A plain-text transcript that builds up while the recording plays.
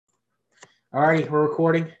Alrighty, we're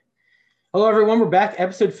recording. Hello, everyone. We're back,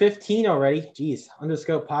 episode 15 already. Jeez,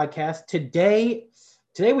 Underscope podcast. Today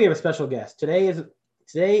we have a special guest. Today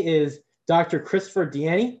is Dr. Christopher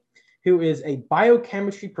Dieni, who is a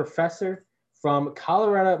biochemistry professor from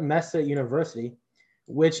Colorado Mesa University.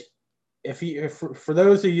 Which, for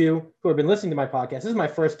those of you who have been listening to my podcast, this is my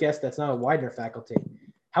first guest that's not a Widener faculty.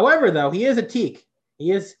 However, though, he is a teak.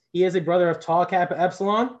 He is a brother of Tau Kappa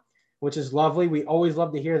Epsilon, which is lovely. We always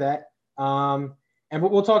love to hear that. And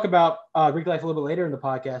we'll talk about Greek life a little bit later in the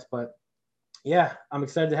podcast, but yeah, I'm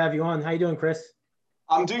excited to have you on. How you doing, Chris?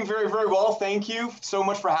 I'm doing very, very well. Thank you so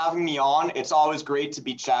much for having me on. It's always great to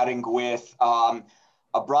be chatting with a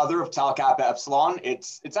brother of Tau Kappa Epsilon.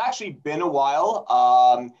 It's actually been a while.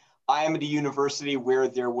 I am at a university where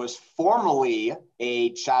there was formerly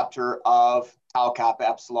a chapter of Tau Kappa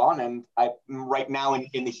Epsilon, and right now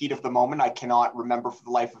in the heat of the moment, I cannot remember for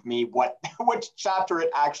the life of me which chapter it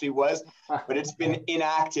actually was, but it's been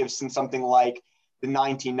inactive since something like the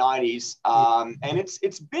 1990s, and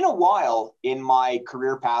it's been a while in my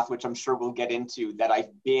career path, which I'm sure we'll get into, that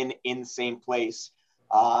I've been in the same place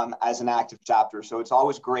as an active chapter. So it's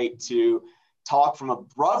always great to talk from a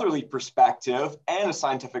brotherly perspective and a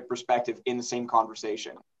scientific perspective in the same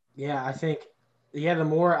conversation. Yeah, I think. Yeah, the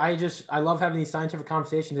more I love having these scientific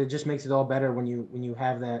conversations. It just makes it all better when you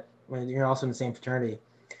have that, when you're also in the same fraternity.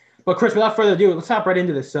 But Chris, without further ado, let's hop right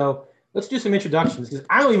into this. So let's do some introductions because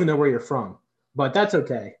I don't even know where you're from, but that's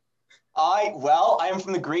okay. I am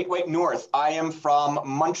from the Great White North. I am from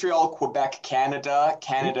Montreal, Quebec, Canada,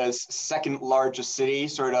 Canada's second largest city,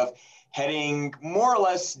 sort of heading more or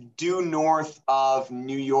less due north of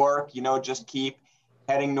New York. Just keep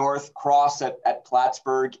heading north, cross at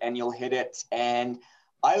Plattsburgh, and you'll hit it. And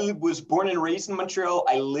I was born and raised in Montreal.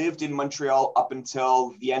 I lived in Montreal up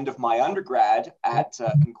until the end of my undergrad at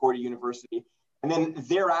Concordia University. And then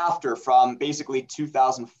thereafter, from basically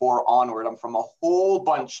 2004 onward, I'm from a whole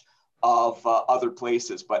bunch of other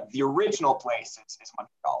places. But the original place is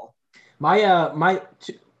Montreal. My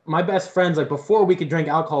best friends, like before we could drink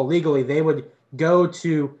alcohol legally, they would go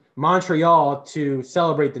to Montreal to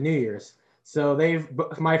celebrate the New Year's. So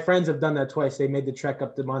my friends have done that twice. They made the trek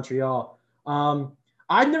up to Montreal.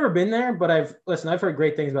 I've never been there, but I've heard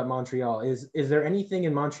great things about Montreal. Is there anything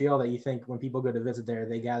in Montreal that you think when people go to visit there,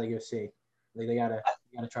 they gotta go see? They gotta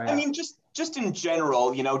try out? I mean, just in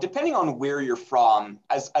general, depending on where you're from,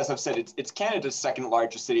 as I've said, it's Canada's second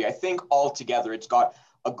largest city. I think altogether it's got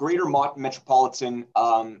a greater metropolitan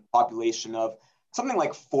population of something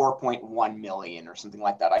like 4.1 million or something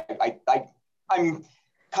like that. I'm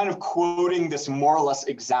kind of quoting this more or less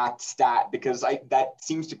exact stat because that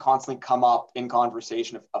seems to constantly come up in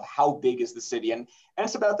conversation of how big is the city, and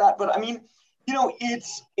it's about that. But I mean,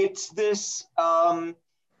 it's this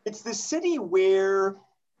city where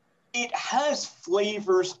it has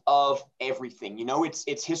flavors of everything.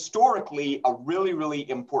 It's historically a really, really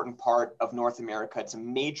important part of North America. It's a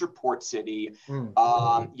major port city.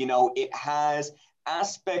 It has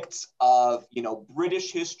aspects of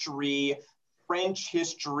British history, French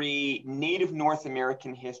history, Native North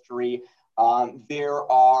American history. If you're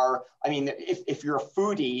a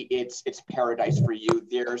foodie, it's paradise for you.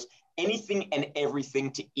 There's anything and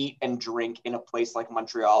everything to eat and drink in a place like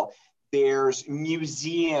Montreal. There's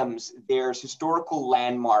museums, there's historical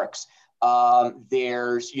landmarks,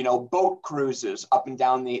 there's, boat cruises up and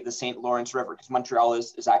down the St. Lawrence River, because Montreal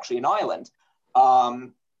is actually an island.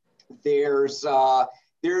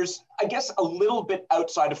 There's, I guess, a little bit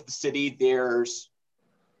outside of the city, there's,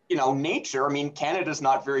 nature. I mean, Canada's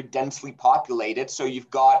not very densely populated. So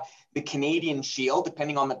you've got the Canadian Shield,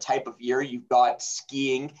 depending on the type of year, you've got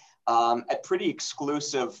skiing at pretty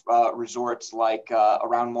exclusive resorts like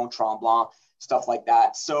around Mont Tremblant, stuff like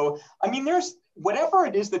that. So, I mean, there's whatever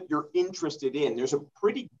it is that you're interested in, there's a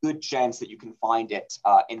pretty good chance that you can find it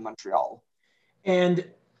in Montreal. And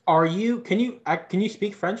can you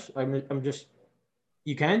speak French?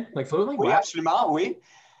 You can, like, fluently? Oui, wow. Absolument, oui.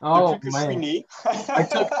 Oh, man.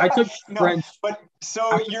 I took French. But so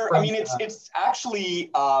it's actually,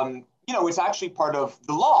 it's actually part of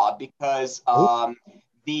the law because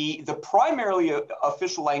the primarily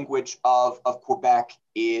official language of Quebec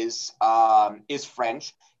is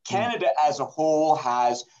French. Canada as a whole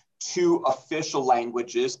has two official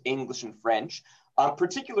languages, English and French,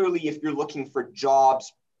 particularly if you're looking for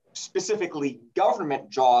jobs, specifically government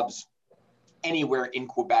jobs anywhere in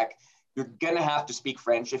Quebec. You're going to have to speak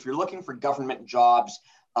French. If you're looking for government jobs,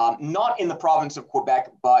 not in the province of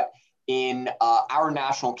Quebec, but in our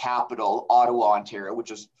national capital, Ottawa, Ontario,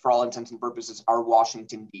 which is for all intents and purposes our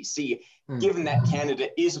Washington, D.C., given that Canada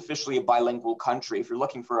is officially a bilingual country, if you're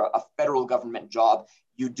looking for a federal government job,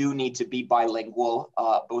 you do need to be bilingual,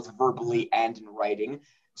 both verbally and in writing.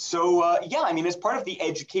 So, yeah, I mean, as part of the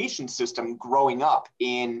education system growing up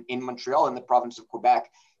in Montreal, in the province of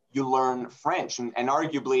Quebec, you learn French. And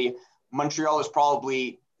arguably, Montreal is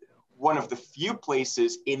probably one of the few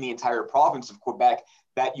places in the entire province of Quebec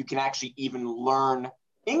that you can actually even learn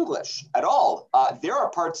English at all. There are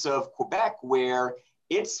parts of Quebec where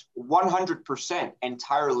it's 100%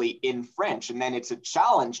 entirely in French. And then it's a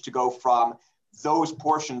challenge to go from those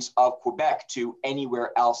portions of Quebec to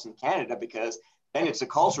anywhere else in Canada, because then it's a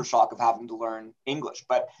culture shock of having to learn English.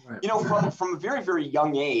 But, you know, from a very, very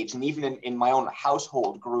young age, and even in my own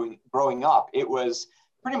household growing up, it was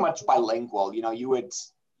pretty much bilingual. You know, you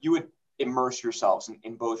would immerse yourselves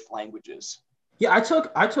in both languages. Yeah,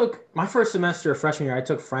 I took my first semester of freshman year, I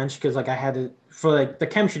took French because like I had to, for like the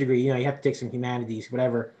chemistry degree, you know, you have to take some humanities,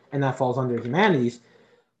 whatever, and that falls under humanities.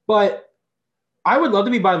 But I would love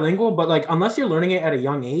to be bilingual, but like unless you're learning it at a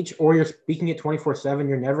young age or you're speaking it 24/7,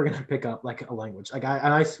 you're never gonna pick up like a language. Like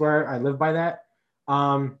I swear I live by that.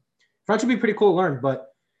 French would be pretty cool to learn,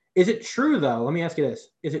 but is it true though? Let me ask you this: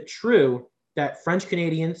 is it true that French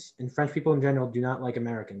Canadians and French people in general do not like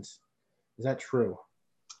Americans? Is that true?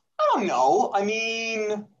 I don't know. I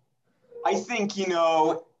mean, I think, you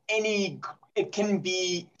know, it can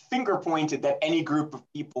be finger pointed that any group of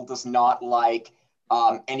people does not like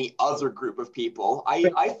any other group of people.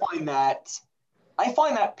 I find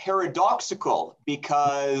that paradoxical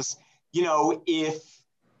because, you know, if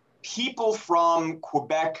people from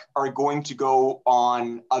Quebec are going to go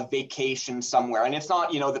on a vacation somewhere, and it's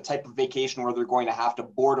not, you know, the type of vacation where they're going to have to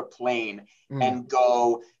board a plane and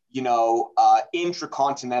go, you know,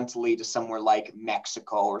 intracontinentally to somewhere like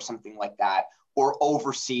Mexico or something like that, or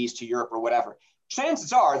overseas to Europe or whatever.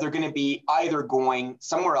 Chances are they're going to be either going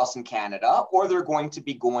somewhere else in Canada or they're going to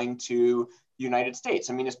be going to the United States.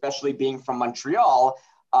 I mean, especially being from Montreal,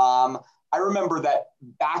 I remember that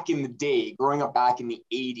back in the day, growing up back in the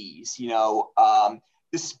 80s, you know,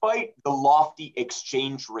 despite the lofty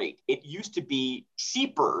exchange rate, it used to be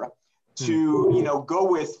cheaper to, you know, go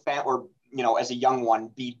with or, you know, as a young one,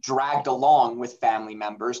 be dragged along with family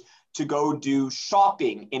members to go do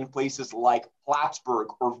shopping in places like Plattsburgh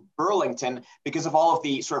or Burlington because of all of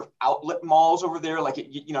the sort of outlet malls over there. Like,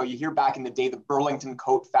 you know, you hear back in the day, the Burlington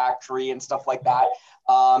Coat Factory and stuff like that.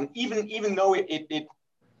 Even though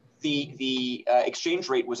the exchange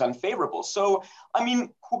rate was unfavorable. So, I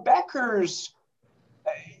mean, Quebecers,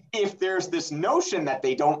 if there's this notion that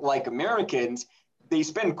they don't like Americans, they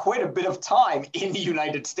spend quite a bit of time in the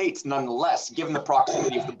United States nonetheless, given the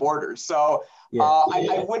proximity of the borders. So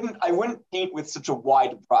I wouldn't paint with such a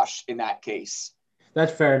wide brush in that case.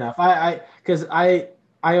 That's fair enough. Because I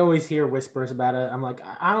always hear whispers about it. I'm like,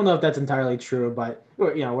 I don't know if that's entirely true, but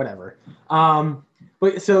you know, whatever.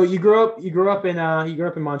 But so you grew up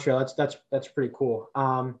in Montreal. That's pretty cool.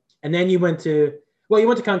 And then you went to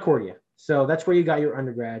Concordia. So that's where you got your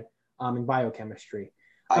undergrad in biochemistry.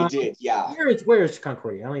 I did, yeah. Where is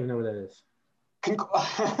Concordia? I don't even know where that is.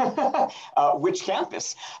 Which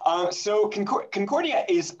campus? So Concordia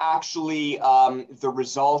is actually the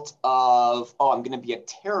result of, I'm going to be a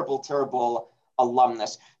terrible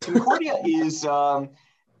alumnus. Concordia is the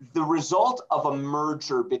result of a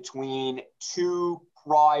merger between two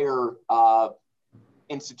prior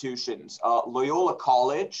institutions, Loyola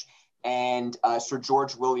College and Sir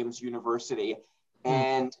George Williams University.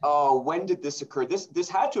 And when did this occur? This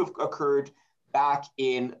had to have occurred back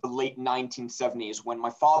in the late 1970s when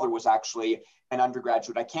my father was actually an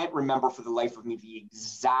undergraduate. I can't remember for the life of me the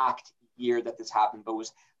exact year that this happened, but it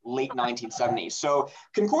was late 1970s. So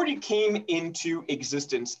Concordia came into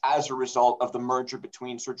existence as a result of the merger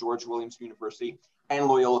between Sir George Williams University and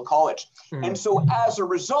Loyola College. And so as a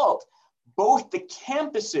result, both the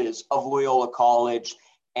campuses of Loyola College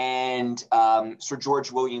and Sir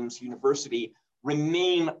George Williams University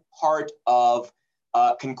remain part of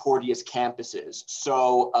Concordia's campuses.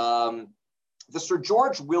 So the Sir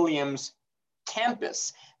George Williams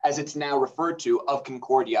campus, as it's now referred to, of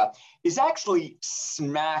Concordia, is actually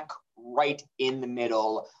smack right in the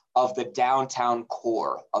middle of the downtown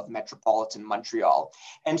core of metropolitan Montreal.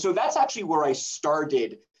 And so that's actually where I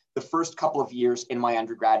started the first couple of years in my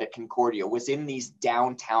undergrad at Concordia, was in these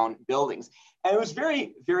downtown buildings. And it was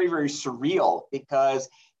very, very, very surreal because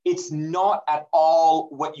it's not at all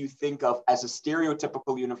what you think of as a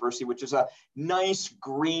stereotypical university, which is a nice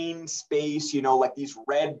green space, you know, like these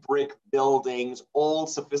red brick buildings, old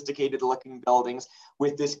sophisticated looking buildings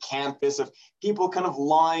with this campus of people kind of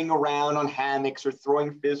lying around on hammocks or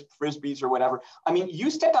throwing frisbees or whatever. I mean, you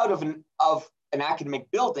step out of an academic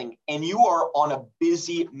building and you are on a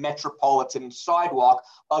busy metropolitan sidewalk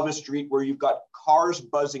of a street where you've got cars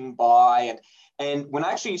buzzing by. And when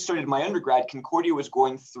I actually started my undergrad, Concordia was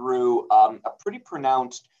going through a pretty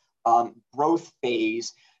pronounced growth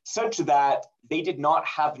phase, such that they did not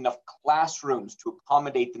have enough classrooms to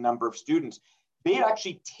accommodate the number of students. They had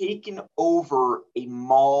actually taken over a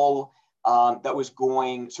mall that was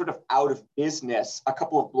going sort of out of business a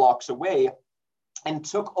couple of blocks away, and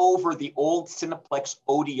took over the old Cineplex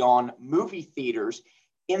Odeon movie theaters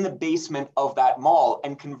in the basement of that mall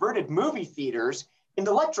and converted movie theaters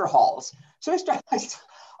into lecture halls. So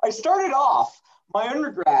I started off my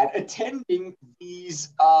undergrad attending these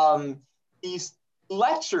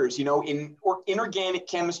lectures, you know, in inorganic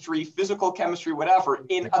chemistry, physical chemistry, whatever,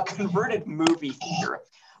 in a converted movie theater.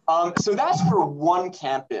 So that's where one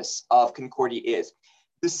campus of Concordia is.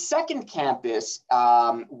 The second campus,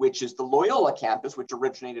 which is the Loyola campus, which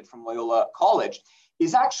originated from Loyola College,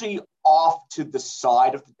 is actually off to the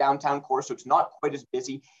side of the downtown core, so it's not quite as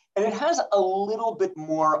busy. And it has a little bit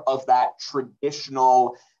more of that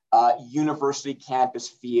traditional university campus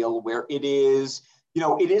feel, where it is, you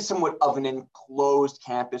know, it is somewhat of an enclosed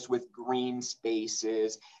campus with green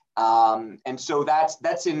spaces. And so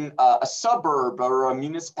that's in a suburb or a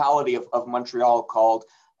municipality of Montreal called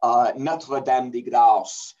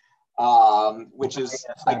Notre-Dame-des-Grâces, which is,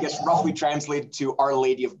 I guess, roughly translated to Our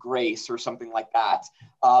Lady of Grace or something like that.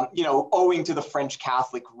 You know, owing to the French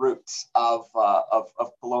Catholic roots of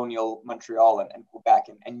colonial Montreal and Quebec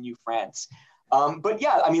and New France. But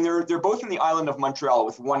yeah, I mean, they're both in the island of Montreal,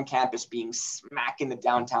 with one campus being smack in the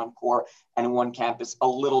downtown core and one campus a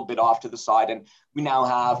little bit off to the side. And we now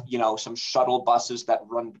have, you know, some shuttle buses that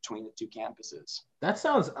run between the two campuses. That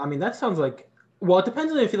sounds like, well, it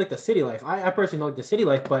depends on if you like the city life. I personally don't like the city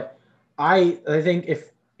life, but I think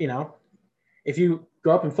if you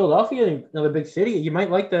grow up in Philadelphia, another big city, you might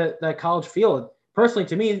like that college feel. Personally,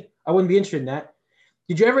 to me, I wouldn't be interested in that.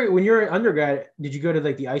 Did you ever, when you were an undergrad, did you go to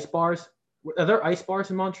like the ice bars? Are there ice bars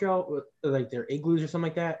in Montreal? Like they're igloos or something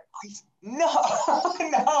like that? No.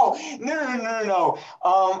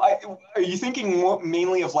 Are you thinking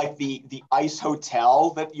mainly of like the ice hotel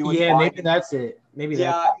that you would find? Maybe that's it.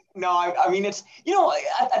 I mean, it's, you know,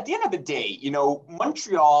 at the end of the day, you know,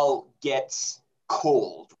 Montreal gets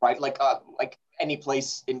cold, right? Like any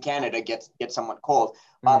place in Canada gets somewhat cold.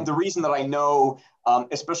 The reason that I know,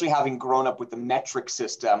 especially having grown up with the metric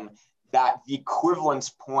system, that the equivalence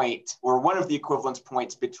point, or one of the equivalence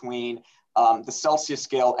points between the Celsius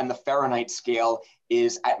scale and the Fahrenheit scale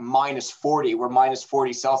is at -40, where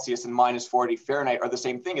 -40 Celsius and -40 Fahrenheit are the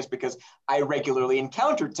same thing, is because I regularly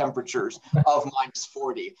encounter temperatures of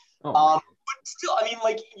 -40. But still, I mean,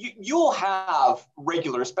 like you'll have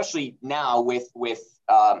regular, especially now with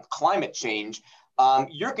climate change,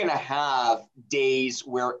 you're going to have days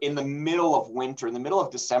where in the middle of winter, in the middle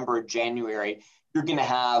of December, January, you're going to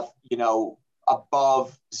have, you know,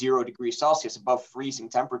 above 0 degrees Celsius, above freezing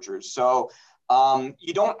temperatures. So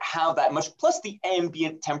you don't have that much. Plus the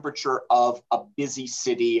ambient temperature of a busy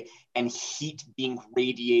city and heat being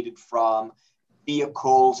radiated from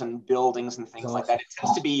vehicles and buildings and things like that. It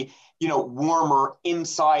tends to be, you know, warmer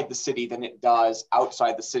inside the city than it does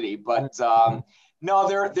outside the city. But no,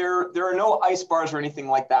 there are no ice bars or anything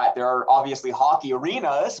like that. There are obviously hockey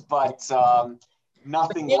arenas, but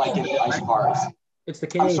nothing like in the ice bars. It's the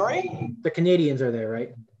Canadians. I'm sorry? The Canadians are there,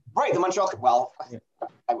 right? Right, the Montreal. Well, yeah.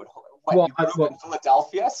 I would hope. You grew up in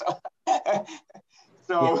Philadelphia, so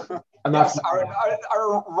yes,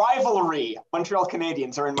 our rivalry, Montreal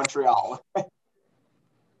Canadiens, are in Montreal.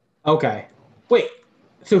 Okay. Wait.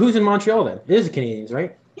 So who's in Montreal then? It is the Canadians,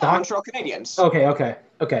 right? Yeah, Montreal Canadiens. Okay.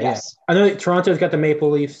 Yes. Yeah. I know Toronto's got the Maple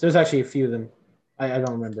Leafs. There's actually a few of them. I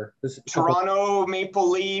don't remember. Toronto Maple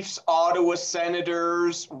Leafs, Ottawa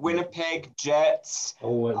Senators, Winnipeg Jets,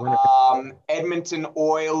 Edmonton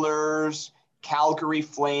Oilers, Calgary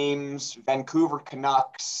Flames, Vancouver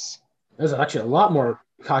Canucks. There's actually a lot more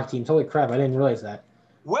hockey teams. Holy crap, I didn't realize that.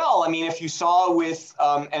 Well, I mean, if you saw with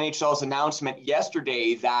NHL's announcement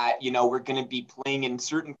yesterday that, you know, we're going to be playing in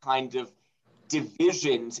certain kind of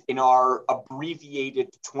divisions in our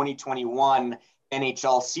abbreviated 2021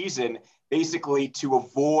 NHL season, basically to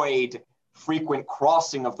avoid frequent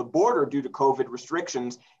crossing of the border due to COVID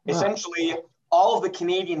restrictions, essentially all of the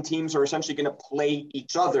Canadian teams are essentially going to play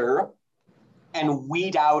each other and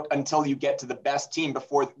weed out until you get to the best team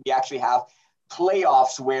before we actually have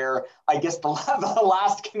playoffs, where I guess the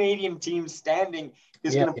last Canadian team standing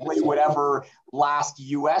is going to play whatever last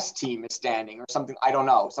US team is standing or something. I don't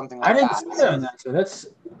know, something like that. I didn't see that. So that's,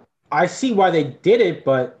 I see why they did it,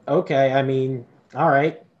 but okay. I mean, all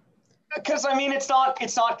right. Because I mean, it's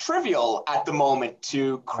not trivial at the moment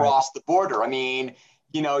to cross the border. I mean,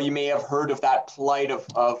 you know, you may have heard of that plight of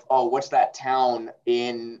oh, what's that town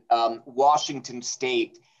in Washington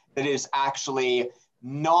State that is actually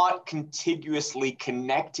not contiguously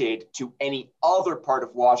connected to any other part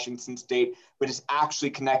of Washington State, but is actually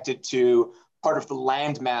connected to part of the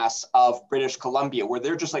landmass of British Columbia, where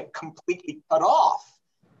they're just like completely cut off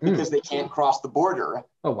because they can't cross the border.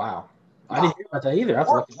 Oh, wow. I didn't hear about that either.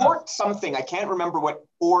 Fort something. I can't remember what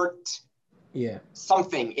Fort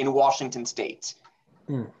something in Washington State.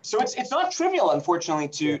 So it's not trivial, unfortunately,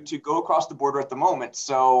 to go across the border at the moment.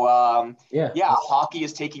 So hockey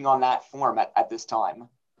is taking on that form at this time.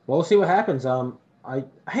 Well, we'll see what happens. I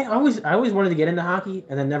always wanted to get into hockey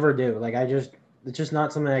and then never do. Like it's just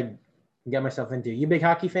not something I can get myself into. You a big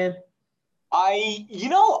hockey fan?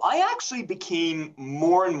 I actually became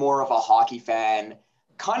more and more of a hockey fan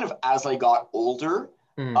kind of as I got older.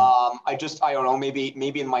 I don't know,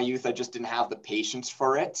 maybe in my youth, I just didn't have the patience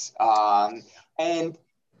for it. And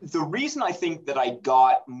the reason I think that I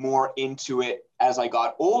got more into it as I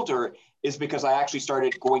got older is because I actually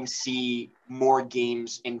started going to see more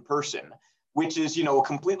games in person, which is, you know, a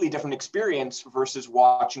completely different experience versus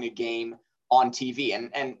watching a game on TV.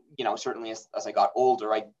 And you know, certainly as I got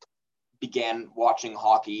older, I began watching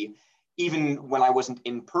hockey. Even when I wasn't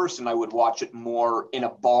in person, I would watch it more in a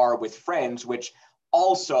bar with friends, which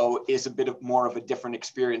also is a bit of more of a different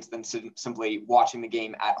experience than simply watching the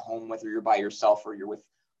game at home, whether you're by yourself or you're with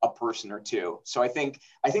a person or two. So I think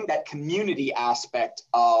that community aspect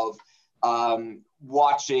of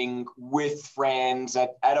watching with friends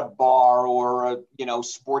at a bar or a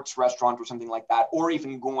sports restaurant or something like that, or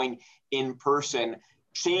even going in person,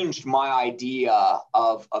 changed my idea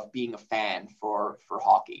of being a fan for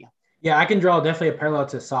hockey. Yeah, I can draw definitely a parallel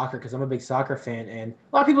to soccer because I'm a big soccer fan, and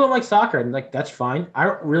a lot of people don't like soccer, and like that's fine. I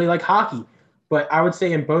don't really like hockey, but I would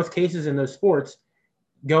say in both cases in those sports,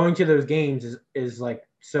 going to those games is like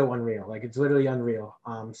so unreal. Like it's literally unreal.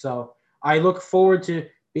 So I look forward to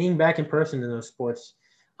being back in person in those sports.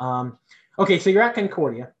 Okay, so you're at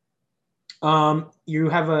Concordia. You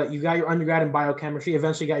got your undergrad in biochemistry.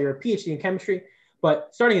 Eventually, got your PhD in chemistry. But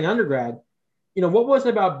starting in undergrad, what was it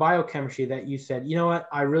about biochemistry that you said, you know what,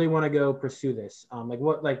 I really want to go pursue this?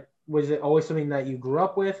 Was it always something that you grew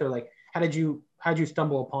up with, or like how did you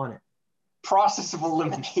stumble upon it? Process of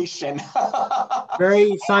elimination.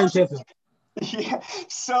 Very scientific. Yeah.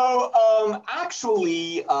 So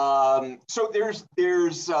actually, so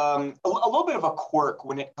there's a little bit of a quirk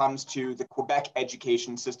when it comes to the Quebec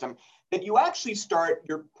education system, that you actually start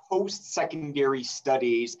your post-secondary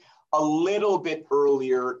studies a little bit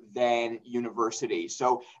earlier than university.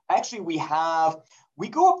 So actually we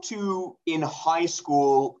go up to, in high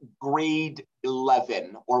school, grade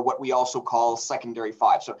 11, or what we also call secondary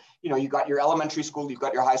 5. So, you got your elementary school, you've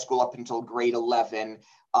got your high school up until grade 11.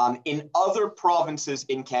 In other provinces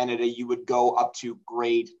in Canada, you would go up to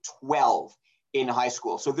grade 12 in high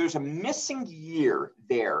school. So there's a missing year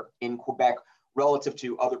there in Quebec relative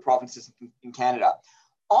to other provinces in Canada.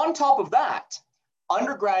 On top of that,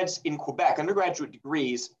 undergrads in Quebec, undergraduate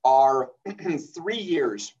degrees are 3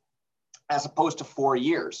 years as opposed to 4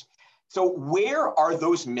 years. So where are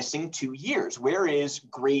those missing 2 years? Where is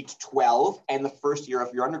grade 12 and the first year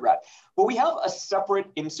of your undergrad? Well, we have a separate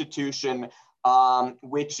institution,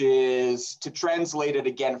 which is, to translate it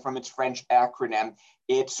again from its French acronym,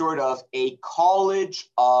 it's sort of a college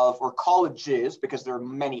of, or colleges, because there are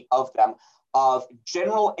many of them, of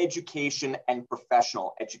general education and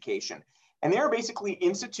professional education. And they're basically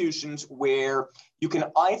institutions where you can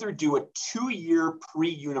either do a 2-year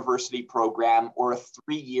pre-university program or a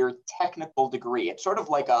 3-year technical degree. It's sort of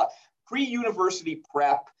like a pre-university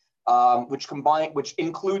prep, which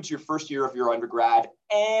includes your first year of your undergrad,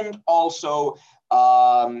 and also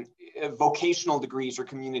vocational degrees or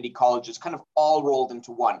community colleges, kind of all rolled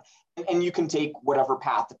into one. And you can take whatever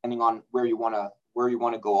path depending on where you want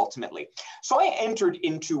to go ultimately. So I entered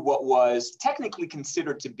into what was technically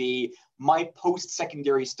considered to be my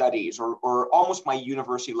post-secondary studies, or almost my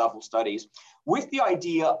university level studies, with the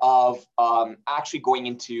idea of actually going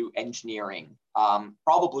into engineering,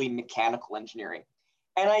 probably mechanical engineering.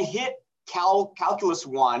 And I hit calculus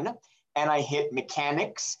 1, and I hit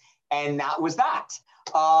mechanics, and that was that.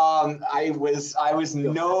 I was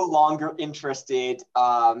no longer interested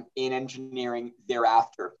in engineering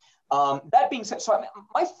thereafter. That being said, so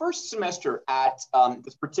my first semester at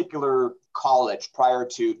this particular college prior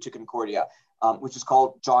to Concordia, which is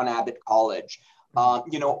called John Abbott College, I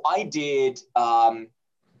did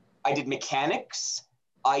mechanics,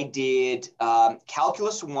 I did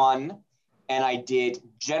calculus 1, and I did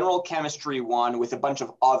general chemistry 1 with a bunch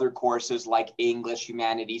of other courses like English,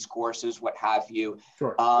 humanities courses, what have you.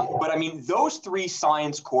 Sure. But I mean, those 3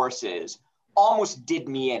 science courses almost did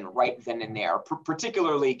me in right then and there,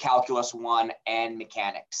 particularly calculus 1 and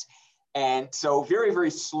mechanics. And so very,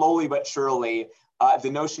 very slowly but surely,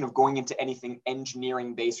 the notion of going into anything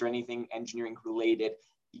engineering based or anything engineering related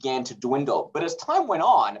began to dwindle. But as time went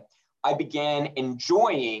on, I began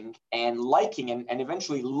enjoying and liking and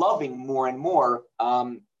eventually loving more and more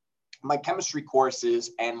my chemistry courses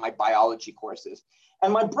and my biology courses.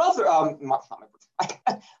 And my brother,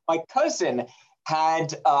 my cousin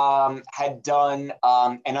had done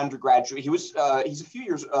an undergraduate. He's a few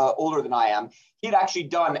years older than I am. He had actually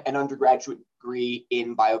done an undergraduate degree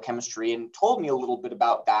in biochemistry and told me a little bit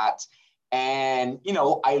about that. And,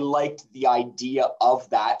 I liked the idea of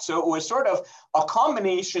that. So it was sort of a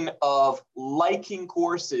combination of liking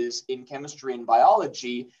courses in chemistry and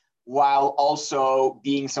biology while also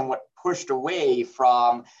being somewhat pushed away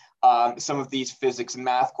from some of these physics and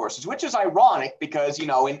math courses, which is ironic because,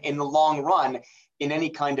 in the long run, in any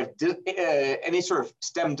kind of any sort of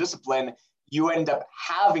STEM discipline, you end up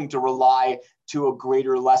having to rely to a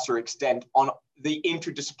greater or lesser extent on the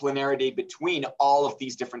interdisciplinarity between all of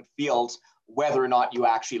these different fields, whether or not you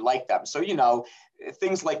actually like them. So,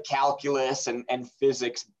 things like calculus and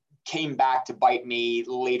physics came back to bite me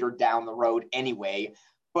later down the road anyway.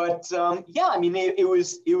 But it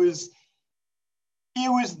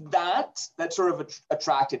was that sort of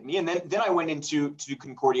attracted me. And then I went into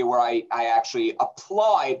Concordia, where I actually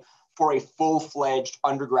applied for a full-fledged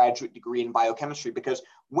undergraduate degree in biochemistry, because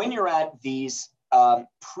when you're at these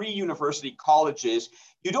pre-university colleges,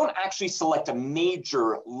 you don't actually select a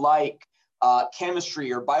major like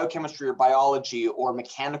chemistry or biochemistry or biology or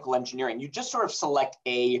mechanical engineering. You just sort of select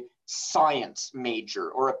a science major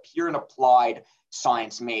or a pure and applied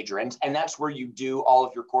science major. And that's where you do all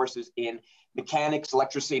of your courses in mechanics,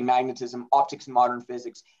 electricity, magnetism, optics and modern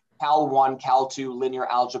physics, Cal 1, Cal 2, linear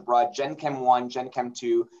algebra, Gen Chem 1, Gen Chem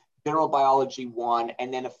 2, general biology 1,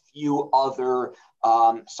 and then a few other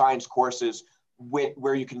science courses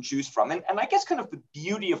where you can choose from. And I guess kind of the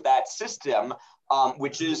beauty of that system,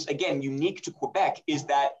 which is, again, unique to Quebec, is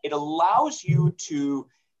that it allows you to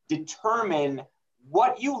determine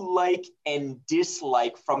what you like and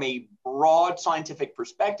dislike from a broad scientific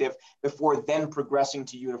perspective before then progressing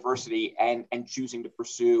to university and choosing to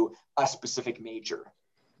pursue a specific major.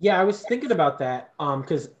 Yeah, I was thinking about that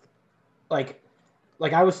because like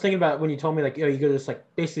I was thinking about when you told me you go to this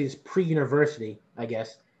basically this pre-university, I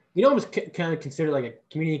guess. It was kind of considered like a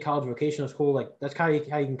community college vocational school. Like that's kind of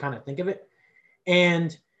how you can kind of think of it.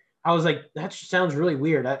 And I was like, that sounds really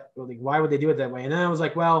weird. Why would they do it that way? And then I was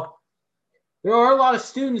like, well, there are a lot of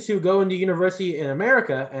students who go into university in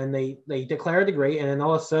America and they declare a degree, and then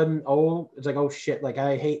all of a sudden, it's like, oh shit,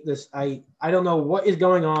 I hate this. I don't know what is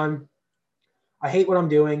going on. I hate what I'm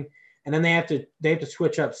doing. And then they have to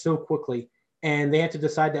switch up so quickly, and they have to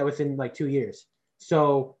decide that within 2 years.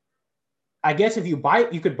 So I guess if you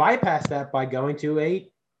could bypass that by going to a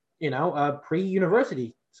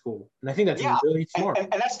pre-university school. And I think that's really smart.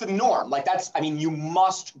 And that's the norm. You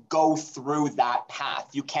must go through that path.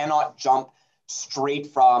 You cannot jump straight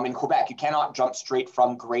from, in Quebec, you cannot jump straight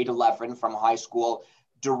from grade 11 from high school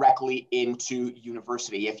directly into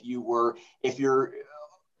university. If you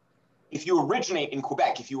originate in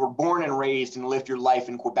Quebec, if you were born and raised and lived your life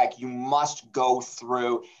in Quebec, you must go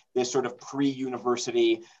through this sort of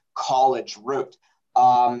pre-university college route.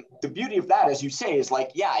 The beauty of that, as you say, is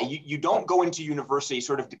you don't go into university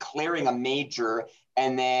sort of declaring a major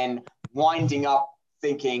and then winding up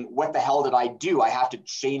thinking, what the hell did I do? I have to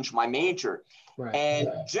change my major. Right. And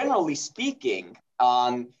generally speaking,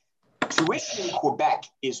 tuition in Quebec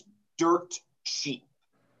is dirt cheap.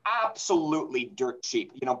 Absolutely dirt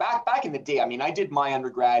cheap. Back in the day, I did my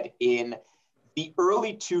undergrad in the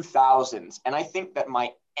early 2000s, and I think that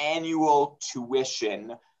my annual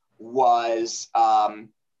tuition was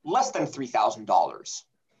less than $3,000.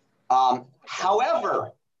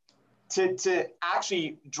 However, to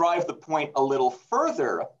actually drive the point a little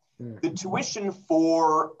further, the tuition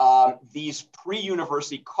for these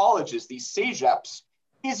pre-university colleges, these CEGEPs,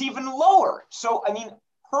 is even lower. So,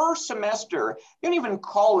 per semester, they don't even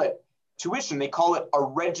call it tuition. They call it a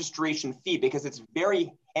registration fee because it's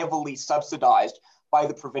very heavily subsidized by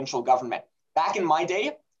the provincial government. Back in my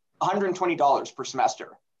day, $120 per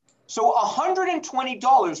semester. So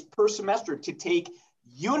 $120 per semester to take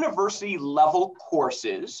university level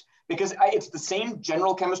courses, because it's the same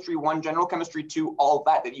general chemistry 1, general chemistry 2, all of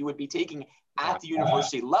that you would be taking at the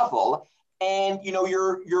university level. And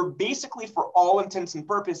you're basically, for all intents and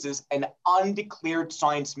purposes, an undeclared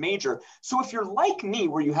science major. So if you're like me,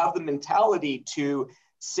 where you have the mentality to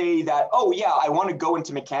say that, oh yeah, I want to go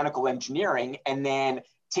into mechanical engineering and then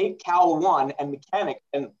take Cal 1 and mechanic,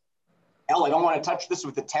 and hell, I don't want to touch this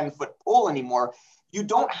with a 10-foot pole anymore. You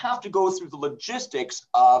don't have to go through the logistics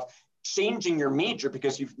of changing your major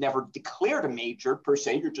because you've never declared a major per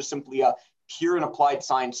se. You're just simply a pure and applied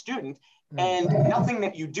science student. And nothing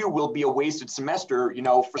that you do will be a wasted semester,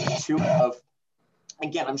 for the tune of,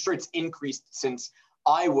 again, I'm sure it's increased since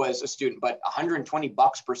I was a student, but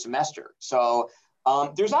 $120 per semester. So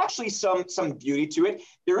there's actually some beauty to it.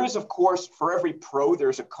 There is, of course, for every pro,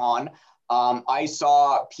 there's a con. I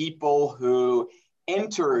saw people who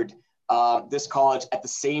entered this college at the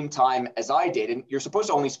same time as I did. And you're supposed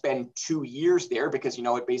to only spend 2 years there because,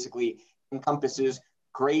 it basically encompasses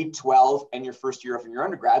grade 12 and your first year of your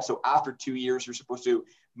undergrad. So after 2 years, you're supposed to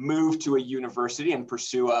move to a university and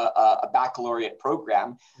pursue a baccalaureate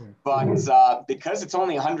program. But because it's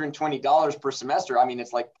only $120 per semester, I mean,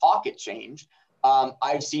 it's like pocket change.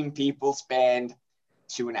 I've seen people spend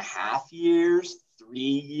 2.5 years, 3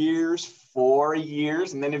 years, 4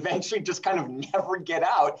 years, and then eventually just kind of never get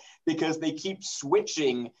out because they keep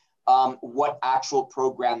switching what actual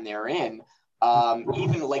program they're in.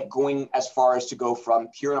 Even like going as far as to go from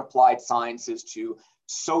pure and applied sciences to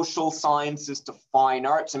social sciences to fine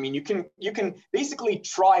arts. I mean, you can basically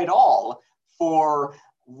try it all for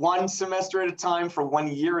 1 semester at a time, for 1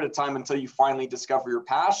 year at a time, until you finally discover your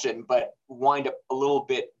passion, but wind up a little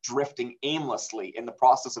bit drifting aimlessly in the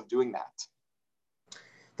process of doing that.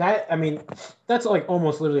 That's like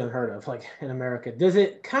almost literally unheard of, like in America. Does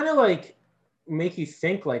it kind of like make you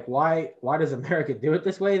think like, why does America do it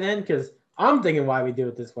this way then? Because I'm thinking why we do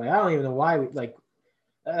it this way. I don't even know why like,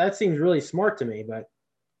 that seems really smart to me, but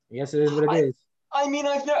I guess it is what it is. I mean,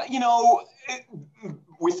 I've never,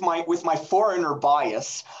 with my foreigner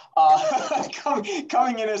bias,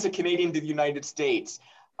 coming in as a Canadian to the United States,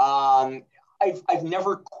 I've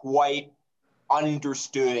never quite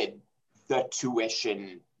understood the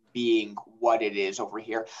tuition being what it is over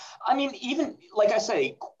here. I mean, even like I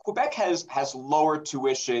say, Quebec has lower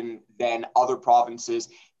tuition than other provinces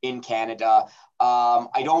in Canada.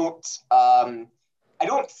 I don't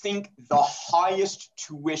think the highest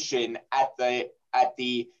tuition at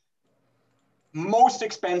the most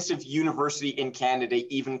expensive university in Canada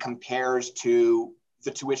even compares to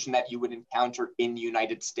the tuition that you would encounter in the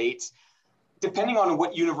United States. Depending on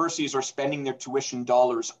what universities are spending their tuition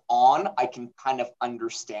dollars on, I can kind of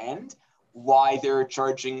understand why they're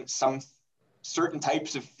charging some certain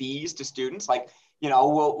types of fees to students. Like,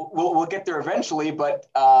 we'll get there eventually, but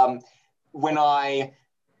when I,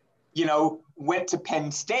 went to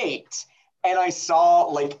Penn State and I saw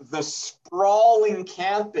like the sprawling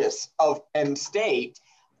campus of Penn State,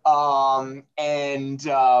 It's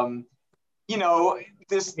got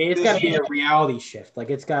to be a reality shift.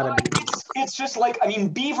 Like it's got to be. It's just like, I mean,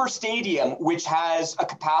 Beaver Stadium, which has a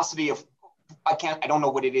capacity of, I don't know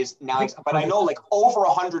what it is now, but I know like over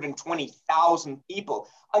 120,000 people.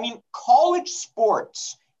 I mean, college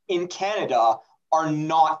sports in Canada are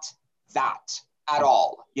not that at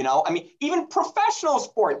all. I mean, even professional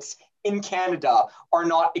sports in Canada are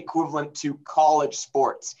not equivalent to college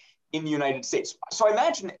sports in the United States. So I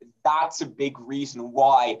imagine that's a big reason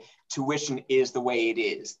why tuition is the way it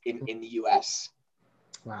is in the US.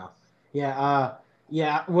 Wow. Yeah.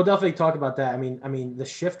 Yeah, we'll definitely talk about that. I mean, the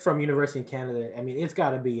shift from university in Canada, I mean, it's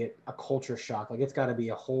got to be a culture shock. Like it's got to be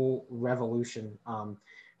a whole revolution,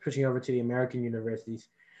 switching over to the American universities.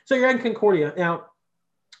 So you're in Concordia. Now,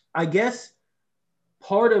 I guess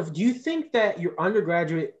do you think that your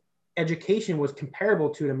undergraduate education was comparable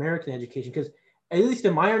to an American education? Because at least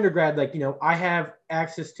in my undergrad, like, I have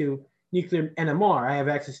access to nuclear NMR. I have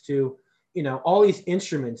access to, all these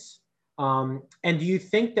instruments. And do you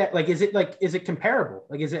think that, like, is it comparable?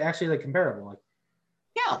 Like, is it actually like comparable? Like,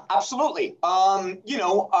 yeah, absolutely.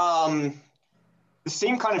 The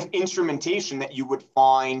same kind of instrumentation that you would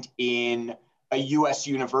find in a US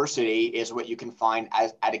university is what you can find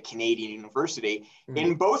at a Canadian university. Mm-hmm.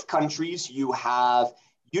 In both countries, you have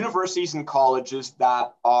universities and colleges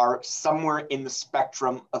that are somewhere in the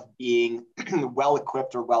spectrum of being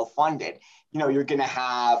well-equipped or well-funded. You're going to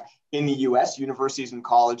have in the US universities and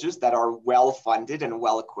colleges that are well-funded and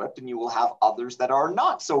well-equipped, and you will have others that are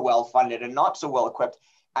not so well-funded and not so well-equipped.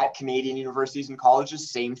 at Canadian universities and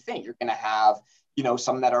colleges, same thing. You're going to have,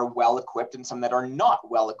 some that are well equipped and some that are not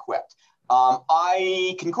well equipped.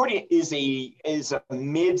 Concordia is a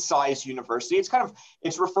mid-sized university.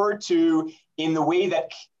 It's referred to in the way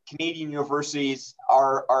that Canadian universities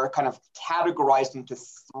are kind of categorized into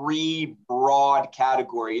three broad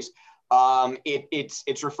categories.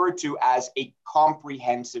 It's referred to as a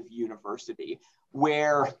comprehensive university,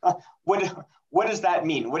 where what does that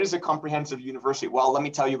mean? What is a comprehensive university? Well, let me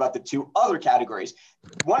tell you about the two other categories.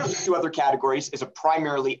 One of the two other categories is a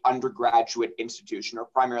primarily undergraduate institution or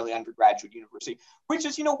primarily undergraduate university, which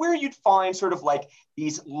is, where you'd find sort of like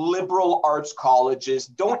these liberal arts colleges.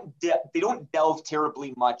 They don't delve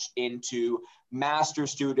terribly much into master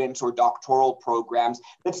students or doctoral programs.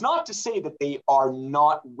 That's not to say that they are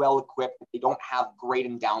not well equipped, that they don't have great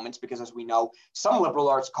endowments, because as we know, some liberal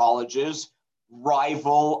arts colleges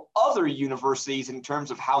rival other universities in terms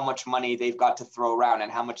of how much money they've got to throw around and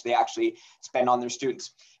how much they actually spend on their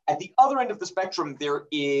students. At the other end of the spectrum, there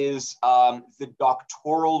is the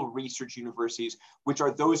doctoral research universities, which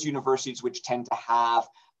are those universities which tend to have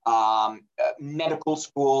medical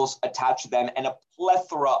schools attached to them and a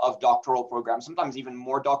plethora of doctoral programs, sometimes even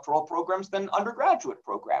more doctoral programs than undergraduate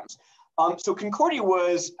programs. So Concordia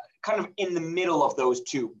was kind of in the middle of those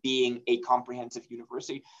two, being a comprehensive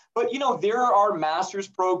university. But, there are master's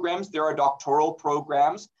programs, there are doctoral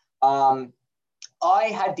programs. I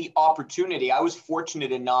had the opportunity, I was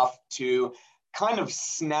fortunate enough to kind of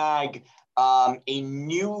snag a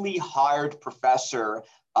newly hired professor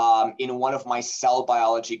in one of my cell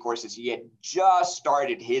biology courses. He had just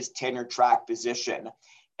started his tenure-track position.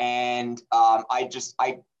 And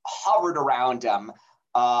I hovered around him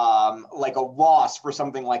like a wasp or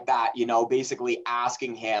something like that, basically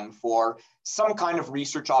asking him for some kind of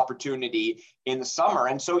research opportunity in the summer.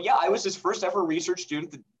 And so, I was his first ever research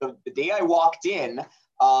student. The day I walked in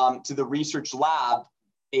to the research lab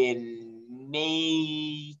in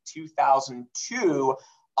May 2002,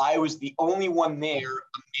 I was the only one there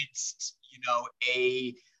amidst,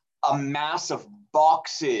 a mass of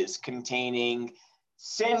boxes containing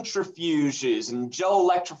centrifuges and gel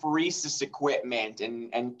electrophoresis equipment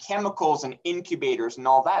and chemicals and incubators and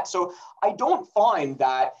all that. So I don't find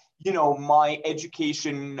that, my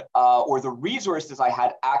education or the resources I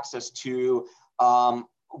had access to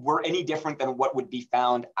were any different than what would be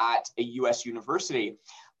found at a US university.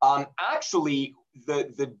 Actually,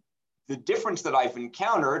 the difference that I've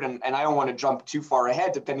encountered, and I don't want to jump too far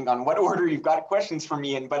ahead depending on what order you've got questions for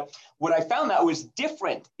me in, but what I found that was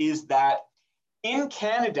different is that in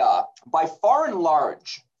Canada, by far and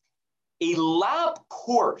large, a lab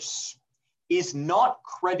course is not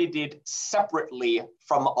credited separately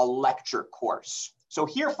from a lecture course. So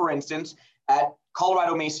here, for instance, at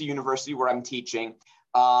Colorado Mesa University, where I'm teaching,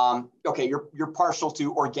 you're partial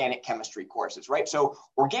to organic chemistry courses, right? So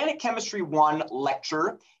organic chemistry 1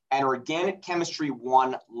 lecture and organic chemistry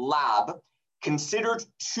 1 lab, considered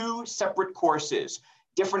two separate courses.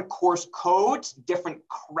 Different course codes, different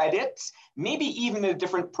credits, maybe even a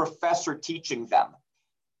different professor teaching them.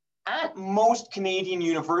 At most Canadian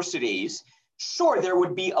universities, sure, there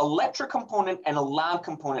would be a lecture component and a lab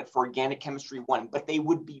component for organic chemistry 1, but they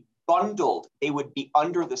would be bundled. They would be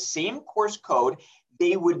under the same course code.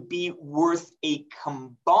 They would be worth a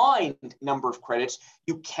combined number of credits.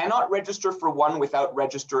 You cannot register for one without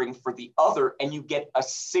registering for the other, and you get a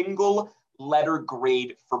single letter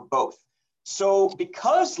grade for both. So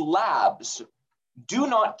because labs do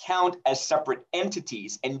not count as separate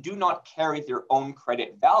entities and do not carry their own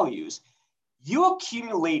credit values, you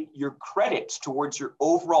accumulate your credits towards your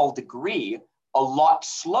overall degree a lot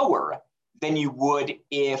slower than you would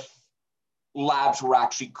if labs were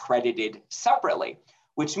actually credited separately,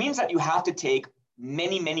 which means that you have to take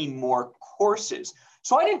many, many more courses.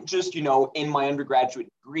 So I didn't just, in my undergraduate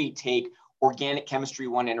degree, take organic chemistry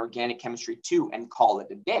 1 and organic chemistry 2 and call it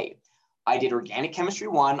a day. I did organic chemistry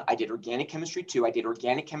 1, I did organic chemistry 2, I did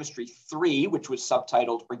organic chemistry 3, which was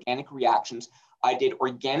subtitled organic reactions. I did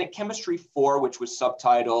organic chemistry 4, which was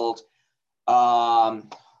subtitled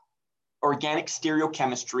organic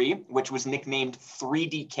stereochemistry, which was nicknamed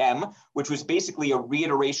 3D Chem, which was basically a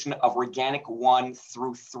reiteration of organic 1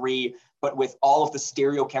 through 3, but with all of the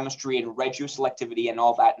stereochemistry and regioselectivity and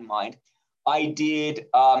all that in mind. I did,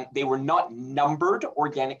 they were not numbered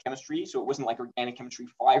organic chemistry, so it wasn't like organic chemistry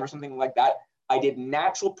 5 or something like that. I did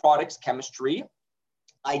natural products chemistry.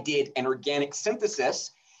 I did an organic synthesis.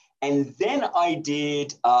 And then I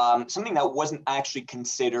did something that wasn't actually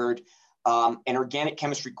considered an organic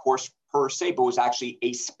chemistry course per se, but was actually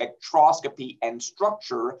a spectroscopy and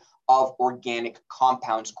structure of organic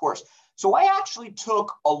compounds course. So I actually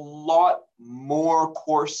took a lot more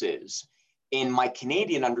courses in my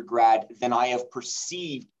Canadian undergrad than I have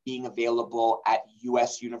perceived being available at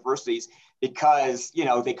US universities, because, you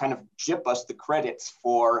know, they kind of jip us the credits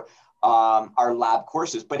for our lab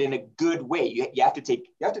courses, but in a good way. You have to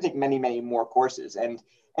take many, many more courses. And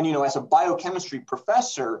you know, as a biochemistry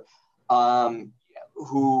professor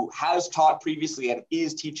who has taught previously and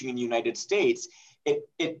is teaching in the United States,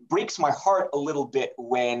 it breaks my heart a little bit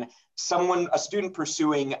when a student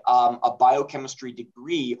pursuing a biochemistry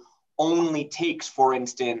degree only takes, for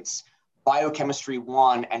instance, biochemistry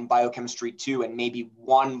 1 and biochemistry 2 and maybe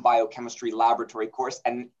one biochemistry laboratory course,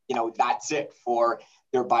 and you know, that's it for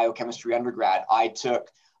their biochemistry undergrad. I took,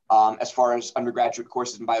 as far as undergraduate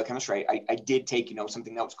courses in biochemistry, I did take, you know,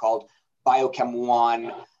 something that was called Biochem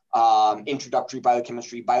 1, introductory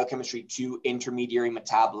biochemistry, biochemistry 2, intermediary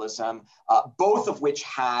metabolism, both of which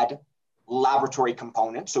had laboratory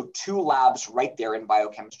components. So 2 labs right there in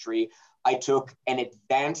biochemistry. I took an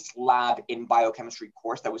advanced lab in biochemistry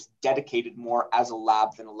course that was dedicated more as a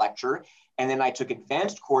lab than a lecture. And then I took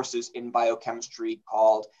advanced courses in biochemistry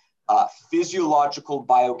called physiological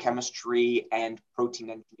biochemistry and protein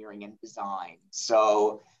engineering and design.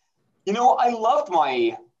 So, you know, I loved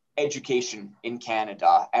my education in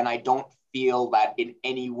Canada, and I don't feel that in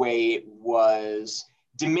any way was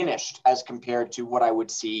diminished as compared to what I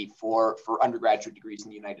would see for undergraduate degrees in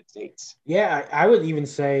the United States. Yeah, I would even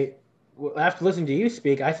say, after listening to you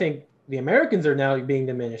speak, I think the Americans are now being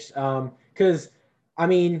diminished. Because, I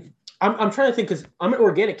mean, I'm trying to think, because I'm an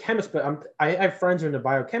organic chemist, but I have friends who are in the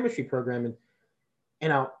biochemistry program, and you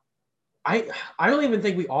know, I don't even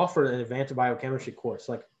think we offer an advanced biochemistry course.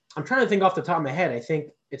 Like, I'm trying to think off the top of my head. I think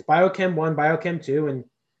it's Biochem 1, Biochem 2, and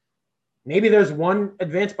maybe there's one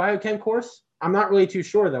advanced biochem course. I'm not really too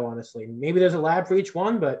sure, though, honestly. Maybe there's a lab for each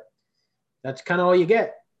one, but that's kind of all you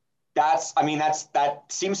get. That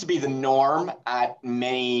seems to be the norm at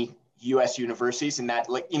many U.S. universities, and that,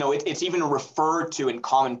 like, you know, it's even referred to in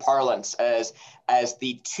common parlance as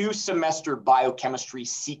the 2-semester biochemistry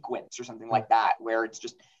sequence or something like that, where it's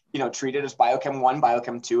just, you know, treated as Biochem 1,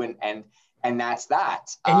 Biochem 2, and that's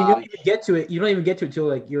that. And you don't even get to it. You don't even get to it till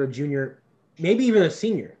like you're a junior, maybe even a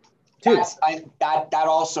senior. That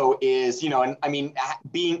also is, you know, and I mean,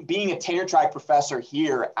 being a tenure-track professor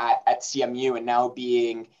here at CMU, and now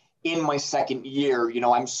being in my second year, you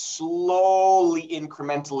know, I'm slowly,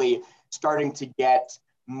 incrementally starting to get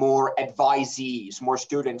more advisees, more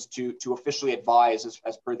students to officially advise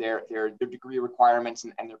as per their degree requirements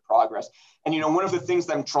and their progress. And, you know, one of the things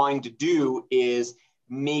that I'm trying to do is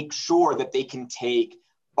make sure that they can take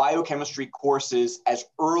biochemistry courses as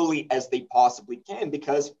early as they possibly can,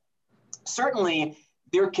 because certainly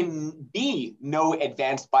there can be no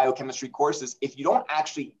advanced biochemistry courses if you don't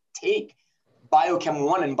actually take Biochem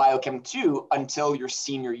 1 and Biochem 2 until your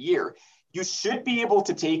senior year. You should be able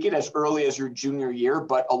to take it as early as your junior year,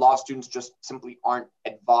 but a lot of students just simply aren't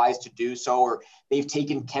advised to do so, or they've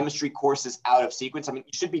taken chemistry courses out of sequence. I mean,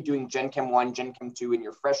 you should be doing Gen Chem 1, Gen Chem 2 in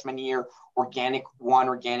your freshman year, Organic 1,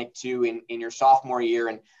 Organic 2 in your sophomore year,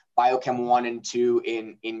 and Biochem 1 and 2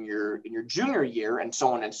 in your junior year, and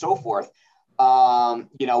so on and so forth.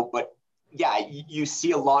 You know, but yeah, you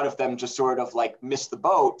see a lot of them just sort of like miss the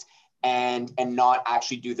boat and not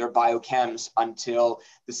actually do their biochems until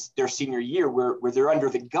their senior year, where they're under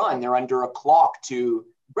the gun, they're under a clock to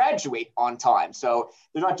graduate on time. So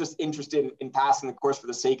they're not just interested in passing the course for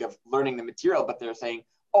the sake of learning the material, but they're saying,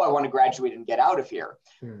 oh, I want to graduate and get out of here.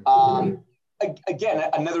 Again,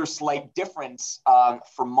 another slight difference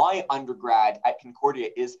for my undergrad at Concordia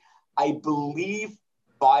is, I believe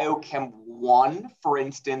Biochem 1, for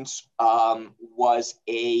instance, was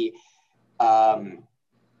a,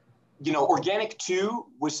 you know, Organic 2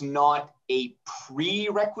 was not a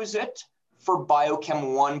prerequisite for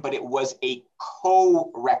Biochem 1, but it was a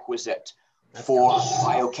co-requisite for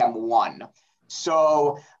Biochem 1.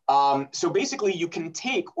 So, so basically you can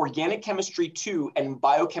take Organic Chemistry 2 and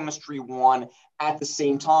Biochemistry 1 at the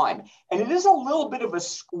same time. And it is a little bit of a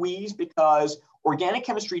squeeze, because Organic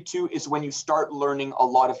Chemistry 2 is when you start learning a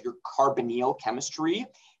lot of your carbonyl chemistry.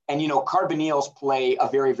 And, you know, carbonyls play a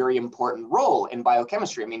very, very important role in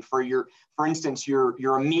biochemistry. I mean, for instance, your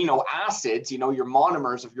amino acids, you know, your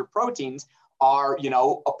monomers of your proteins are, you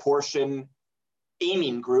know, a portion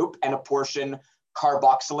amine group and a portion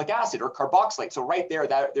carboxylic acid or carboxylate. So right there,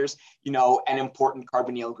 there's, you know, an important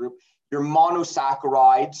carbonyl group. Your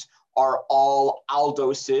monosaccharides are all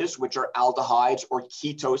aldoses, which are aldehydes, or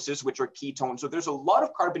ketoses, which are ketones. So there's a lot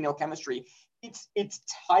of carbonyl chemistry. It's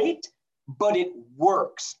tight, but it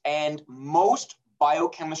works. And most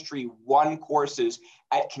biochemistry 1 courses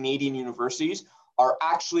at Canadian universities are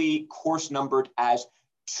actually course numbered as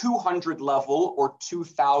 200 level or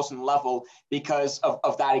 2000 level because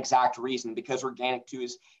of that exact reason, because Organic 2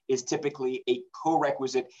 is typically a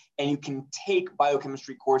co-requisite, and you can take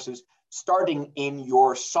biochemistry courses starting in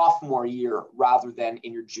your sophomore year rather than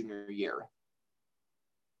in your junior year.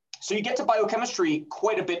 So you get to biochemistry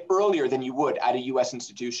quite a bit earlier than you would at a US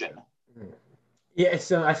institution. Yeah,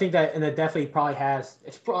 so I think that, and it definitely probably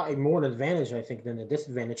it's probably more an advantage, I think, than a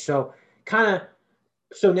disadvantage. So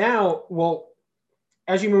so now, well,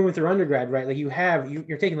 as you move through undergrad, right? Like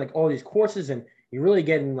you're taking like all these courses, and you're really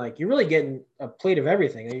getting a plate of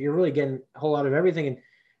everything. You're really getting a whole lot of everything, and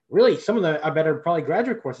really some of the are better probably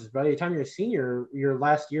graduate courses. By the time you're a senior, your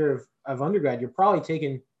last year of undergrad, you're probably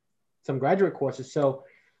taking some graduate courses. So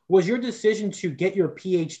was your decision to get your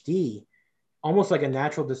PhD almost like a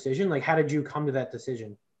natural decision? Like, how did you come to that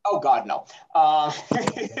decision? Oh God, no.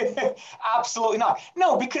 Absolutely not.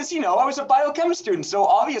 No, because, I was a biochemistry student. So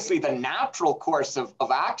obviously the natural course of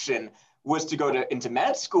action was to go into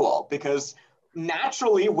med school, because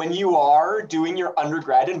naturally when you are doing your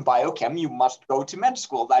undergrad in biochem, you must go to med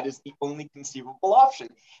school. That is the only conceivable option.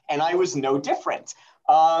 And I was no different.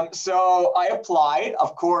 So I applied.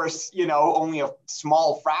 Of course, only a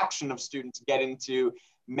small fraction of students get into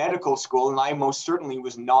medical school, and I most certainly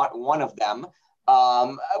was not one of them.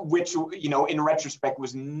 Which, in retrospect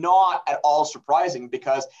was not at all surprising,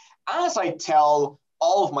 because as I tell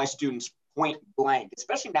all of my students point blank,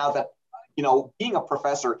 especially now that, being a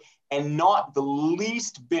professor and not the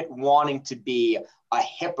least bit wanting to be a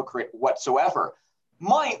hypocrite whatsoever,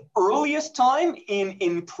 my earliest time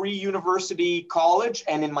in pre-university college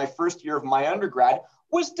and in my first year of my undergrad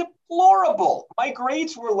was deplorable. My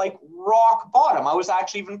grades were like rock bottom. I was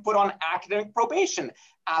actually even put on academic probation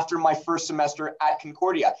after my first semester at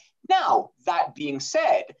Concordia. Now, that being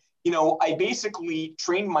said, I basically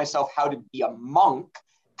trained myself how to be a monk,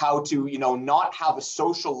 how to, not have a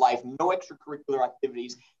social life, no extracurricular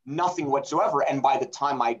activities, nothing whatsoever. And by the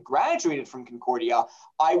time I graduated from Concordia,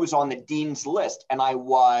 I was on the dean's list, and I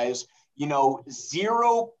was,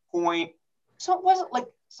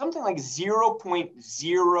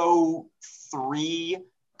 0.03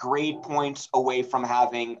 grade points away from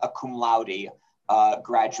having a cum laude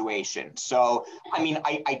graduation. So,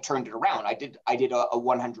 I turned it around. I did a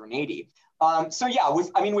 180. So yeah,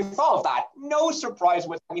 with all of that, no surprise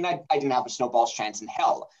I didn't have a snowball's chance in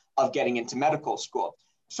hell of getting into medical school.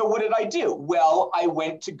 So what did I do? Well, I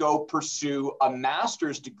went to go pursue a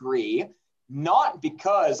master's degree, not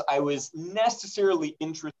because I was necessarily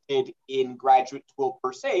interested in graduate school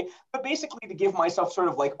per se, but basically to give myself sort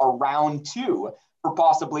of like a round two for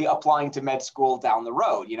possibly applying to med school down the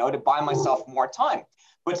road, to buy myself more time.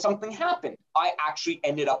 But something happened. I actually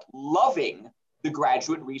ended up loving the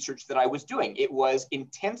graduate research that I was doing. It was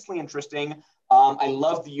intensely interesting. I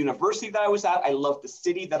loved the university that I was at. I loved the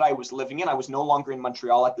city that I was living in. I was no longer in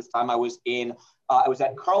Montreal at this time. I was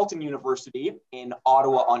at Carleton University in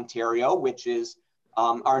Ottawa, Ontario, which is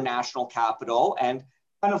our national capital, and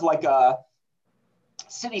kind of like a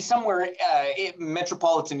city somewhere,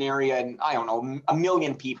 metropolitan area, and I don't know, 1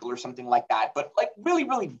 million people or something like that, but like really,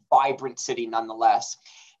 really vibrant city nonetheless.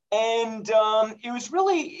 And it was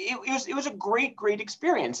a great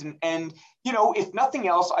experience. And if nothing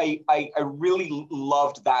else, I really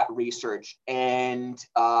loved that research, and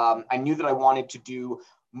I knew that I wanted to do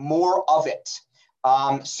more of it.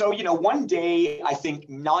 So one day, I think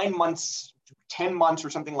 9 months, 10 months or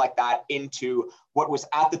something like that into what was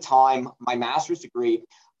at the time my master's degree,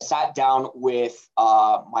 I sat down with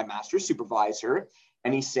my master's supervisor,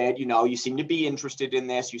 and he said, you seem to be interested in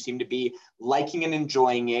this. You seem to be liking and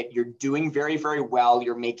enjoying it. You're doing very, very well.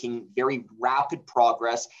 You're making very rapid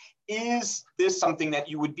progress. Is this something that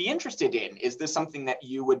you would be interested in? Is this something that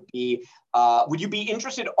you would you be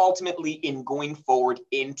interested ultimately in going forward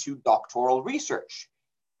into doctoral research?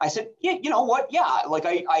 I said, yeah, you know what? Yeah, like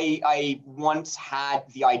I once had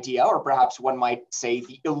the idea, or perhaps one might say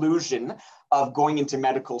the illusion, of going into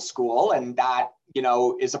medical school, and that,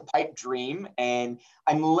 is a pipe dream, and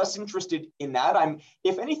I'm less interested in that.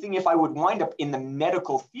 If anything, if I would wind up in the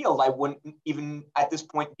medical field, I wouldn't even at this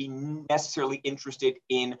point be necessarily interested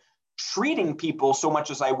in treating people so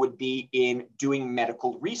much as I would be in doing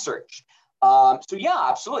medical research. So yeah,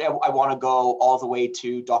 absolutely. I want to go all the way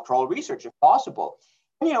to doctoral research if possible.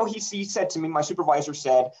 And, he said to me, my supervisor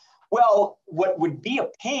said, well, what would be a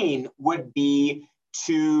pain would be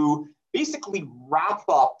to basically wrap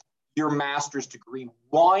up your master's degree,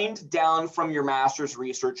 wind down from your master's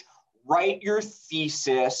research, write your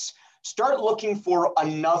thesis, start looking for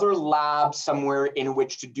another lab somewhere in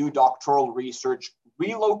which to do doctoral research,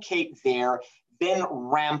 relocate there, then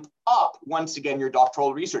ramp up once again your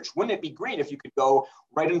doctoral research. Wouldn't it be great if you could go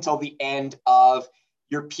right until the end of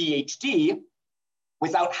your PhD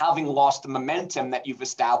without having lost the momentum that you've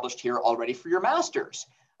established here already for your master's?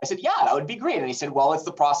 I said, yeah, that would be great. And he said, well, it's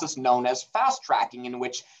the process known as fast tracking, in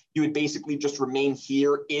which you would basically just remain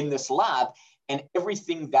here in this lab, and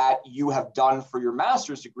everything that you have done for your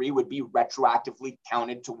master's degree would be retroactively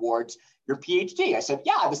counted towards your PhD. I said,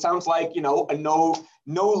 yeah, this sounds like, a no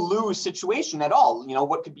lose situation at all.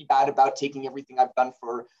 What could be bad about taking everything I've done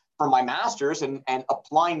for my master's and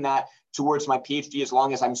applying that towards my PhD, as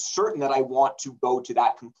long as I'm certain that I want to go to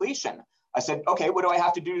that completion? I said, okay, what do I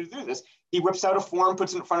have to do this? He whips out a form,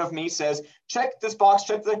 puts it in front of me, says, check this box,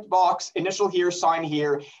 check that box, initial here, sign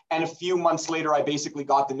here. And a few months later, I basically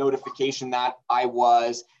got the notification that I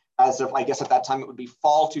was, as of, I guess at that time it would be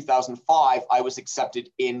fall 2005, I was accepted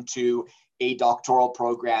into a doctoral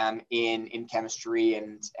program in chemistry,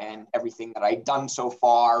 and everything that I'd done so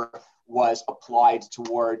far was applied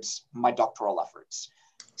towards my doctoral efforts.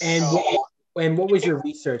 And what was your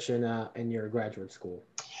research in your graduate school?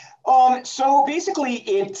 So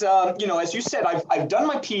basically, as you said, I've done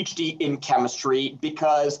my PhD in chemistry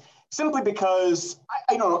simply because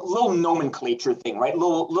I don't know, a little nomenclature thing, right?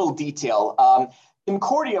 Little detail.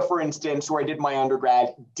 Concordia, for instance, where I did my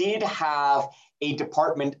undergrad, did have a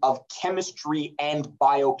department of chemistry and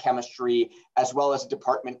biochemistry, as well as a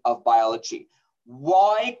department of biology.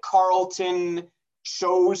 Why Carleton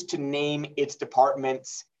chose to name its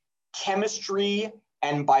departments chemistry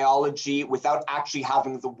and biology without actually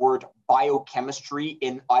having the word biochemistry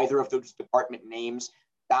in either of those department names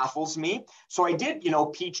baffles me. So I did,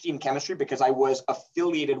 PhD in chemistry because I was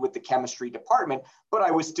affiliated with the chemistry department, but I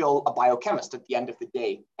was still a biochemist at the end of the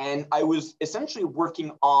day. And I was essentially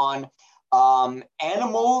working on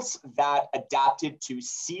animals that adapted to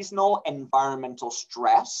seasonal environmental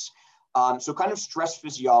stress. So kind of stress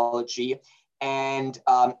physiology, and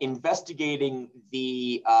investigating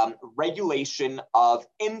the regulation of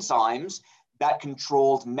enzymes that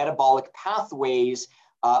controlled metabolic pathways,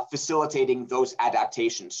 facilitating those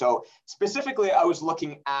adaptations. So specifically, I was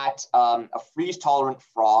looking at a freeze-tolerant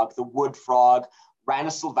frog, the wood frog, Rana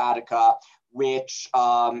sylvatica, which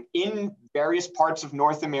in various parts of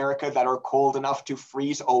North America that are cold enough to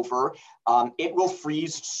freeze over, it will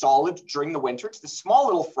freeze solid during the winter. It's this small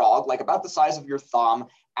little frog, like about the size of your thumb.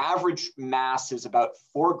 Average mass is about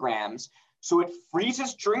 4 grams. So it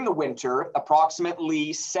freezes during the winter.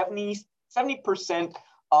 Approximately 70%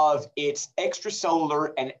 of its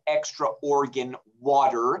extracellular and extra organ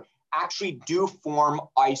water actually do form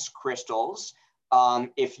ice crystals.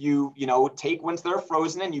 If you take ones that are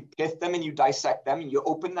frozen and you pith them and you dissect them and you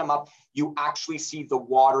open them up, you actually see the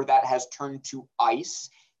water that has turned to ice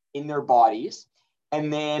in their bodies.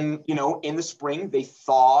 And then, in the spring, they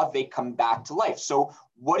thaw, they come back to life. So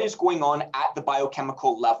what is going on at the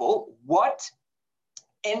biochemical level? What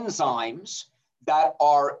enzymes that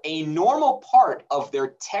are a normal part of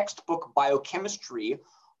their textbook biochemistry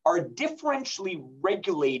are differentially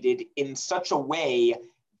regulated in such a way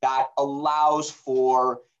that allows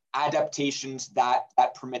for adaptations that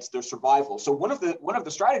permits their survival? So one of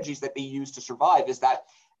the strategies that they use to survive is that,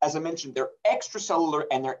 as I mentioned, their extracellular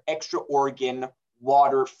and their extra organ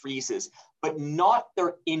water freezes, but not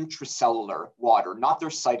their intracellular water, not their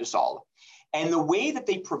cytosol. And the way that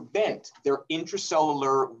they prevent their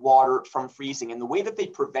intracellular water from freezing, and the way that they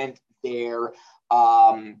prevent their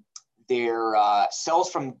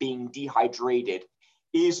cells from being dehydrated,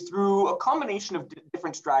 is through a combination of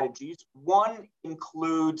different strategies. One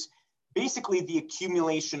includes basically the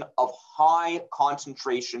accumulation of high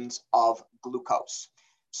concentrations of glucose.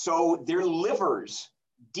 So their livers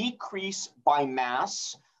decrease by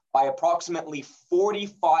mass by approximately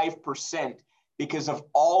 45% because of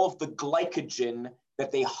all of the glycogen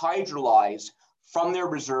that they hydrolyze from their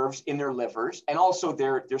reserves in their livers, and also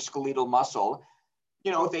their skeletal muscle.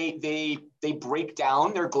 They break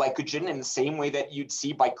down their glycogen in the same way that you'd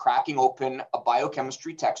see by cracking open a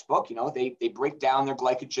biochemistry textbook. They break down their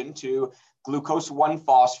glycogen to glucose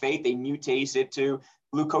 1-phosphate, they mutase it to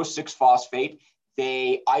glucose 6-phosphate.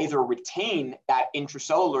 They either retain that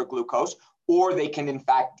intracellular glucose, or they can in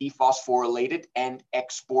fact dephosphorylate it and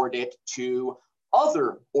export it to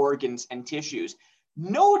other organs and tissues.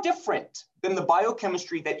 No different than the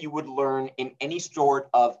biochemistry that you would learn in any sort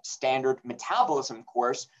of standard metabolism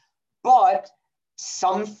course, but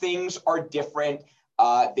some things are different.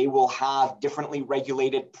 They will have differently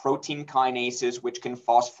regulated protein kinases, which can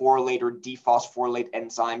phosphorylate or dephosphorylate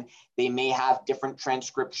enzyme. They may have different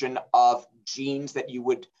transcription of genes that you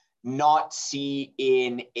would not see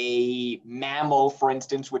in a mammal, for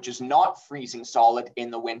instance, which is not freezing solid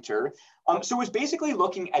in the winter. So it was basically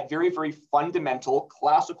looking at very, very fundamental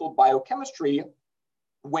classical biochemistry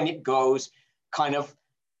when it goes kind of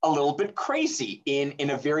a little bit crazy in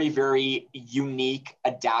a very, very unique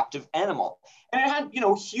adaptive animal. And it had,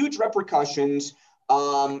 huge repercussions.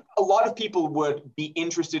 A lot of people would be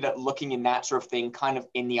interested at looking in that sort of thing, kind of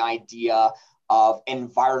in the idea of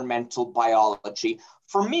environmental biology.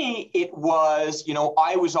 For me, it was,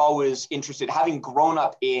 I was always interested, having grown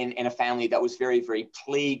up in a family that was very, very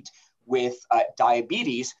plagued with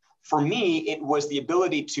diabetes. For me, it was the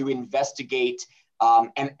ability to investigate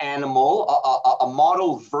an animal, a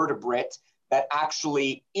model vertebrate that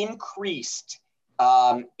actually increased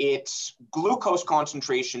its glucose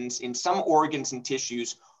concentrations in some organs and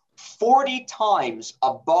tissues 40 times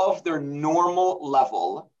above their normal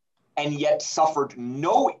level, and yet suffered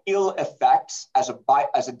no ill effects as a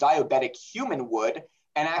diabetic human would,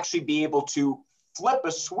 and actually be able to flip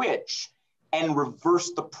a switch and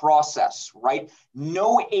reverse the process, right?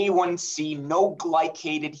 No A1C, no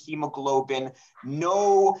glycated hemoglobin,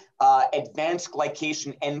 no advanced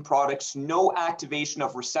glycation end products, no activation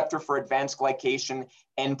of receptor for advanced glycation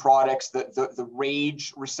end products, the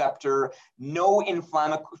RAGE receptor, no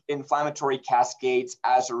inflammatory cascades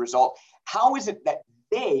as a result. How is it that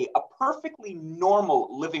a perfectly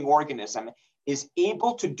normal living organism, is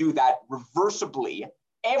able to do that reversibly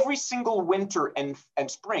every single winter and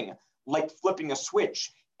spring, like flipping a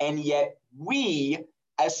switch? And yet we,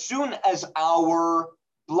 as soon as our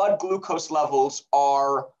blood glucose levels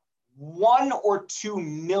are 1 or 2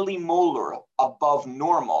 millimolar above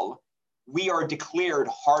normal, we are declared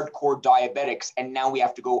hardcore diabetics. And now we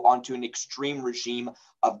have to go onto an extreme regime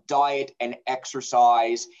of diet and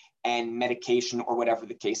exercise and medication, or whatever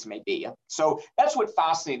the case may be. So that's what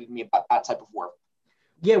fascinated me about that type of work.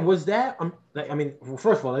 Yeah, was that, well,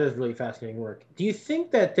 first of all, that is really fascinating work. Do you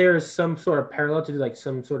think that there's some sort of parallel to like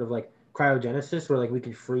some sort of like cryogenesis where like we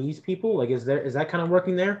could freeze people? Like, is that kind of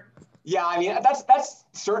working there? Yeah, I mean, that's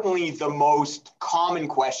certainly the most common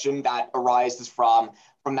question that arises from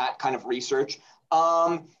that kind of research.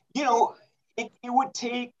 It would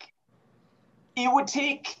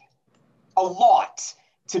take a lot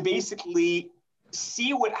to basically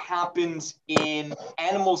see what happens in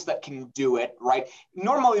animals that can do it, right?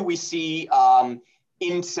 Normally we see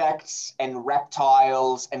insects and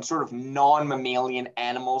reptiles and sort of non-mammalian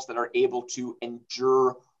animals that are able to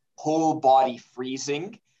endure whole body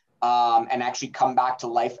freezing and actually come back to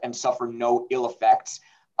life and suffer no ill effects.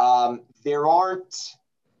 There aren't,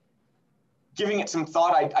 giving it some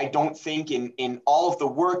thought, I don't think in all of the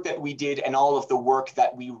work that we did and all of the work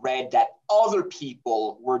that we read that other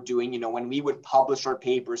people were doing, when we would publish our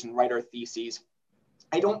papers and write our theses,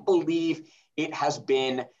 I don't believe it has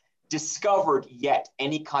been discovered yet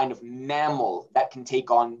any kind of mammal that can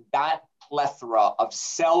take on that plethora of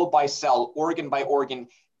cell by cell, organ by organ,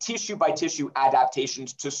 tissue by tissue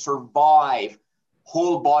adaptations to survive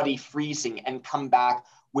whole body freezing and come back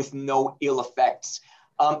with no ill effects.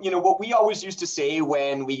 What we always used to say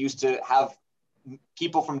when we used to have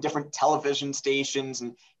people from different television stations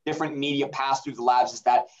and different media pass through the labs is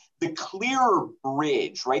that the clearer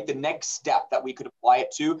bridge, right, the next step that we could apply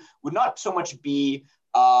it to would not so much be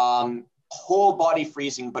whole body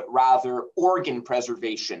freezing, but rather organ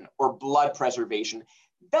preservation or blood preservation.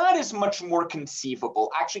 That is much more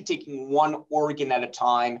conceivable, actually taking one organ at a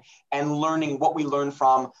time and learning what we learn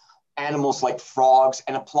from animals like frogs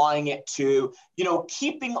and applying it to,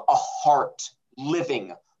 keeping a heart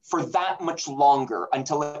living for that much longer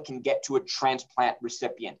until it can get to a transplant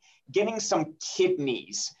recipient, getting some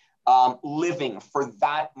kidneys living for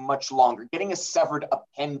that much longer, getting a severed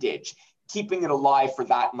appendage, keeping it alive for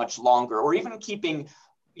that much longer, or even keeping,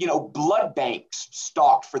 blood banks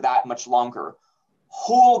stocked for that much longer.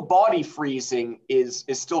 Whole body freezing is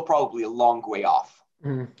still probably a long way off.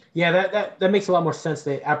 Yeah, that makes a lot more sense.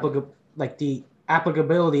 The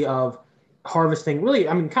applicability of harvesting, really,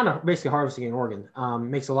 kind of basically harvesting an organ,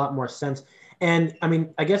 makes a lot more sense. And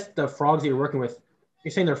I guess the frogs that you're working with,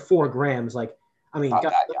 you're saying they're 4 grams. God, that,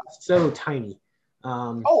 yeah. So tiny.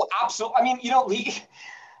 Oh, absolutely.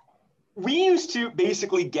 We used to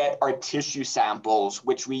basically get our tissue samples,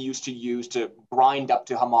 which we used to use to grind up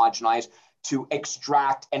to homogenize, to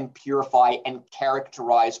extract and purify and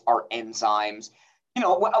characterize our enzymes.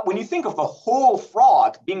 When you think of the whole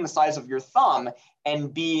frog being the size of your thumb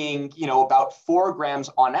and being, about 4 grams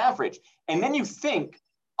on average, and then you think,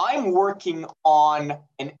 I'm working on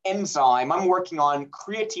an enzyme, I'm working on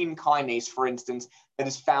creatine kinase, for instance, that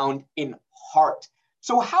is found in heart.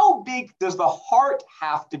 So how big does the heart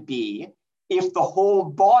have to be if the whole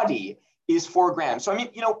body is 4 grams. So, I mean,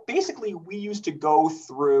 basically we used to go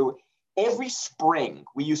through every spring.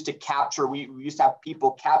 We used to capture, we used to have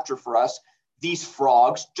people capture for us these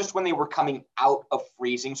frogs just when they were coming out of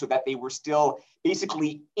freezing so that they were still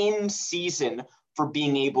basically in season for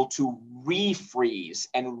being able to refreeze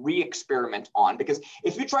and re-experiment on. Because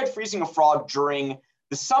if you tried freezing a frog during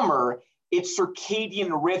the summer, its circadian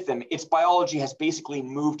rhythm, its biology has basically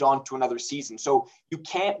moved on to another season. So you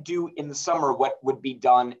can't do in the summer what would be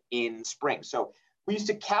done in spring. So we used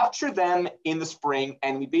to capture them in the spring,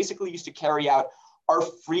 and we basically used to carry out our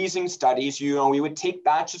freezing studies. We would take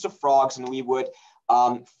batches of frogs and we would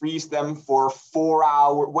freeze them for 4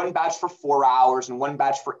 hours, one batch for 4 hours, and one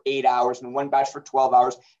batch for 8 hours, and one batch for 12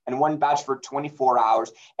 hours, and one batch for 24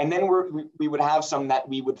 hours. And then we would have some that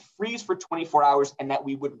we would freeze for 24 hours and that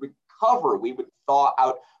we would recover, we would thaw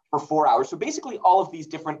out for 4 hours. So basically all of these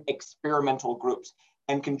different experimental groups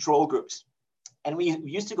and control groups. And we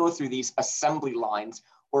used to go through these assembly lines,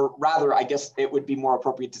 or rather, I guess it would be more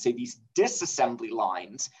appropriate to say these disassembly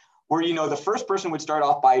lines, where, the first person would start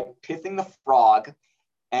off by pithing the frog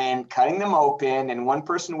and cutting them open, and one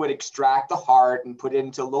person would extract the heart and put it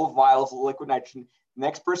into little vials of liquid nitrogen. The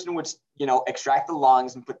next person would, extract the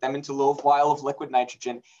lungs and put them into a little vial of liquid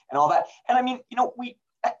nitrogen and all that. And I mean, we,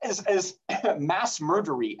 as mass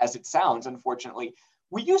murdery as it sounds, unfortunately,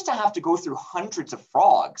 we used to have to go through hundreds of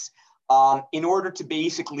frogs in order to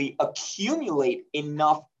basically accumulate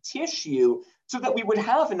enough tissue so that we would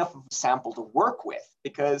have enough of a sample to work with.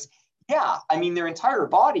 Because, yeah, I mean, their entire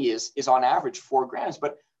body is on average 4 grams,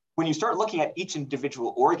 but when you start looking at each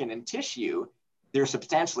individual organ and tissue, they're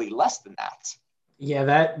substantially less than that. Yeah,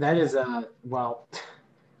 that is well,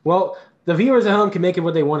 the viewers at home can make it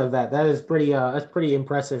what they want of that. That is that's pretty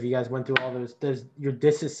impressive. You guys went through all those your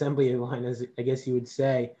disassembly line, as I guess you would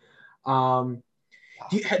say.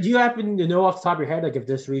 Do you happen to know off the top of your head, like, if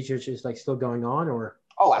this research is like still going on, or?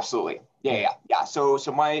 Oh, absolutely. Yeah. So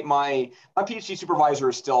my PhD supervisor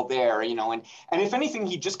is still there, and if anything,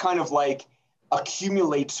 he just kind of like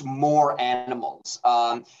accumulates more animals.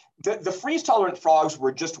 The freeze tolerant frogs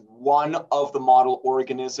were just one of the model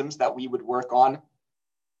organisms that we would work on.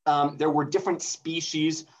 There were different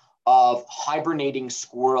species of hibernating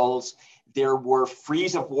squirrels. There were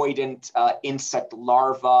freeze avoidant insect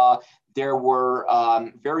larvae. There were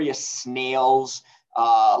various snails,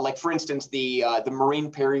 like, for instance, the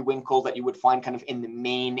marine periwinkle that you would find kind of in the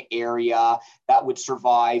main area that would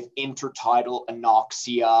survive intertidal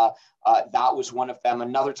anoxia. That was one of them.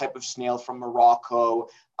 Another type of snail from Morocco.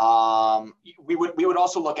 We would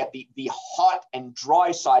also look at the hot and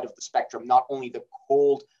dry side of the spectrum, not only the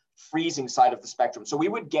cold, freezing side of the spectrum. So we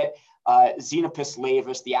would get Xenopus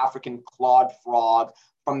laevis, the African clawed frog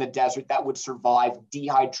from the desert that would survive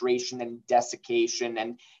dehydration and desiccation.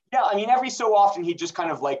 And yeah, I mean, every so often he just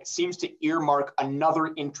kind of like seems to earmark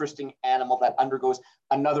another interesting animal that undergoes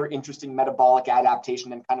another interesting metabolic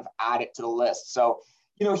adaptation and kind of add it to the list. So,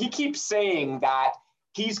 he keeps saying that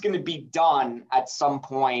he's going to be done at some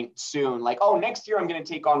point soon. Like, oh, next year I'm going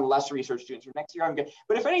to take on less research students, or next year I'm going to,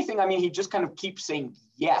 but if anything, I mean, he just kind of keeps saying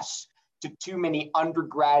yes to too many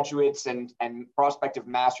undergraduates and prospective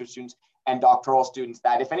master's students and doctoral students,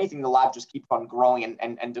 that if anything, the lab just keeps on growing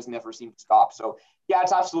and doesn't ever seem to stop. So yeah,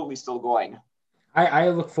 it's absolutely still going. I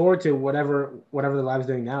look forward to whatever the lab's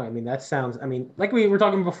doing now. I mean, that sounds, I mean, like we were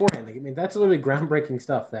talking beforehand, like, I mean, that's literally groundbreaking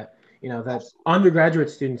stuff that, that absolutely. Undergraduate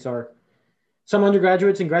students some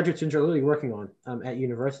undergraduates and graduate students are literally working on at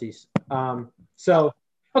universities. So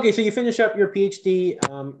you finish up your PhD,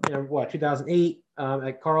 2008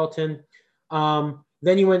 at Carleton.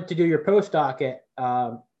 Then you went to do your postdoc at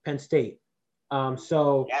Penn State.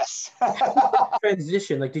 Yes.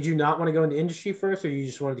 Transition, like, did you not want to go into industry first, or you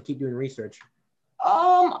just wanted to keep doing research?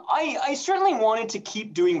 I certainly wanted to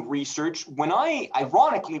keep doing research.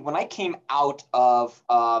 Ironically, when I came out of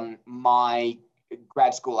my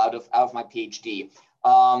grad school, out of my PhD,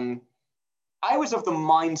 I was of the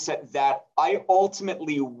mindset that I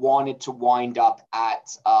ultimately wanted to wind up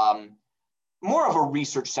at more of a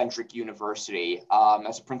research-centric university,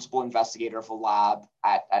 as a principal investigator of a lab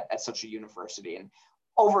at such a university. And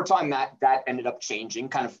over time, that ended up changing,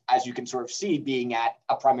 kind of, as you can sort of see, being at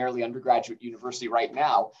a primarily undergraduate university right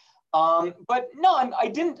now. But no, I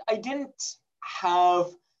didn't have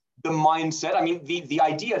the mindset. I mean, the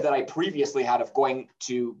idea that I previously had of going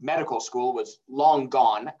to medical school was long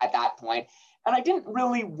gone at that point. And I didn't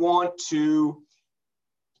really want to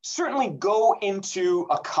certainly go into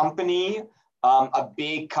a company, a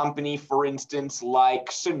big company, for instance,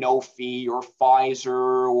 like Sanofi or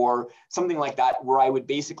Pfizer or something like that, where I would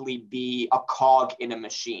basically be a cog in a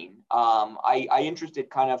machine. I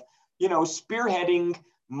interested kind of, spearheading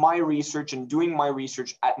my research and doing my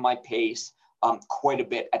research at my pace quite a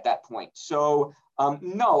bit at that point. So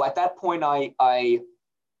no, at that point, I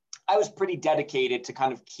was pretty dedicated to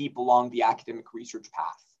kind of keep along the academic research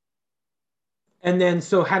path. And then,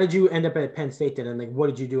 so how did you end up at Penn State then? And like, what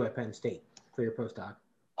did you do at Penn State for your postdoc?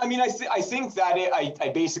 I mean, I think that I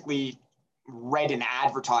basically read an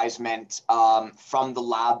advertisement from the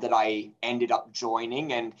lab that I ended up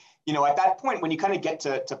joining. And, at that point, when you kind of get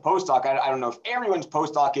to postdoc, I don't know if everyone's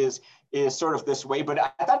postdoc is sort of this way, but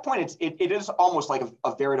at that point, it is almost like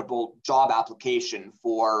a veritable job application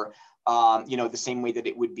for, the same way that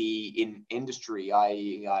it would be in industry.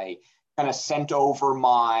 I kind of sent over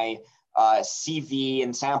my CV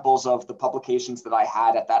and samples of the publications that I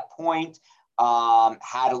had at that point,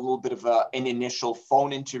 had a little bit of an initial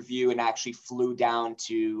phone interview, and actually flew down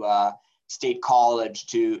to State College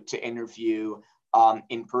to interview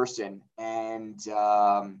in person. And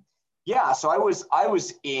so I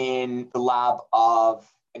was in the lab of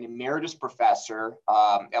an emeritus professor.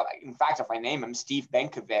 In fact, if I name him, Steve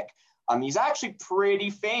Benkovic, he's actually pretty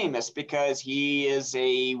famous because he is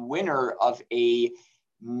a winner of a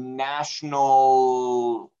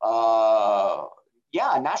national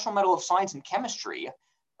Medal of Science in Chemistry,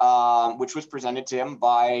 which was presented to him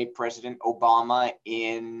by President Obama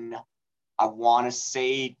in, I want to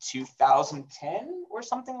say 2010 or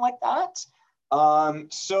something like that.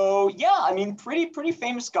 Pretty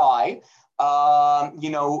famous guy.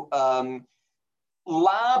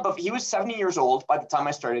 He was 70 years old by the time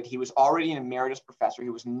I started. He was already an emeritus professor. He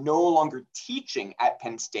was no longer teaching at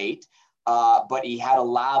Penn State, but he had a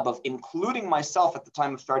lab of, including myself at the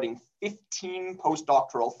time of starting, 15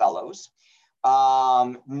 postdoctoral fellows.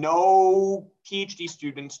 No PhD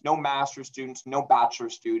students, no master's students, no bachelor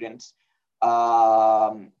students.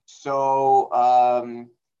 I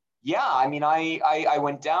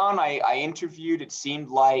went down, I interviewed. It seemed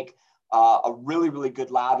like a really, really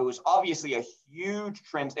good lab. It was obviously a huge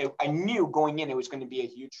I knew going in it was going to be a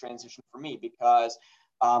huge transition for me because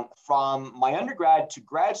from my undergrad to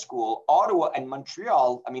grad school, Ottawa and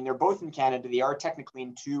Montreal, they're both in Canada. They are technically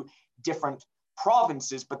in two different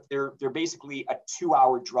provinces, but they're basically a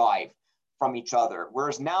 2-hour drive from each other.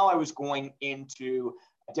 Whereas now I was going into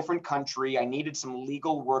a different country. I needed some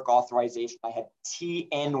legal work authorization. I had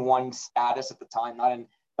TN1 status at the time, not an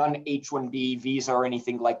H-1B visa or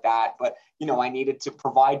anything like that. But, I needed to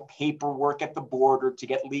provide paperwork at the border to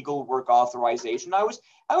get legal work authorization. I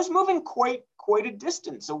was moving quite a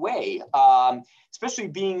distance away, especially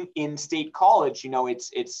being in State College.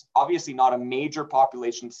 It's obviously not a major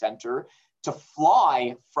population center. To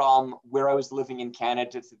fly from where I was living in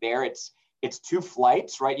Canada to there, it's 2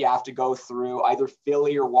 flights, right? You have to go through either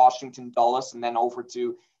Philly or Washington Dulles and then over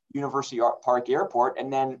to University Park Airport,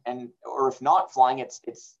 or if not flying, it's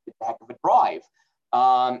a heck of a drive.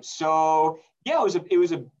 It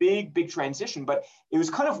was a big transition, but it was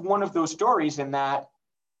kind of one of those stories in that,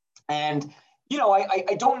 and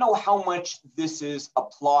I don't know how much this is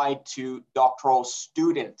applied to doctoral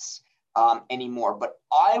students anymore, but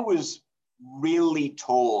I was really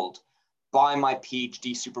told by my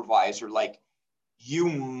PhD supervisor, like, you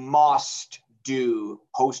must do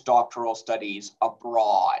postdoctoral studies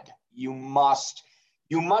abroad. You must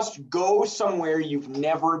go somewhere you've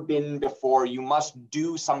never been before. You must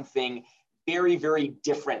do something very, very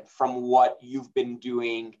different from what you've been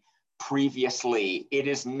doing previously. It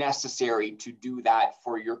is necessary to do that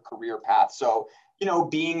for your career path. So,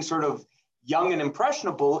 being sort of young and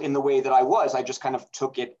impressionable in the way that I was, I just kind of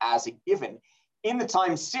took it as a given. In the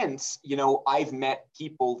time since, I've met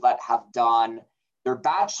people that have done their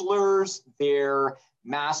bachelor's, their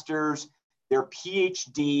master's, their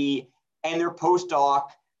PhD, and their postdoc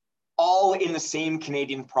all in the same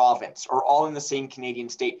Canadian province or all in the same Canadian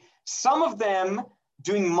state. Some of them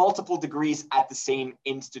doing multiple degrees at the same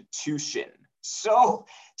institution. So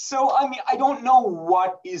I don't know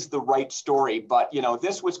what is the right story, but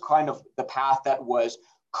this was kind of the path that was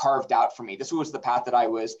carved out for me. This was the path that I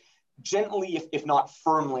was gently, if not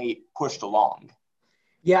firmly, pushed along.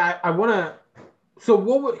 Yeah, I want to. So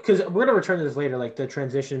because we're going to return to this later, like the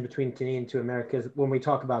transition between Canadian to America when we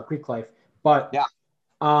talk about Greek life. But yeah.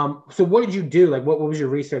 So what did you do? Like, what was your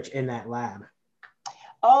research in that lab?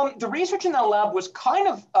 The research in that lab was kind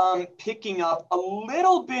of picking up a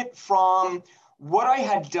little bit from what I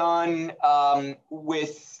had done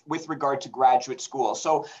with regard to graduate school.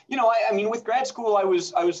 So, with grad school, I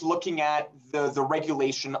was looking at the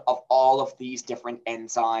regulation of all of these different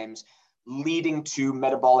enzymes leading to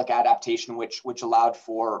metabolic adaptation, which allowed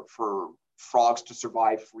for frogs to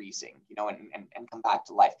survive freezing, and come back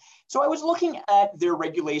to life. So I was looking at their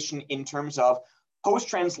regulation in terms of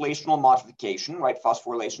post-translational modification, right,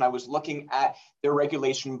 phosphorylation. I was looking at their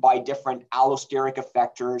regulation by different allosteric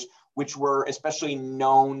effectors, which were especially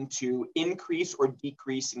known to increase or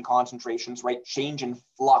decrease in concentrations, right, change in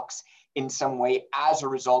flux in some way as a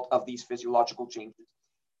result of these physiological changes.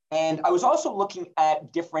 And I was also looking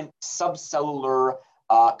at different subcellular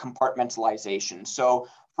compartmentalization. So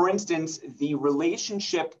for instance, the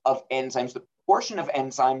relationship of enzymes, the proportion of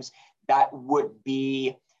enzymes that would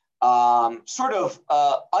be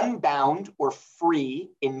unbound or free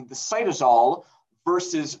in the cytosol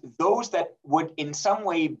versus those that would in some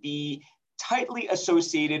way be tightly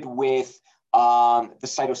associated with the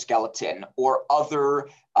cytoskeleton or other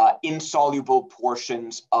insoluble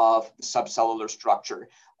portions of the subcellular structure.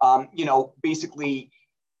 Basically,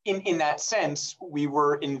 in that sense, we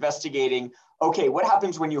were investigating, okay, what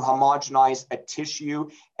happens when you homogenize a tissue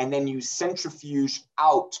and then you centrifuge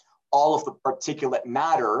out all of the particulate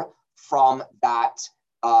matter from that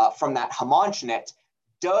homogenate?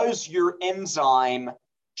 Does your enzyme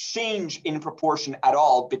change in proportion at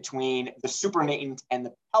all between the supernatant and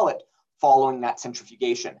the pellet following that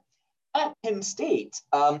centrifugation? At Penn State,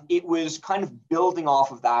 it was kind of building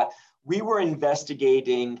off of that. We were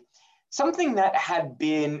investigating something that had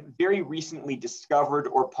been very recently discovered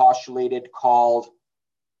or postulated called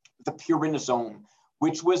the pyrinosome,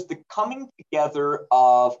 which was the coming together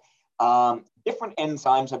of different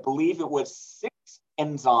enzymes. I believe it was 6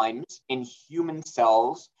 enzymes in human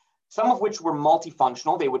cells, some of which were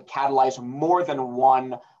multifunctional. They would catalyze more than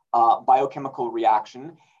one biochemical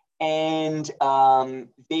reaction. And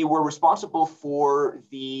they were responsible for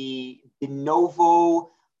the de novo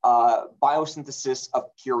biosynthesis of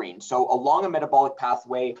purine. So along a metabolic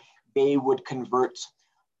pathway, they would convert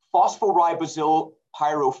phosphoribosyl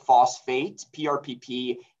pyrophosphate,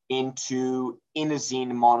 PRPP, into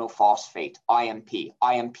inosine monophosphate, IMP.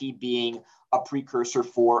 IMP being a precursor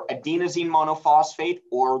for adenosine monophosphate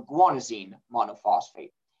or guanosine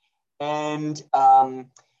monophosphate. And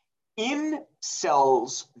in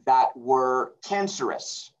cells that were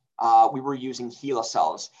cancerous, we were using HeLa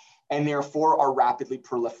cells, and therefore are rapidly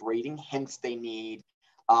proliferating. Hence, they need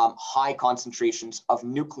high concentrations of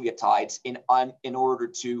nucleotides in order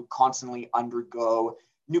to constantly undergo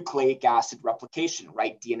nucleic acid replication,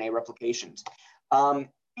 right? DNA replications.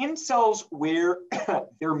 In cells where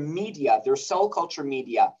their cell culture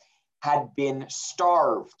media had been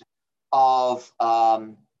starved of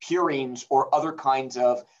purines or other kinds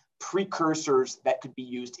of precursors that could be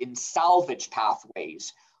used in salvage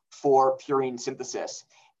pathways for purine synthesis,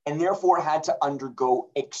 and therefore had to undergo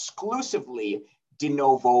exclusively de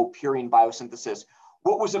novo purine biosynthesis.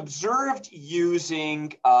 What was observed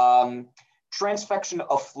using transfection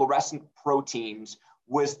of fluorescent proteins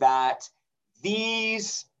was that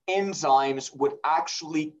these enzymes would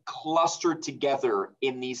actually cluster together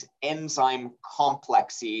in these enzyme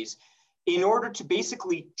complexes in order to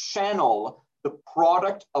basically channel the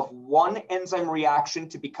product of one enzyme reaction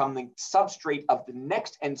to become the substrate of the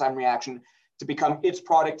next enzyme reaction, to become its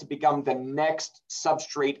product, to become the next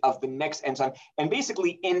substrate of the next enzyme. And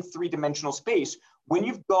basically in 3-dimensional space, when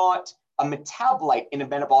you've got a metabolite in a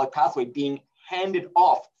metabolic pathway being handed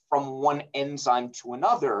off from one enzyme to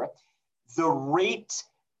another, the rate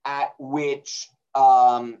at which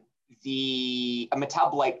a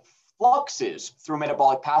metabolite fluxes through a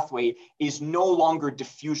metabolic pathway is no longer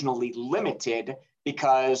diffusionally limited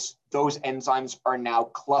because those enzymes are now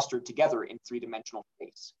clustered together in 3-dimensional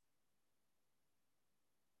space.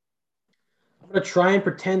 I'm going to try and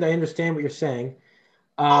pretend I understand what you're saying.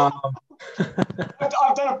 I've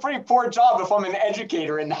done a pretty poor job if I'm an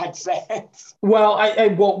educator in that sense. Well,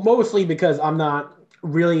 well, mostly because I'm not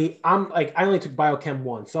really, I only took Biochem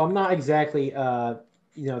 1, so I'm not exactly,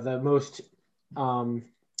 the most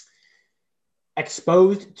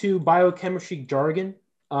exposed to biochemistry jargon.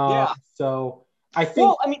 Yeah. So I think.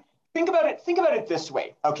 Well, I mean, think about it this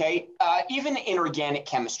way, okay? Even in organic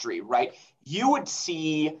chemistry, right? You would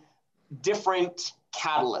see different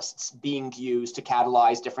catalysts being used to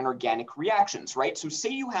catalyze different organic reactions, right? So say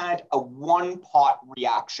you had a one-pot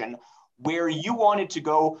reaction where you wanted to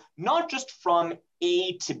go not just from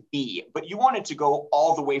A to B, but you wanted to go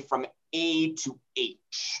all the way from A to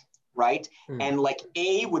H, right? And like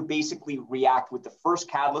A would basically react with the first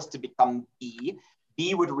catalyst to become B,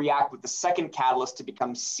 B would react with the second catalyst to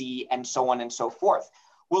become C, and so on and so forth.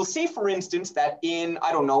 We'll say, for instance, that in,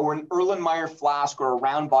 I don't know, an Erlenmeyer flask or a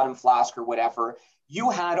round bottom flask or whatever, you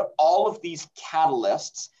had all of these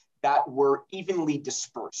catalysts that were evenly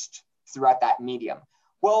dispersed throughout that medium.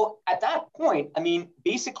 Well, at that point, I mean,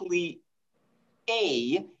 basically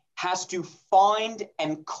A has to find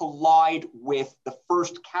and collide with the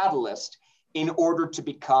first catalyst in order to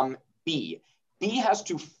become B. B has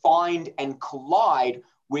to find and collide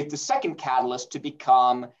with the second catalyst to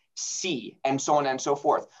become C, and so on and so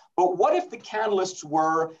forth. But what if the catalysts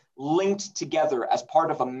were linked together as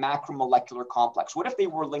part of a macromolecular complex? What if they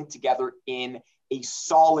were linked together in a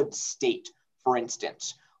solid state, for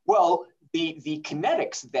instance? Well, the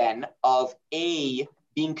kinetics then of A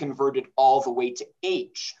being converted all the way to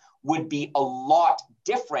H would be a lot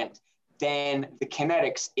different than the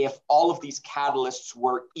kinetics if all of these catalysts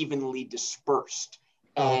were evenly dispersed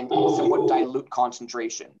and somewhat dilute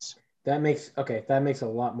concentrations. That makes a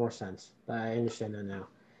lot more sense. I understand that now.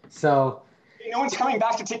 So no one's coming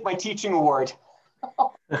back to take my teaching award.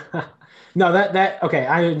 No, okay,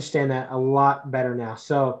 I understand that a lot better now.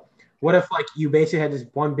 So what if like you basically had this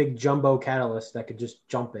one big jumbo catalyst that could just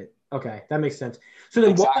jump it? Okay, that makes sense. So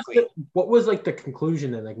then exactly. what was like the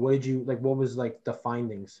conclusion then? Like what was like the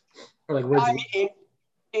findings? Or like I mean,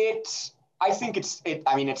 I think it's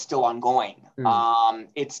still ongoing.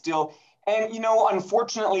 It's still, and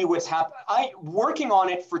unfortunately what's happened, working on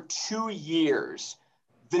it for 2 years,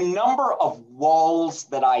 the number of walls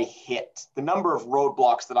that I hit, the number of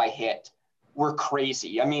roadblocks that I hit were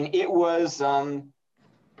crazy. I mean, it was,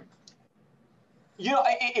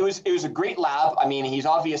 it was a great lab. I mean,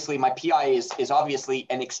 my PI is obviously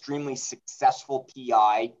an extremely successful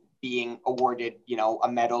PI, being awarded, a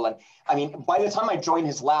medal. And I mean, by the time I joined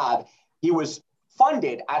his lab, he was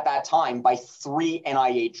funded at that time by 3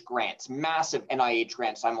 NIH grants, massive NIH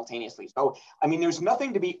grants simultaneously. So, I mean, there's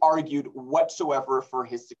nothing to be argued whatsoever for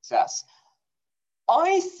his success.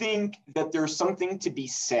 I think that there's something to be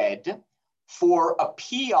said for a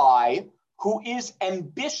PI who is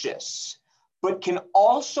ambitious, but can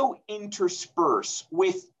also intersperse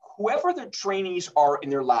with whoever their trainees are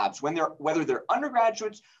in their labs, whether they're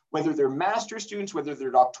undergraduates, whether they're master's students, whether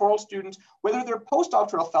they're doctoral students, whether they're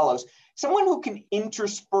postdoctoral fellows, someone who can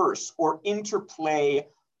intersperse or interplay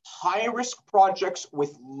high-risk projects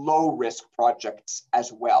with low-risk projects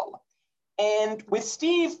as well. And with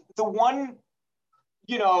Steve, the one,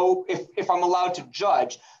 if I'm allowed to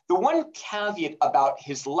judge, the one caveat about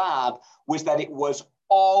his lab was that it was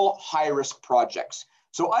all high-risk projects.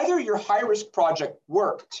 So either your high-risk project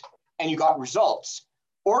worked and you got results,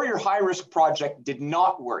 or your high-risk project did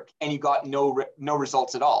not work and you got no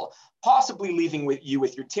results at all, possibly leaving you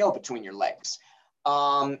with your tail between your legs.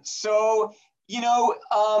 After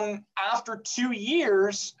 2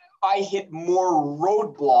 years, I hit more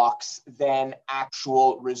roadblocks than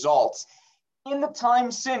actual results. In the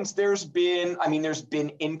time since, there's been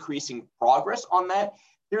increasing progress on that.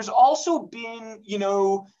 There's also been,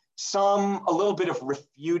 a little bit of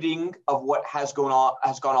refuting of what has gone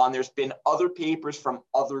on. There's been other papers from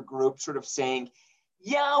other groups sort of saying,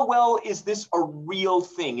 yeah, well, is this a real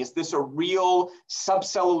thing? Is this a real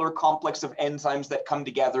subcellular complex of enzymes that come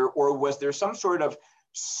together? Or was there some sort of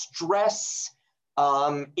stress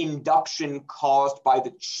induction caused by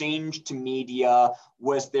the change to media?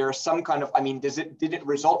 Was there some kind of, did it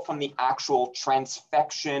result from the actual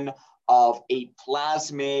transfection of a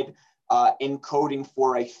plasmid encoding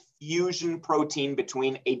for a fusion protein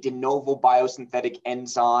between a de novo biosynthetic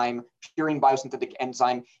enzyme, purine biosynthetic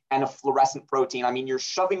enzyme, and a fluorescent protein? I mean, you're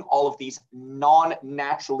shoving all of these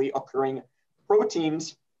non-naturally occurring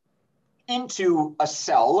proteins into a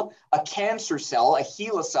cell, a cancer cell, a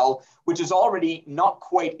HeLa cell, which is already not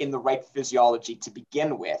quite in the right physiology to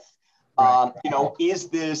begin with. Right. Is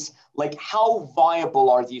this, like, how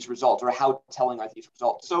viable are these results, or how telling are these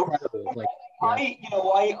results? So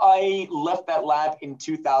I left that lab in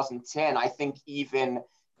 2010. I think even,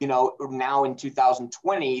 now in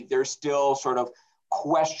 2020, there's still sort of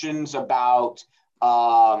questions about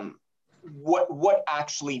what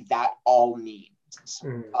actually that all means.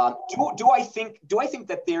 Do I think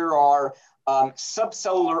that there are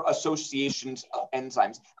subcellular associations of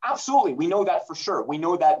enzymes? Absolutely, we know that for sure. We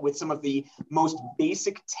know that with some of the most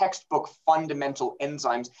basic textbook fundamental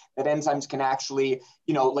enzymes, that enzymes can actually,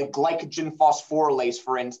 like glycogen phosphorylase,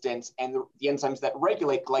 for instance, and the enzymes that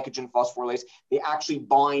regulate glycogen phosphorylase, they actually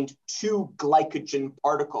bind to glycogen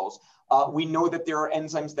particles. We know that there are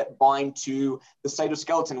enzymes that bind to the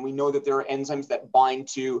cytoskeleton. We know that there are enzymes that bind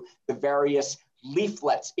to the various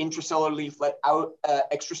leaflets, intracellular leaflet,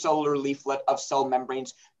 extracellular leaflet of cell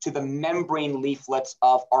membranes, to the membrane leaflets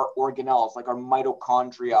of our organelles, like our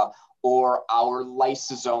mitochondria or our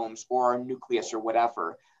lysosomes or our nucleus or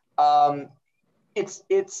whatever.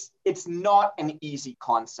 It's not an easy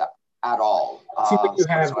concept at all. It seems like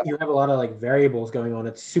you have a lot of like variables going on.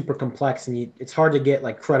 It's super complex, and it's hard to get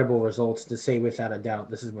like credible results to say without a doubt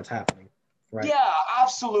this is what's happening. Right. Yeah,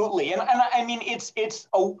 absolutely. And I mean, it's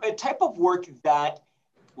a type of work that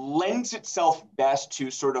lends itself best to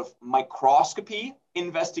sort of microscopy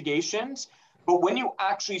investigations. But when you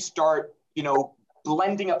actually start,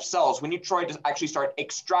 blending up cells, when you try to actually start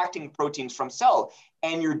extracting proteins from cell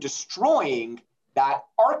and you're destroying that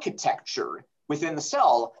architecture within the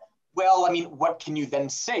cell, well, I mean, what can you then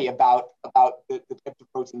say about the types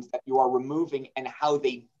of proteins that you are removing and how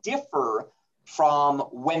they differ from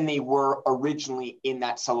when they were originally in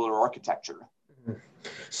that cellular architecture?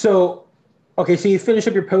 So, okay, so you finish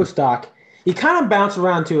up your postdoc. You kind of bounce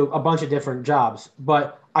around to a bunch of different jobs,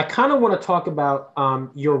 but I kind of want to talk about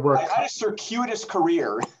your work. I had a circuitous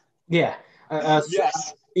career. Yeah.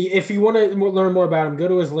 Yes. If you want to learn more about him, go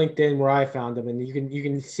to his LinkedIn where I found him, and you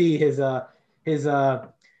can see his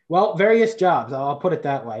various jobs. I'll put it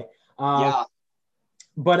that way. Yeah.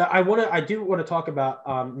 But I do want to talk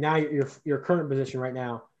about now your current position right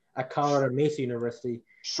now at Colorado Mesa University.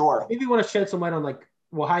 Sure. Maybe you want to shed some light on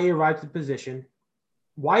how you arrived at the position,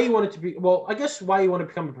 why you wanted to be, well, I guess why you want to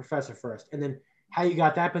become a professor first, and then how you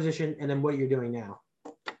got that position, and then what you're doing now.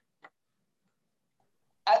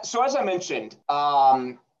 So as I mentioned,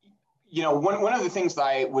 one of the things that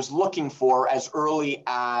I was looking for as early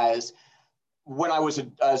as when I was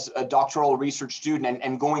a doctoral research student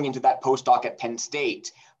and going into that postdoc at Penn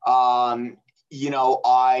State, I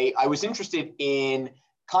was interested in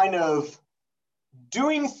kind of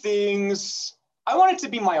doing things. I wanted to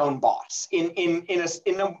be my own boss in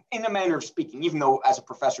a manner of speaking, even though as a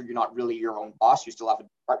professor, you're not really your own boss. You still have a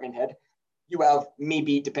department head. You have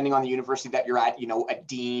maybe, depending on the university that you're at, a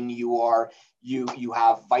dean, you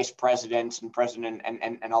have vice presidents and president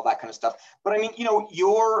and all that kind of stuff. But I mean,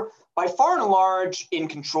 you're by far and large in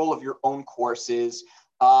control of your own courses.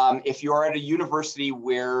 If you are at a university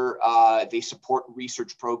where they support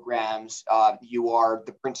research programs, you are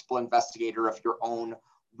the principal investigator of your own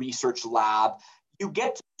research lab. You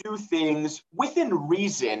get to do things within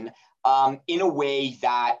reason in a way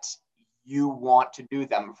that you want to do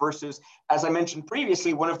them versus, as I mentioned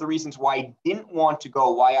previously, one of the reasons why I didn't want to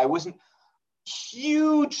go, why I wasn't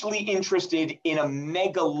hugely interested in a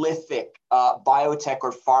megalithic biotech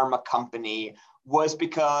or pharma company was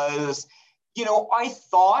because, I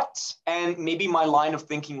thought, and maybe my line of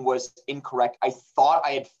thinking was incorrect, I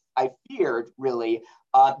feared really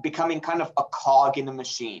becoming kind of a cog in a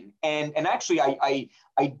machine. And actually, I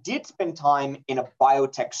did spend time in a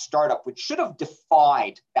biotech startup, which should have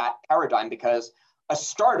defied that paradigm because a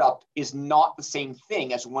startup is not the same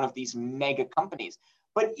thing as one of these mega companies.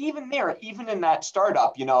 But even in that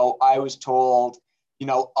startup, I was told,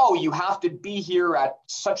 oh, you have to be here at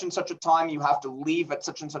such and such a time. You have to leave at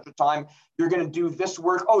such and such a time. You're going to do this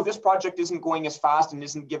work. Oh, this project isn't going as fast and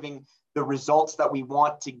isn't giving the results that we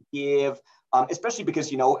want to give. Especially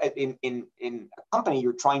because, in a company,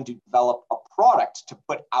 you're trying to develop a product to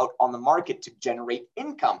put out on the market to generate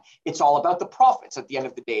income. It's all about the profits at the end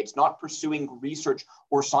of the day. It's not pursuing research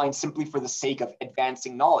or science simply for the sake of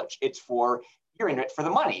advancing knowledge. You're in it for the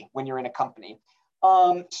money when you're in a company.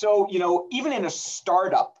 So, even in a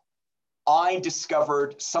startup, I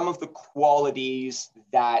discovered some of the qualities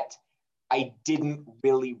that I didn't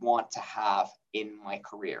really want to have in my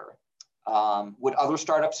career. Would other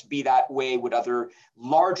startups be that way? Would other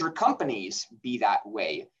larger companies be that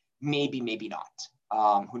way? Maybe, maybe not.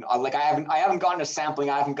 I haven't gotten a sampling.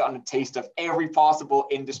 I haven't gotten a taste of every possible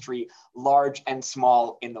industry, large and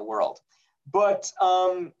small, in the world. But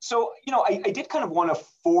I did kind of want to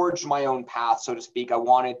forge my own path, so to speak. I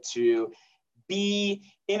wanted to be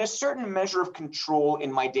in a certain measure of control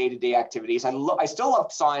in my day-to-day activities. I still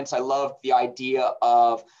love science. I love the idea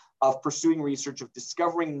of pursuing research, of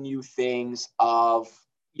discovering new things, of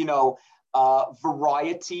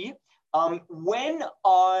variety. When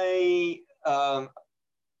I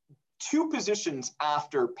 2 positions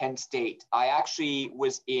after Penn State, I actually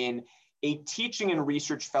was in a teaching and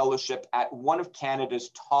research fellowship at one of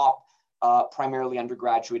Canada's top primarily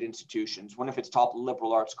undergraduate institutions, one of its top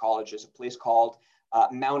liberal arts colleges, a place called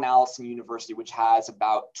Mount Allison University, which has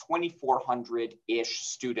about 2,400-ish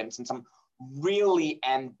students and some really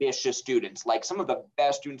ambitious students, like some of the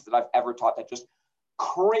best students that I've ever taught that just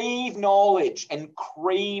crave knowledge and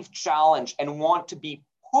crave challenge and want to be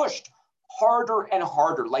pushed harder and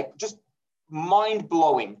harder, like just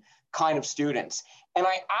mind-blowing kind of students. And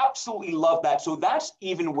I absolutely love that. So that's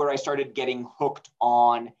even where I started getting hooked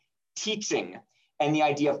on teaching and the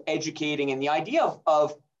idea of educating and the idea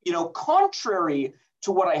of contrary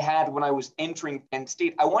to what I had when I was entering Penn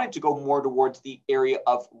State, I wanted to go more towards the area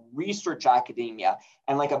of research academia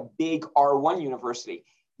and like a big R1 university.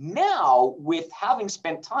 Now, with having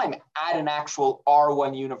spent time at an actual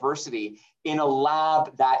R1 university in a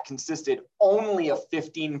lab that consisted only of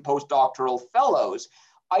 15 postdoctoral fellows,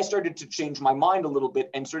 I started to change my mind a little bit,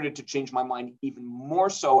 and started to change my mind even more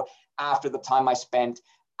so after the time I spent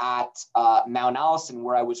at Mount Allison,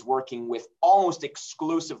 where I was working with almost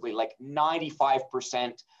exclusively, like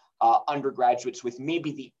 95% undergraduates, with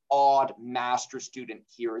maybe the odd master student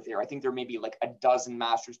here or there. I think there may be like a dozen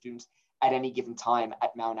master students at any given time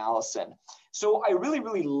at Mount Allison. So I really,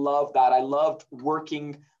 really loved that. I loved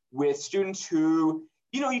working with students who,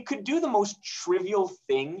 you know, you could do the most trivial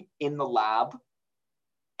thing in the lab,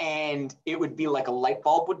 and it would be like a light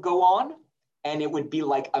bulb would go on, and it would be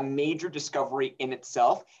like a major discovery in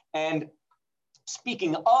itself. And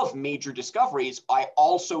speaking of major discoveries, I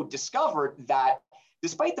also discovered that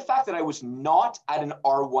despite the fact that I was not at an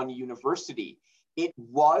R1 university, it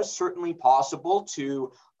was certainly possible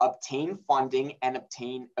to obtain funding and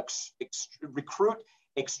recruit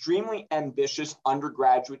extremely ambitious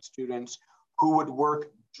undergraduate students who would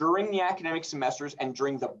work during the academic semesters and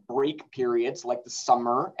during the break periods, like the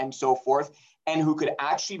summer and so forth, and who could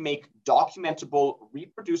actually make documentable,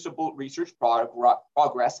 reproducible research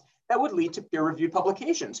progress that would lead to peer-reviewed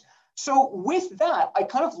publications. So with that, I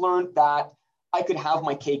kind of learned that I could have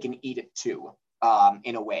my cake and eat it too,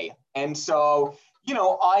 in a way. And so, you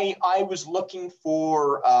know, I was looking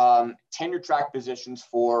for tenure track positions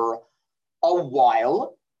for a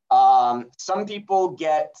while. Some people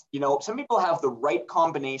get, you know, some people have the right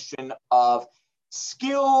combination of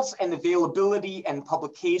skills and availability and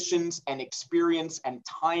publications and experience and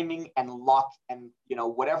timing and luck and, you know,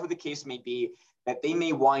 whatever the case may be, that they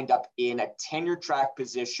may wind up in a tenure track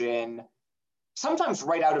position, sometimes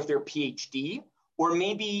right out of their PhD, or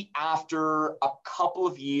maybe after a couple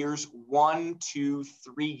of years, 1, 2,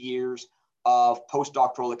 3 years of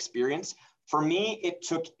postdoctoral experience. For me, it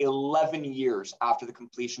took 11 years after the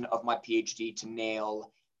completion of my PhD to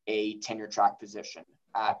nail a tenure track position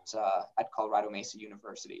at Colorado Mesa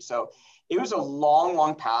University. So it was a long,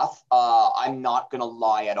 long path. I'm not going to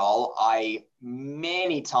lie at all. I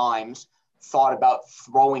many times thought about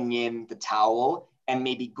throwing in the towel and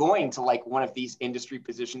maybe going to like one of these industry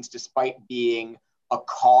positions, despite being a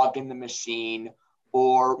cog in the machine,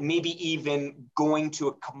 or maybe even going to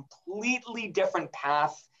a completely different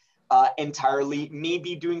path entirely,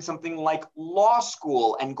 maybe doing something like law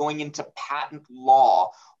school and going into patent law,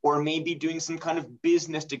 or maybe doing some kind of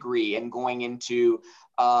business degree and going into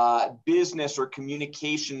business or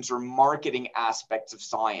communications or marketing aspects of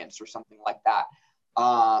science or something like that.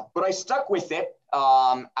 But I stuck with it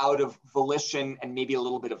out of volition and maybe a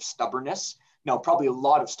little bit of stubbornness. No, probably a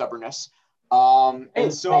lot of stubbornness.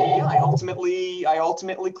 And so yeah, I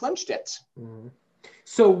ultimately clinched it. Mm-hmm.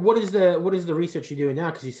 So what is the research you're doing now?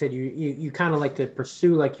 Because you said you kind of like to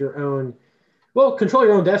pursue like your own, well, control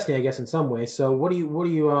your own destiny, I guess, in some way. So what are you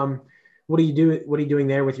doing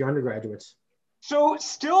there with your undergraduates? So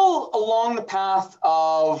still along the path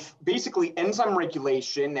of basically enzyme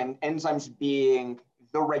regulation, and enzymes being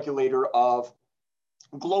the regulator of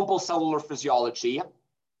global cellular physiology.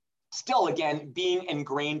 Still, again, being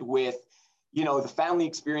ingrained with, you know, the family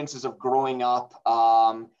experiences of growing up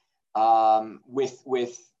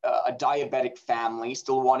with a diabetic family,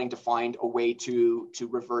 still wanting to find a way to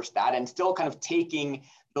reverse that, and still kind of taking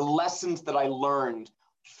the lessons that I learned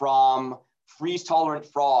from freeze-tolerant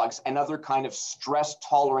frogs and other kind of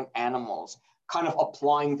stress-tolerant animals, kind of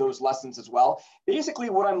applying those lessons as well. Basically,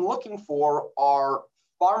 what I'm looking for are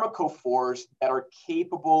pharmacophores that are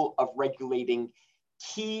capable of regulating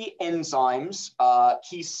key enzymes,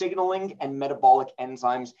 key signaling and metabolic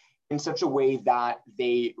enzymes in such a way that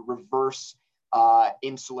they reverse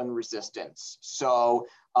insulin resistance. So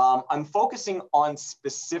I'm focusing on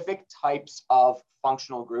specific types of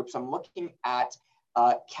functional groups. I'm looking at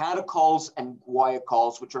catechol and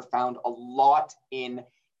guaiacol, which are found a lot in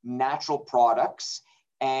natural products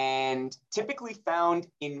and typically found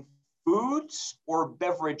in foods or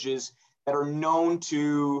beverages that are known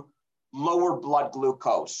to lower blood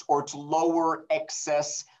glucose or to lower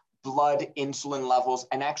excess blood insulin levels,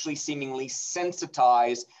 and actually seemingly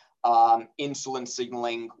sensitize insulin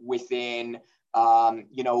signaling within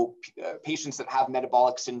patients that have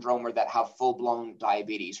metabolic syndrome or that have full-blown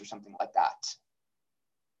diabetes or something like that.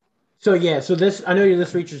 So yeah, so this, I know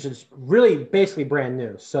this research is really basically brand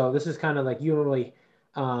new. So this is kind of like you don't really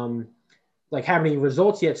like have any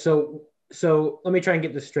results yet. So let me try and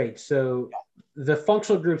get this straight. So the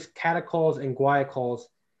functional groups, catechols and guaiacols,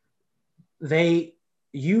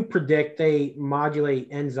 you predict they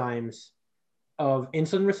modulate enzymes of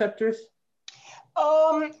insulin receptors?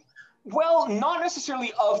 Well, not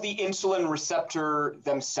necessarily of the insulin receptor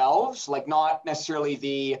themselves, like not necessarily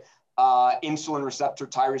the insulin receptor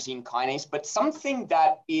tyrosine kinase, but something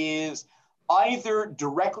that is either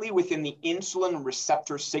directly within the insulin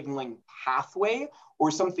receptor signaling pathway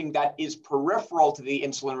or something that is peripheral to the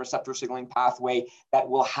insulin receptor signaling pathway that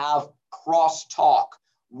will have crosstalk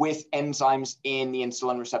with enzymes in the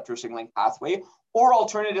insulin receptor signaling pathway, or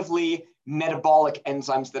alternatively, metabolic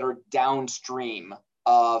enzymes that are downstream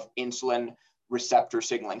of insulin receptor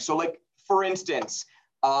signaling. So like, for instance,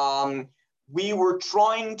 we were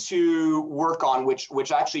trying to work on,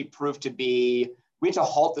 which actually proved to be, we had to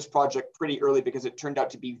halt this project pretty early because it turned out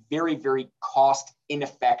to be very, very cost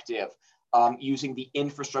ineffective using the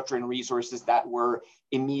infrastructure and resources that were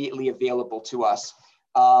immediately available to us.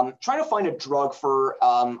 Trying to find a drug for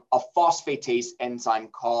a phosphatase enzyme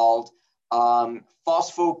called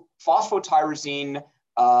phosphotyrosine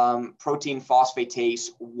protein phosphatase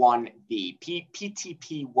 1B,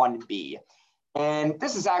 PTP1B. And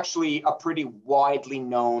this is actually a pretty widely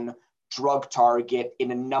known drug target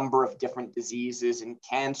in a number of different diseases, in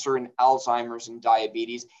cancer and Alzheimer's and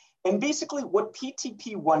diabetes. And basically what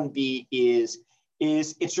PTP1B is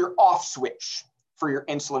it's your off switch for your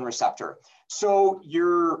insulin receptor. So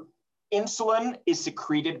your insulin is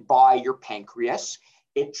secreted by your pancreas.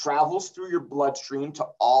 It travels through your bloodstream to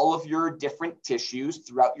all of your different tissues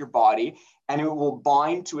throughout your body, and it will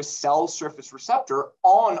bind to a cell surface receptor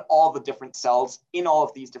on all the different cells in all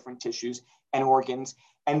of these different tissues and organs,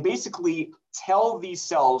 and basically tell these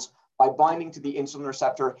cells by binding to the insulin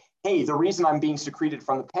receptor, hey, the reason I'm being secreted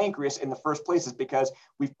from the pancreas in the first place is because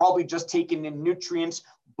we've probably just taken in nutrients,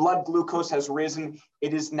 blood glucose has risen,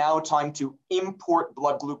 it is now time to import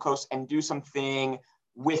blood glucose and do something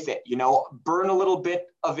with it, you know, burn a little bit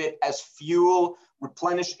of it as fuel,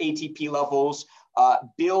 replenish ATP levels,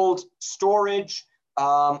 build storage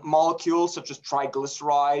molecules such as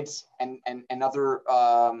triglycerides and other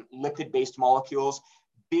lipid-based molecules,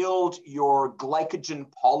 build your glycogen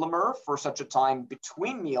polymer for such a time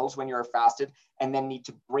between meals when you're fasted and then need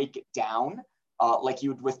to break it down, like you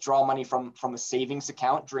would withdraw money from a savings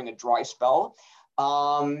account during a dry spell.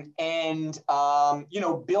 You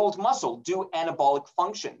know, build muscle, do anabolic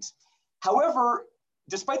functions. However,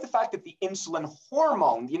 despite the fact that the insulin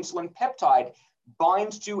hormone, the insulin peptide,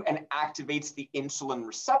 binds to and activates the insulin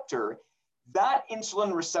receptor, that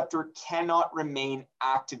insulin receptor cannot remain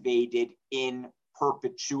activated in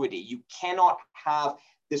perpetuity. You cannot have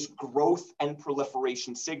this growth and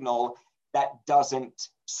proliferation signal that doesn't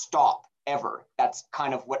stop ever. That's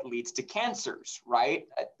kind of what leads to cancers, right?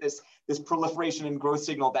 This proliferation and growth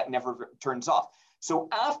signal that never turns off. So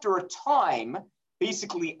after a time,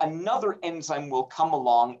 basically another enzyme will come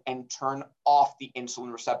along and turn off the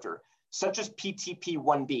insulin receptor, such as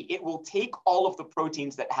PTP1B. It will take all of the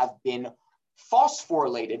proteins that have been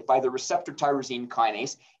phosphorylated by the receptor tyrosine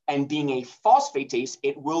kinase, and being a phosphatase,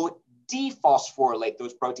 it will dephosphorylate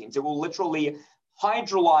those proteins. It will literally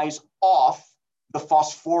hydrolyze off the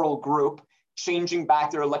phosphoryl group, changing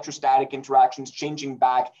back their electrostatic interactions, changing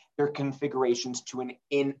back their configurations to an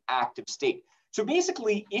inactive state. So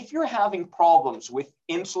basically, if you're having problems with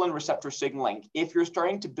insulin receptor signaling, if you're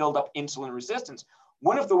starting to build up insulin resistance,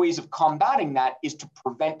 one of the ways of combating that is to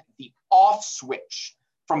prevent the off switch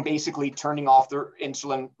from basically turning off their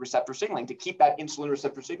insulin receptor signaling, to keep that insulin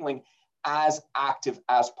receptor signaling as active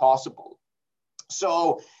as possible.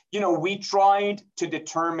 So, you know, we tried to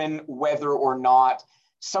determine whether or not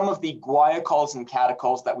some of the guaiacols and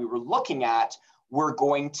catechol that we were looking at were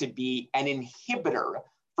going to be an inhibitor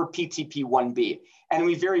for PTP1B. And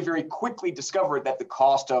we very, very quickly discovered that the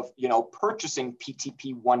cost of, you know, purchasing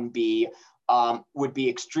PTP1B would be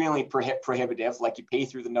extremely prohibitive, like you pay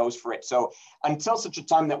through the nose for it. So until such a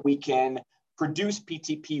time that we can produce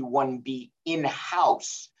PTP1B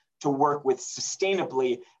in-house to work with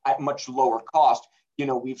sustainably at much lower cost, you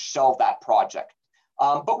know, we've shelved that project.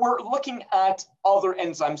 But we're looking at other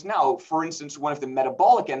enzymes now. For instance, one of the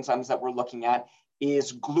metabolic enzymes that we're looking at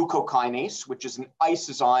is glucokinase, which is an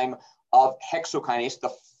isozyme of hexokinase,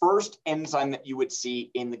 the first enzyme that you would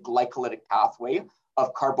see in the glycolytic pathway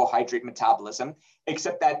of carbohydrate metabolism,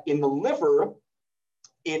 except that in the liver,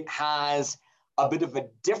 it has a bit of a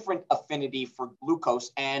different affinity for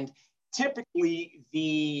glucose. And typically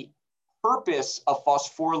the purpose of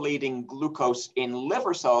phosphorylating glucose in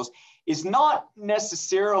liver cells is not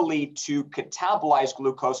necessarily to catabolize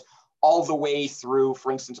glucose all the way through,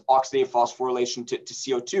 for instance, oxidative phosphorylation to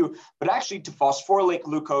CO2, but actually to phosphorylate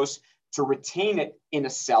glucose to retain it in a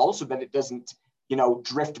cell so that it doesn't, you know,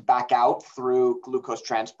 drift back out through glucose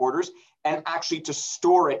transporters, and actually to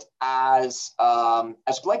store it as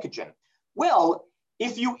glycogen. Well,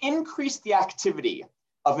 if you increase the activity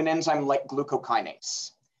of an enzyme like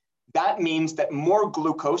glucokinase, that means that more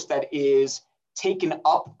glucose that is taken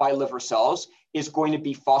up by liver cells is going to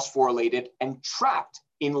be phosphorylated and trapped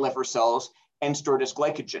in liver cells and stored as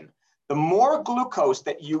glycogen. The more glucose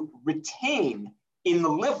that you retain in the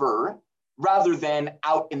liver rather than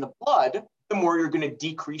out in the blood, the more you're going to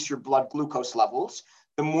decrease your blood glucose levels,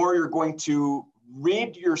 the more you're going to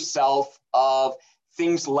rid yourself of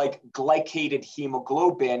things like glycated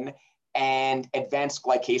hemoglobin and advanced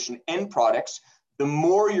glycation end products, the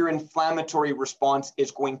more your inflammatory response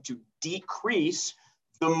is going to decrease,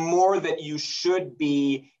 the more that you should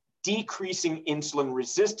be decreasing insulin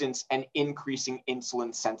resistance and increasing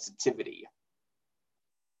insulin sensitivity.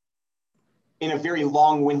 In a very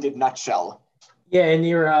long-winded nutshell. Yeah, in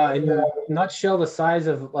your nutshell, the size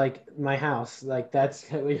of like my house, like that's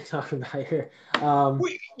what you're talking about here.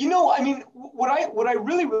 You know, I mean, what I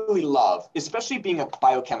really, really love, especially being a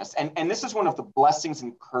biochemist, and this is one of the blessings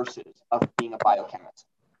and curses of being a biochemist.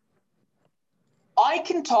 I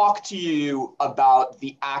can talk to you about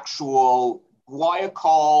the actual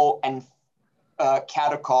guaiacol and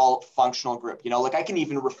catechol functional group. You know, like I can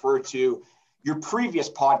even refer to your previous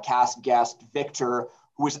podcast guest, Victor,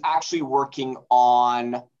 who was actually working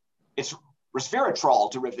on its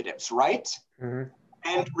resveratrol derivatives, right? Mm-hmm.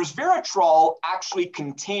 And resveratrol actually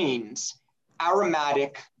contains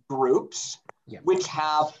aromatic groups, which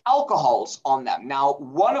have alcohols on them. Now,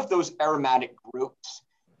 one of those aromatic groups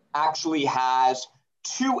actually has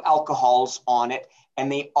 2 alcohols on it,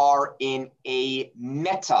 and they are in a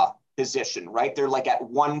meta position, right? They're like at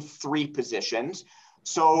 1,3 positions.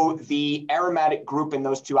 So the aromatic group in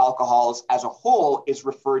those 2 alcohols as a whole is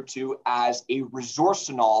referred to as a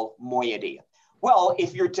resorcinol moiety. Well,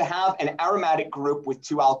 if you're to have an aromatic group with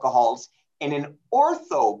 2 alcohols in an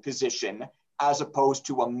ortho position as opposed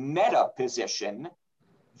to a meta position,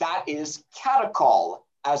 that is catechol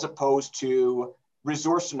as opposed to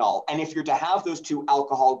resorcinol. And if you're to have those 2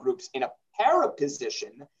 alcohol groups in a para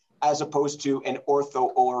position as opposed to an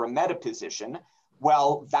ortho or a meta position,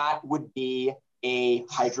 well, that would be a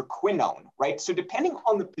hydroquinone, right? So depending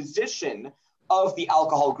on the position of the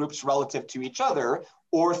alcohol groups relative to each other,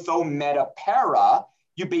 ortho, meta, para,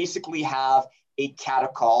 you basically have a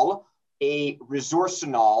catechol, a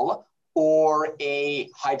resorcinol, or a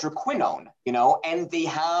hydroquinone, you know, and they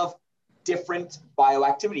have different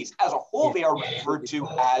bioactivities. As a whole, they are referred to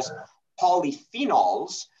as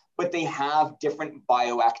polyphenols, but they have different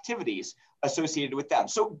bioactivities associated with them.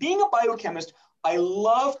 So being a biochemist, I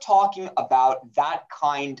love talking about that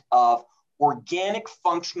kind of organic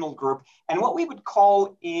functional group and what we would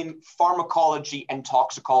call in pharmacology and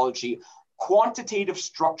toxicology, quantitative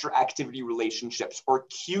structure activity relationships, or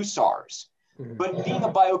QSARs. But being a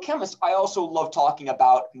biochemist, I also love talking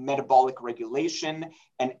about metabolic regulation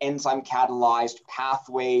and enzyme catalyzed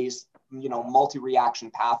pathways, you know,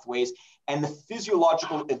 multi-reaction pathways, and the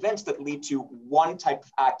physiological events that lead to one type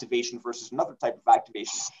of activation versus another type of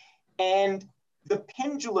activation. And the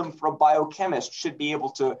pendulum for a biochemist should be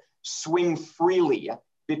able to swing freely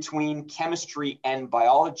between chemistry and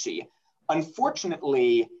biology.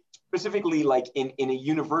 Unfortunately, specifically like in a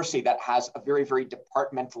university that has a very, very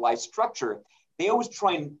departmentalized structure, they always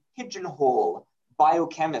try and pigeonhole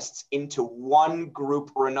biochemists into one group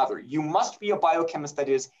or another. You must be a biochemist that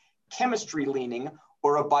is chemistry leaning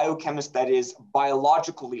or a biochemist that is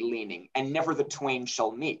biologically leaning, and never the twain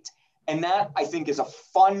shall meet. And that, I think, is a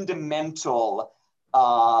fundamental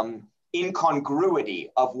incongruity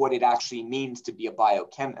of what it actually means to be a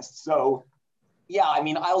biochemist. So, yeah, I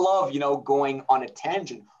mean, I love, you know, going on a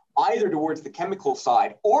tangent, either towards the chemical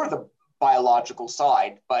side or the biological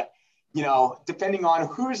side. But, you know, depending on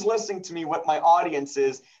who's listening to me, what my audience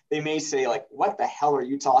is, they may say, like, what the hell are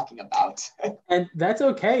you talking about? And that's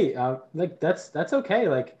okay. That's okay.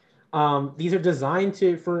 Like, these are designed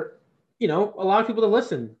for, you know, a lot of people to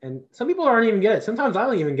listen. And some people aren't even get it. Sometimes I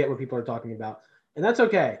don't even get what people are talking about. And that's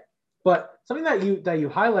okay. But something that you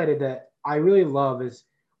highlighted that I really love is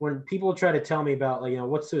when people try to tell me about, like, you know,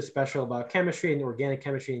 what's so special about chemistry and organic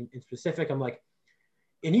chemistry in specific, I'm like,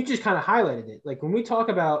 and you just kind of highlighted it. Like when we talk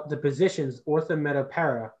about the positions, ortho, meta,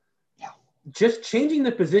 para, just changing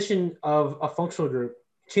the position of a functional group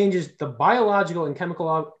changes the biological and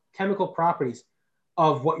chemical properties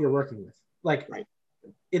of what you're working with. Like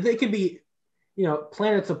it could be, you know,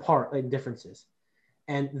 planets apart, like differences.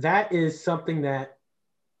 And that is something that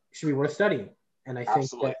should be worth studying. And I think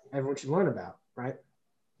that everyone should learn about, right?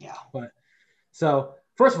 Yeah. But so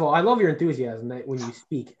first of all, I love your enthusiasm that when you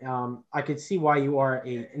speak. I could see why you are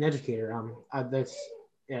an educator.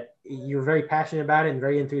 You're very passionate about it and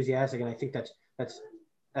very enthusiastic, and I think that's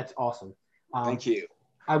awesome. Thank you.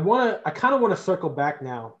 I kind of want to circle back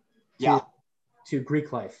now to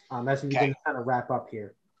Greek life as we can kind of wrap up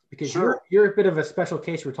here, because you're a bit of a special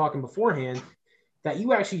case. We were talking beforehand. that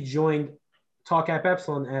you actually joined Tau Kappa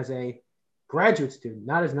Epsilon as a graduate student,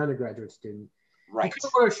 not as an undergraduate student. Right. You kind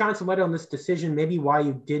of want to shine some light on this decision, maybe why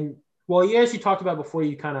you didn't. Well, as you talked about before,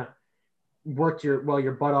 you kind of worked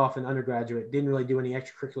your butt off in undergraduate, didn't really do any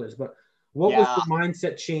extracurriculars. But what was the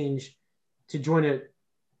mindset change to join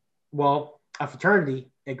a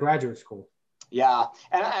fraternity at graduate school? Yeah.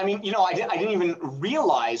 And I mean, I didn't even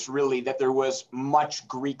realize really that there was much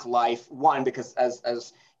Greek life. One, because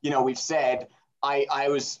as we've said, I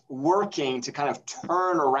was working to kind of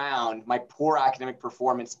turn around my poor academic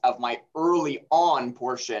performance of my early on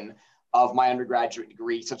portion of my undergraduate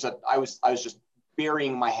degree, such that I was just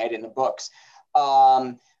burying my head in the books.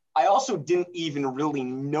 I also didn't even really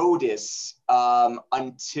notice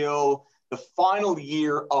until the final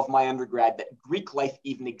year of my undergrad that Greek life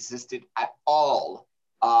even existed at all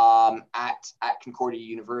at Concordia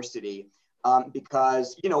University,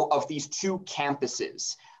 because of these two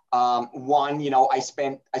campuses. One, I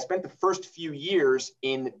spent the first few years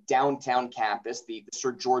in the downtown campus, the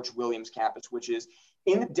Sir George Williams campus, which is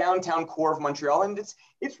in the downtown core of Montreal, and it's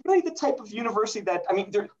really the type of university that, I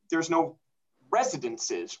mean, there's no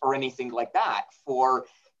residences or anything like that for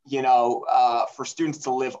students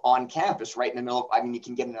to live on campus right in the middle of, I mean, you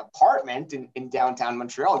can get an apartment in downtown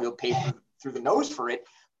Montreal, you'll pay through the nose for it,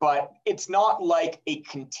 but it's not like a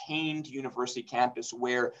contained university campus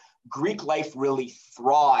where Greek life really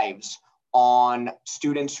thrives on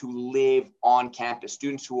students who live on campus,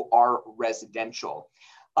 students who are residential.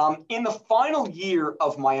 In the final year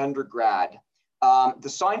of my undergrad, the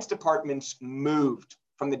science departments moved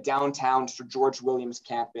from the downtown Sir George Williams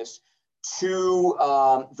campus to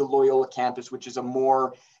the Loyola campus, which is a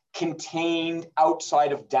more contained,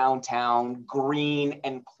 outside of downtown, green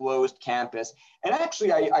and closed campus. And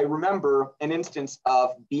actually, I remember an instance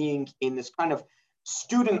of being in this kind of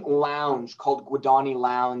student lounge called Guadani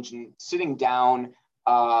Lounge and sitting down,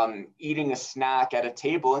 eating a snack at a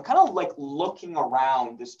table and kind of like looking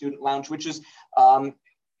around the student lounge, which is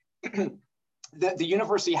the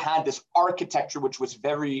university had this architecture which was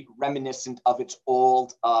very reminiscent of its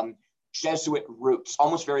old Jesuit roots,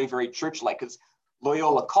 almost very, very church-like, because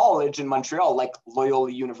Loyola College in Montreal, like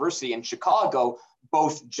Loyola University in Chicago,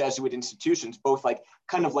 both Jesuit institutions, both like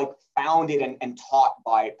kind of like founded and taught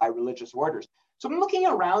by religious orders. So I'm looking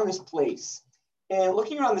around this place and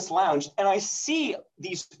looking around this lounge, and I see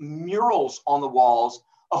these murals on the walls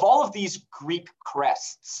of all of these Greek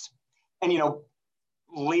crests. And,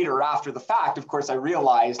 later after the fact, of course, I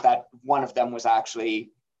realized that one of them was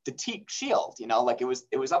actually the teak shield, like it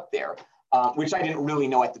was up there, which I didn't really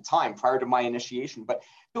know at the time prior to my initiation. But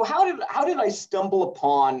so how did I stumble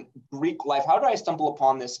upon Greek life? How did I stumble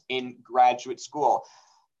upon this in graduate school?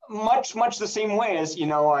 Much the same way as,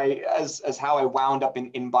 as how I wound up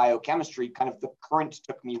in biochemistry, kind of the current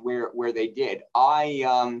took me where they did.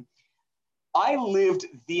 I lived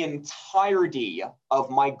the entirety of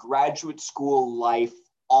my graduate school life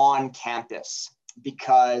on campus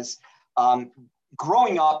because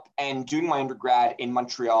growing up and doing my undergrad in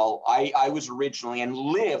Montreal, I was originally and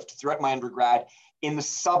lived throughout my undergrad in the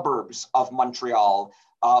suburbs of Montreal,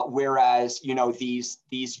 whereas,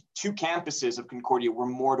 these two campuses of Concordia were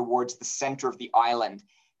more towards the center of the island.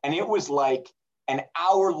 And it was like an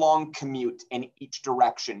hour-long commute in each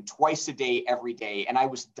direction, twice a day, every day. And I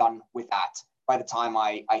was done with that by the time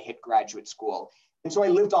I hit graduate school. And so I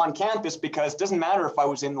lived on campus because it doesn't matter if I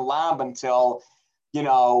was in the lab until,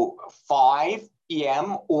 5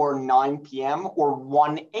 p.m. or 9 p.m. or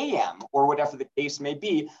 1 a.m. or whatever the case may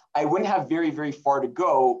be. I wouldn't have very, very far to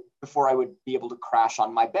go before I would be able to crash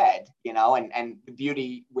on my bed, and the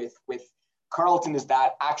beauty with Carleton is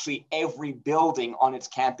that actually every building on its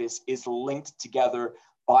campus is linked together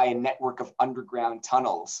by a network of underground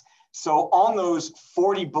tunnels. So on those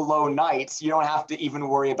 40 below nights, you don't have to even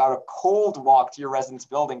worry about a cold walk to your residence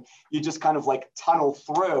building. You just kind of like tunnel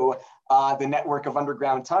through the network of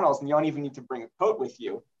underground tunnels, and you don't even need to bring a coat with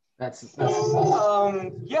you.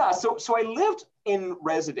 Yeah. So I lived in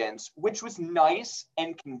residence, which was nice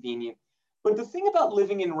and convenient. But the thing about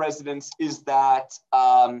living in residence is that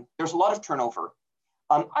there's a lot of turnover.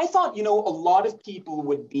 I thought, a lot of people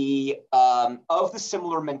would be of the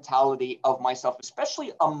similar mentality of myself,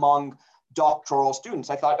 especially among doctoral students.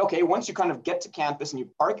 I thought, okay, once you kind of get to campus and you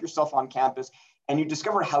park yourself on campus and you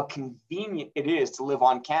discover how convenient it is to live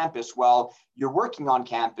on campus while you're working on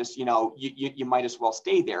campus, you might as well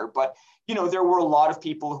stay there. But, there were a lot of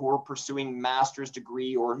people who were pursuing master's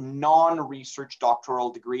degree or non-research doctoral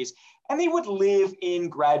degrees, and they would live in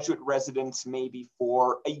graduate residence maybe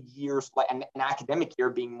for a year, an academic year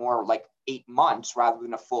being more like 8 months rather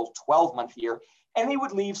than a full 12-month year. and they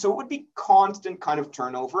would leave. So it would be constant kind of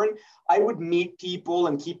turnover. And I would meet people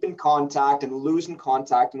and keep in contact and lose in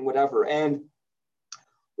contact and whatever. And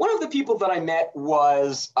one of the people that I met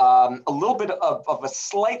was a little bit of a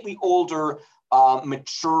slightly older,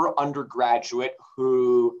 mature undergraduate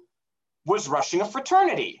who was rushing a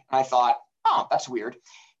fraternity. And I thought, oh, that's weird.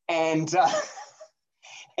 And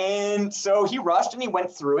and so he rushed and he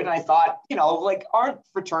went through it. And I thought, like, aren't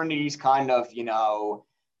fraternities kind of,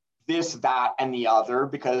 this, that, and the other?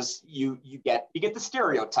 Because you get the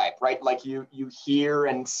stereotype, right? Like you hear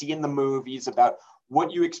and see in the movies about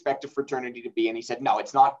what you expect a fraternity to be. And he said, no,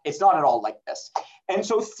 it's not at all like this. And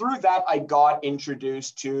so through that, I got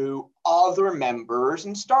introduced to other members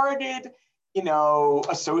and started,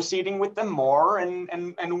 associating with them more.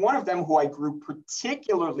 And one of them who I grew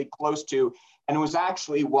particularly close to, and it was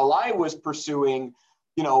actually while I was pursuing,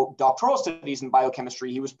 doctoral studies in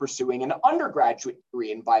biochemistry, he was pursuing an undergraduate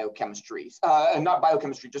degree in biochemistry, not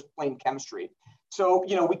biochemistry, just plain chemistry. So,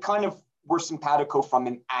 we kind of were simpatico from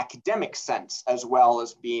an academic sense, as well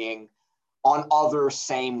as being on other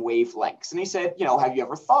same wavelengths. And he said, have you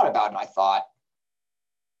ever thought about it? And I thought,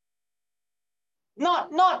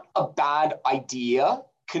 not a bad idea,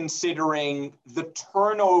 considering the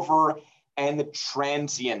turnover and the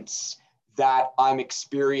transience that I'm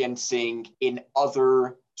experiencing in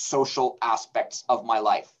other social aspects of my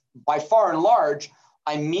life. By far and large,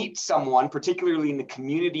 I meet someone, particularly in the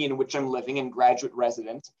community in which I'm living, in graduate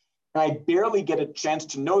residence, and I barely get a chance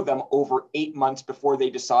to know them over 8 months before they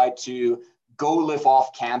decide to go live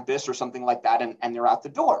off campus or something like that, and they're out the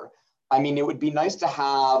door. I mean, it would be nice to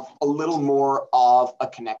have a little more of a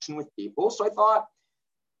connection with people. So I thought,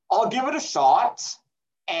 I'll give it a shot.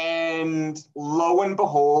 And lo and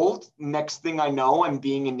behold, next thing I know, I'm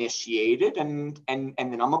being initiated, and then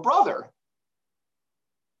I'm a brother.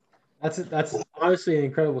 That's honestly an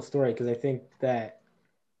incredible story, because I think that,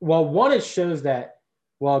 well, one, it shows that,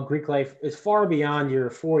 well, Greek life is far beyond your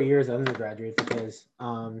 4 years as undergraduate, because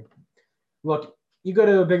look, you go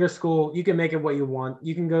to a bigger school, you can make it what you want.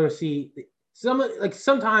 You can go see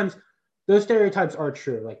sometimes those stereotypes are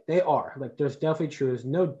true. Like, they are. Like, there's definitely true. There's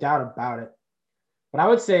no doubt about it. But I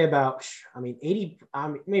would say about, 80,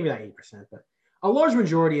 maybe not 80%, but a large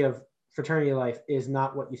majority of fraternity life is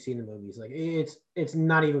not what you see in the movies. Like, it's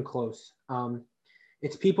not even close.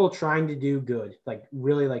 It's people trying to do good. Like,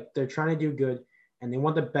 really, like, they're trying to do good, and they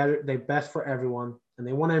want the best for everyone, and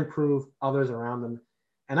they want to improve others around them.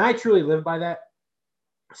 And I truly live by that.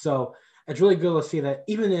 So it's really good to see that,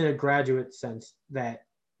 even in a graduate sense, that,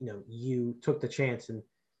 you took the chance and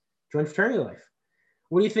joined fraternity life.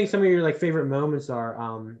 What do you think some of your favorite moments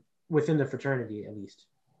are within the fraternity, at least?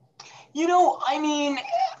 I mean,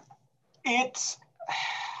 it's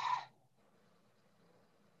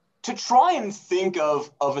to try and think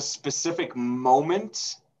of a specific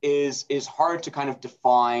moment is hard to kind of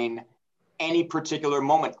define any particular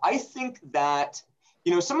moment. I think that,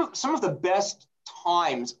 some of the best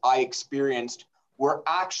times I experienced were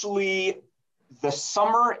actually the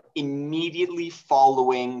summer immediately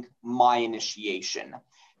following my initiation.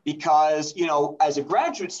 Because, as a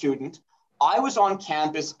graduate student, I was on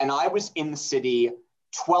campus and I was in the city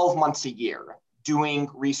 12 months a year doing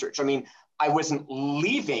research. I mean, I wasn't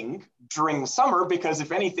leaving during the summer, because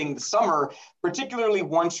if anything, the summer, particularly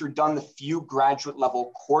once you're done the few graduate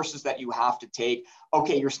level courses that you have to take,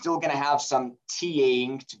 okay, you're still going to have some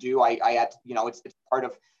TAing to do. I had, it's part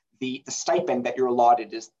of the stipend that you're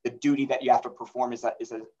allotted, is the duty that you have to perform as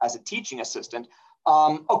a teaching assistant.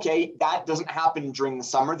 Okay, that doesn't happen during the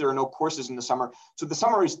summer. There are no courses in the summer. So the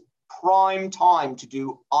summer is prime time to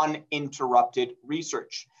do uninterrupted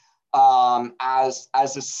research as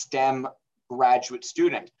a STEM graduate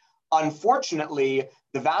student. Unfortunately,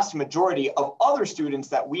 the vast majority of other students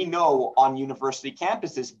that we know on university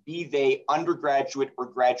campuses, be they undergraduate or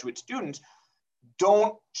graduate students,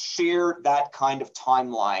 don't share that kind of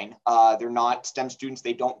timeline. They're not STEM students.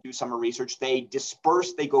 They don't do summer research. They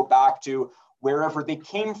disperse. They go back to wherever they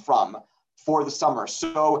came from for the summer.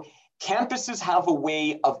 So campuses have a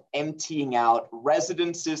way of emptying out.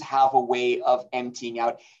 Residences have a way of emptying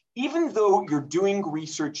out. Even though you're doing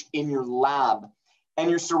research in your lab and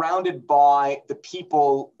you're surrounded by the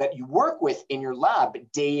people that you work with in your lab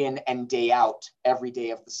day in and day out, every day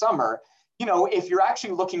of the summer, if you're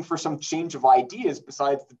actually looking for some change of ideas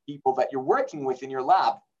besides the people that you're working with in your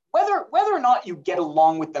lab, whether or not you get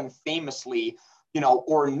along with them famously,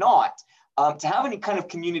 or not, to have any kind of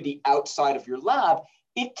community outside of your lab,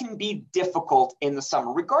 it can be difficult in the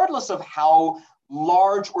summer, regardless of how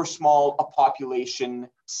large or small a population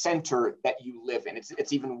center that you live in.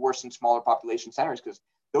 It's even worse in smaller population centers, because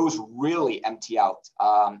those really empty out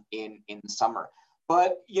in the summer.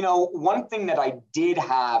 But, one thing that I did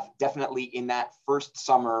have definitely in that first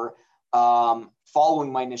summer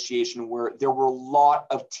following my initiation, where there were a lot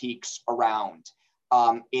of teaks around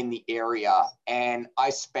in the area. And I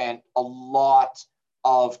spent a lot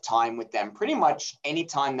of time with them, pretty much any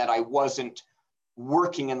time that I wasn't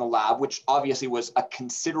working in the lab, which obviously was a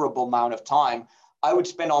considerable amount of time. I would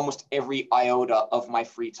spend almost every iota of my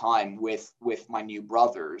free time with my new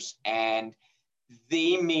brothers. And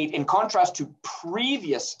they made, in contrast to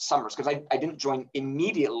previous summers, because I didn't join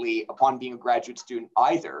immediately upon being a graduate student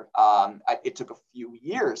either. It took a few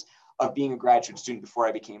years of being a graduate student before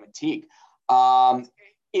I became a TEAC.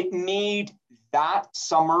 It made that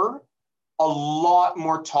summer a lot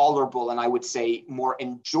more tolerable and I would say more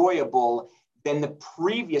enjoyable than the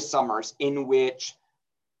previous summers, in which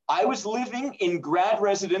I was living in grad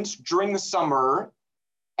residence during the summer,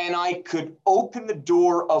 and I could open the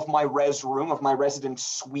door of my res room, of my residence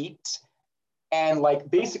suite, and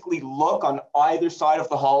basically look on either side of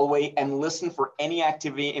the hallway and listen for any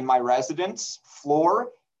activity in my residence floor,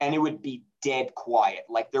 and it would be dead quiet.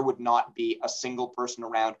 There would not be a single person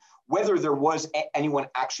around. Whether there was anyone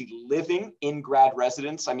actually living in grad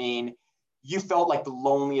residence, I mean, you felt like the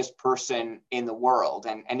loneliest person in the world.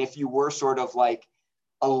 And if you were sort of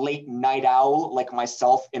a late night owl like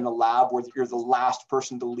myself in the lab, where you're the last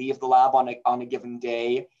person to leave the lab on a given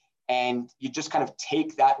day, and you just kind of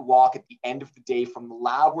take that walk at the end of the day from the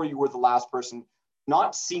lab where you were the last person,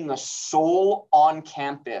 not seeing a soul on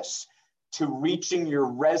campus, to reaching your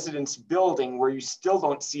residence building where you still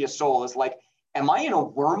don't see a soul, is am I in a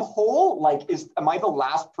wormhole? Am I the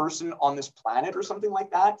last person on this planet or something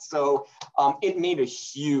like that? So it made a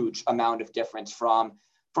huge amount of difference from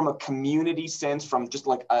a community sense, from just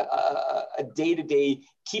a day-to-day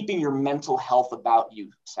keeping your mental health about you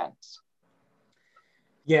sense.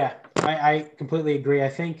 Yeah, I completely agree. I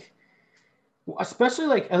think,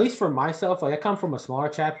 especially at least for myself, I come from a smaller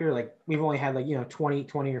chapter. We've only had 20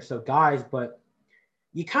 or so guys, but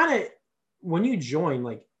you kind of, when you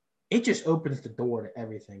join, it just opens the door to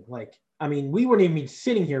everything. I mean, we wouldn't even be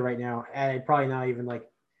sitting here right now, and I'd probably not even I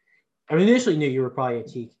initially knew you were probably a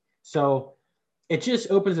TEAC. So it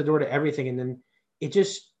just opens the door to everything. And then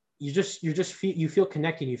you feel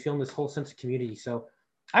connected. You feel in this whole sense of community. So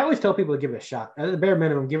I always tell people to give it a shot. At the bare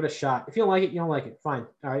minimum, give it a shot. If you don't like it, you don't like it. Fine.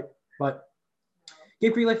 All right. But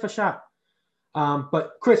give Green Life a shot.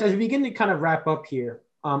 But Chris, as we begin to kind of wrap up here,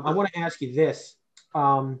 I want to ask you this.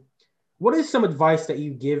 What is some advice that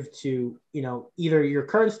you give to, either your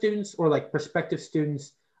current students or prospective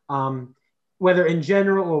students, whether in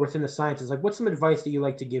general or within the sciences? What's some advice that you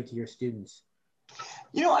like to give to your students?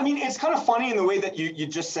 I mean, it's kind of funny in the way that you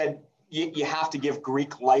just said you have to give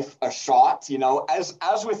Greek life a shot.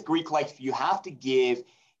 As with Greek life, you have to give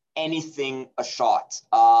anything a shot.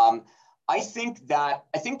 I think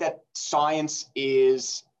that science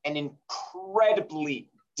is an incredibly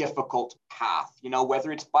difficult path.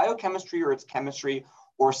 Whether it's biochemistry or it's chemistry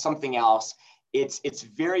or something else, it's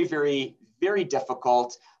very, very, very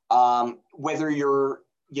difficult. Whether you're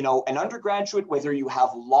an undergraduate, whether you have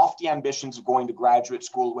lofty ambitions of going to graduate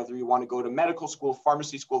school, whether you want to go to medical school,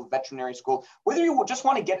 pharmacy school, veterinary school, whether you just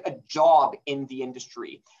want to get a job in the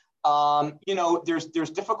industry, there's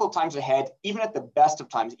difficult times ahead, even at the best of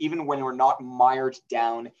times, even when we're not mired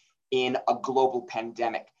down in a global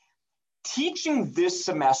pandemic. Teaching this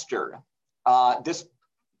semester, this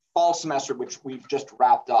fall semester, which we've just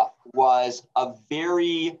wrapped up, was a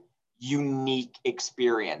very unique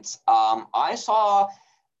experience. I saw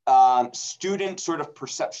student sort of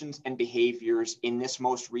perceptions and behaviors in this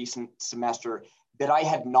most recent semester that I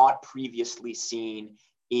had not previously seen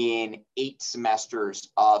in 8 semesters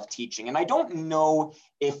of teaching. And I don't know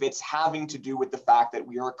if it's having to do with the fact that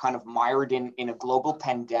we are kind of mired in a global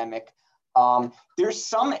pandemic. There's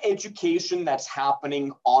some education that's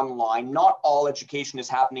happening online. Not all education is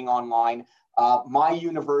happening online. My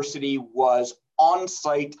university was on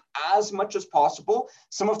site as much as possible.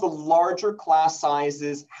 Some of the larger class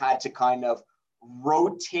sizes had to kind of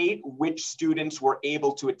rotate which students were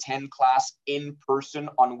able to attend class in person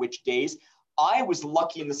on which days. I was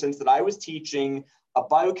lucky in the sense that I was teaching a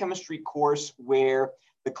biochemistry course where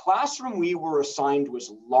the classroom we were assigned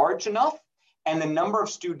was large enough, and the number of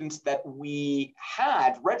students that we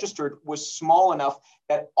had registered was small enough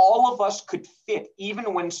that all of us could fit,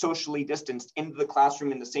 even when socially distanced, into the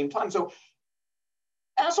classroom in the same time. So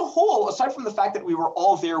as a whole, aside from the fact that we were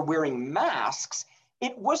all there wearing masks,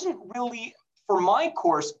 it wasn't really, for my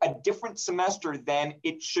course, a different semester than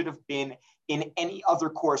it should have been in any other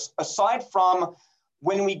course, aside from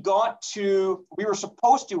when we were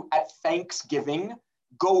supposed to, at Thanksgiving,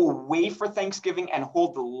 go away for Thanksgiving and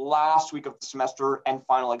hold the last week of the semester and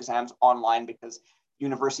final exams online because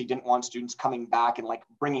university didn't want students coming back and like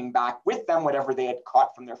bringing back with them whatever they had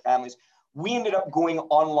caught from their families. We ended up going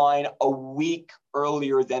online a week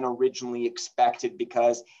earlier than originally expected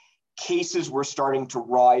because cases were starting to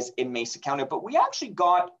rise in Mesa County, but we actually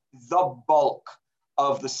got the bulk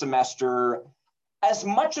of the semester as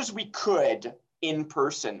much as we could in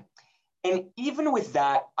person. And even with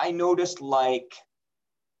that, I noticed like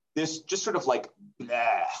this just sort of like,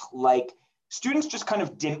 bleh, like students just kind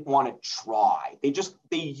of didn't want to try.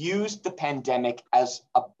 They used the pandemic as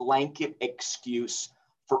a blanket excuse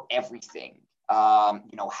for everything.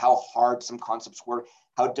 How hard some concepts were,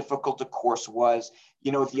 how difficult the course was,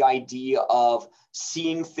 the idea of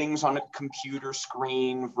seeing things on a computer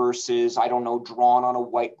screen versus, I don't know, drawn on a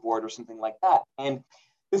whiteboard or something like that. And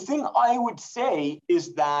the thing I would say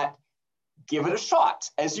is that give it a shot,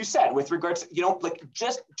 as you said, with regards to,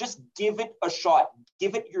 just give it a shot,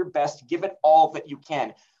 give it your best, give it all that you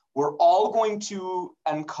can. We're all going to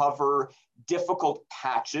uncover difficult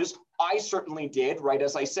patches. I certainly did, right?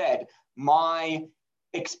 As I said, my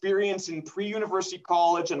experience in pre-university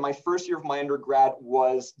college and my first year of my undergrad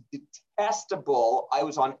was detestable. I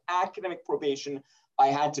was on academic probation. I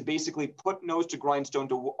had to basically put nose to grindstone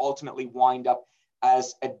to ultimately wind up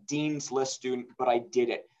as a Dean's List student, but I did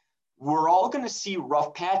it. We're all going to see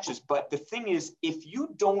rough patches, but the thing is, if you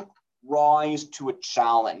don't rise to a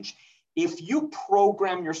challenge, if you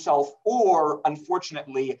program yourself or,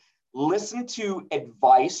 unfortunately, listen to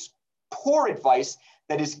advice, poor advice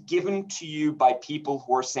that is given to you by people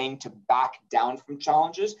who are saying to back down from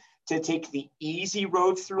challenges, to take the easy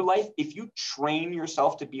road through life, if you train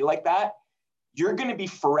yourself to be like that, you're going to be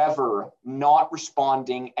forever not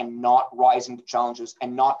responding and not rising to challenges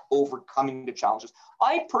and not overcoming the challenges.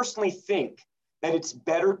 I personally think that it's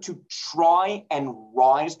better to try and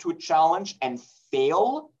rise to a challenge and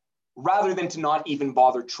fail rather than to not even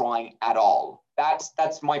bother trying at all.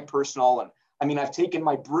 That's my personal, and I mean, I've taken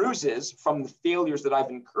my bruises from the failures that I've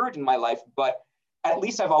incurred in my life, but at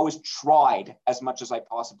least I've always tried as much as I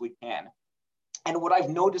possibly can. And what I've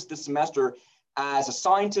noticed this semester as a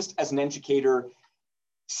scientist, as an educator,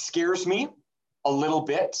 scares me a little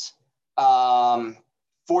bit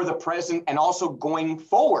for the present and also going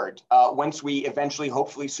forward once we eventually,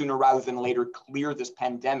 hopefully sooner rather than later, clear this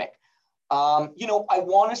pandemic. I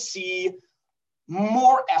want to see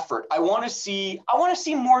more effort. I want to see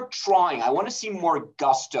more trying. I want to see more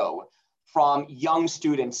gusto from young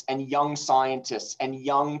students and young scientists and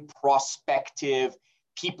young prospective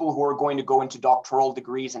people who are going to go into doctoral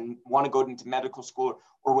degrees and want to go into medical school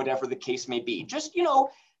or whatever the case may be. Just,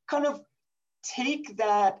 kind of take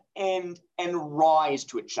that and rise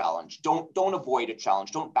to a challenge. Don't avoid a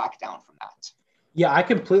challenge. Don't back down from that. Yeah, I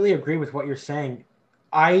completely agree with what you're saying.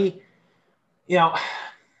 I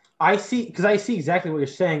see exactly what you're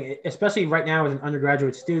saying, especially right now as an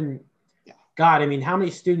undergraduate student. Yeah. God, I mean, how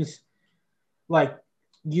many students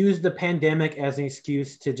use the pandemic as an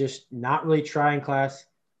excuse to just not really try in class,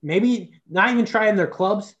 maybe not even try in their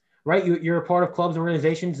clubs, right? You're a part of clubs,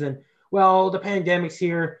 organizations, and well, the pandemic's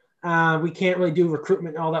here. We can't really do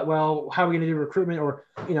recruitment all that well. How are we going to do recruitment? Or,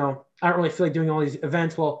 I don't really feel like doing all these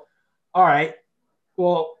events. Well, all right.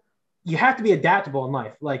 Well, you have to be adaptable in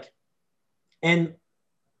life. And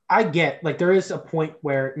I get there is a point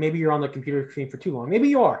where maybe you're on the computer screen for too long. Maybe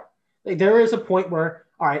you are. There is a point where,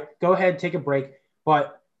 all right, go ahead, take a break.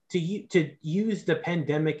 But to use the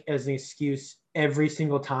pandemic as an excuse every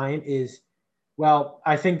single time is, well,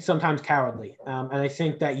 I think sometimes cowardly. And I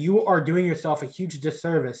think that you are doing yourself a huge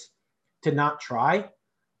disservice to not try.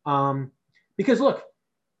 Because look,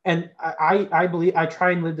 and I believe I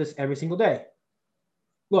try and live this every single day.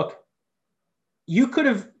 Look, you could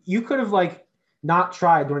have not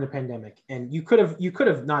tried during the pandemic, and you could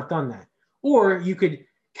have not done that. Or you could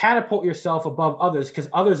catapult yourself above others because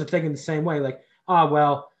others are thinking the same way.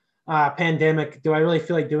 Pandemic, do I really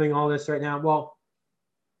feel like doing all this right now? Well,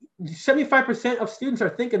 75% of students are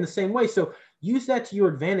thinking the same way. So use that to your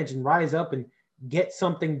advantage and rise up and get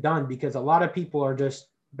something done because a lot of people are just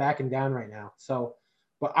backing down right now. So,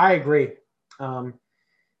 but I agree. You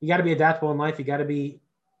got to be adaptable in life. You got to be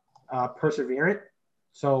perseverant.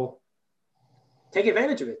 So take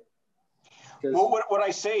advantage of it. Well, what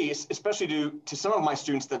I say is, especially to some of my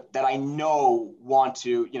students that I know want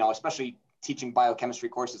to, especially teaching biochemistry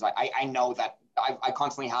courses, I know that I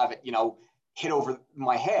constantly have it, hit over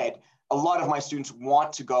my head. A lot of my students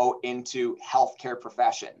want to go into healthcare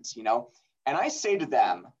professions, and I say to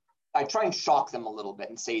them, I try and shock them a little bit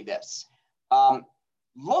and say this,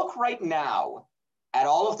 look right now at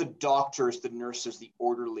all of the doctors, the nurses, the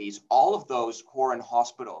orderlies, all of those who are in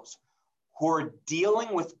hospitals, who are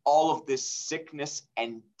dealing with all of this sickness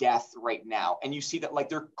and death right now. And you see that like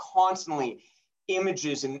they're constantly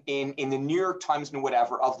images in the New York Times and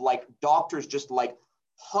whatever of like doctors just like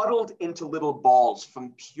huddled into little balls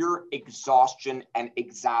from pure exhaustion and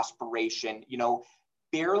exasperation, you know,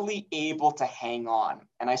 barely able to hang on.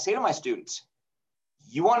 And I say to my students,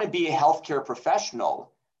 you want to be a healthcare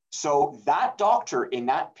professional. So that doctor in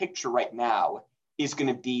that picture right now is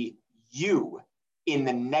going to be you in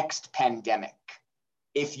the next pandemic.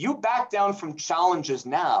 If you back down from challenges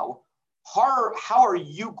now, how are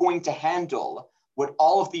you going to handle what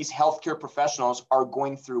all of these healthcare professionals are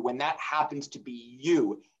going through when that happens to be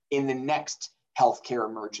you in the next healthcare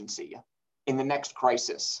emergency, in the next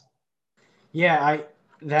crisis? Yeah,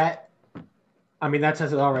 that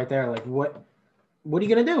says it all right there. Like, what are you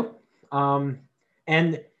gonna do?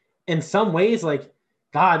 And in some ways, like,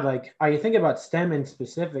 God, like, I think about STEM in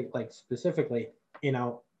specifically, you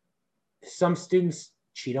know, some students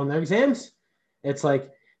cheat on their exams. It's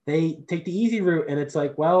like they take the easy route, and it's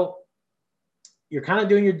like, well, you're kind of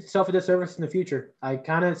doing yourself a disservice in the future.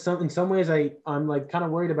 In some ways, I'm like kind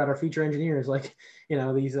of worried about our future engineers. Like, you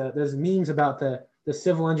know, there's memes about the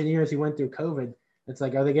civil engineers who went through COVID. It's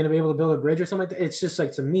like, are they going to be able to build a bridge or something like that? It's just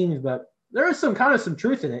like some memes, but there is some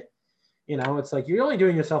truth in it. You know, it's like you're only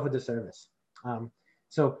doing yourself a disservice.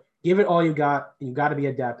 So give it all you got. You got to be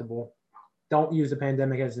adaptable. Don't use the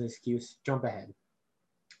pandemic as an excuse. Jump ahead.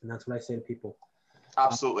 And that's what I say to people.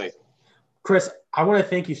 Absolutely. Chris, I want to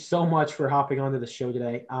thank you so much for hopping onto the show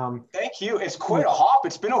today. Thank you. It's quite a hop.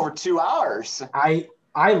 It's been over 2 hours. I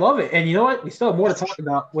love it. And you know what? We still have more to talk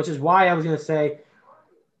about, which is why I was going to say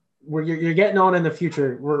you're getting on in the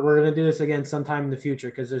future. We're going to do this again sometime in the future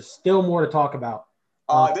because there's still more to talk about.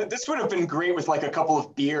 This would have been great with like a couple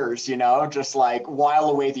of beers, you know, just like while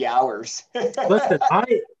away the hours. Listen,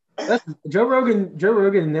 Joe Rogan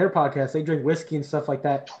in their podcast, they drink whiskey and stuff like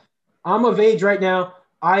that. I'm of age right now.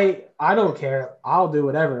 I don't care. I'll do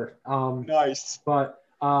whatever. Nice. But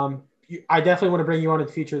I definitely want to bring you on in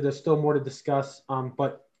the future. There's still more to discuss.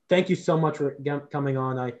 But thank you so much for coming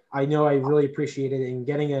on. I know I really appreciate it and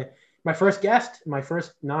getting my first guest, my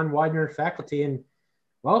first non-Widener faculty, and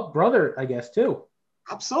well, brother, I guess too.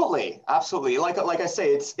 Absolutely. Like I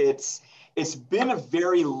say, it's been a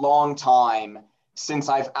very long time since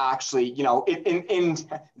I've actually, you know, in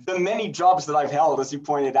the many jobs that I've held, as you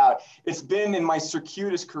pointed out, it's been in my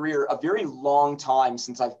circuitous career a very long time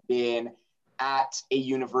since I've been at a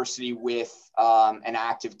university with an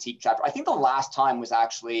active TEAC chapter. I think the last time was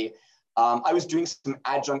actually, I was doing some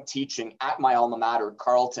adjunct teaching at my alma mater,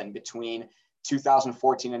 Carleton, between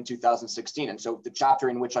 2014 and 2016. And so the chapter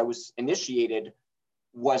in which I was initiated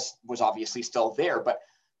was obviously still there. But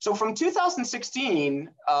so from 2016,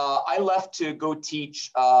 I left to go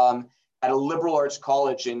teach at a liberal arts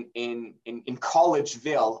college in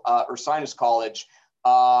Collegeville, Ursinus College,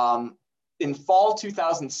 in fall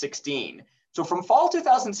 2016. So from fall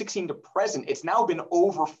 2016 to present, it's now been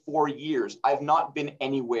over 4 years. I've not been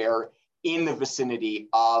anywhere in the vicinity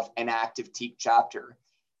of an active TEAC chapter.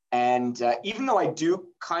 And even though I do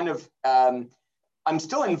kind of, I'm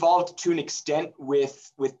still involved to an extent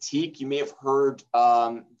with TEAC. You may have heard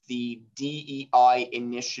the DEI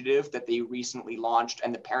initiative that they recently launched,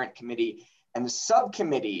 and the parent committee and the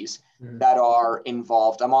subcommittees that are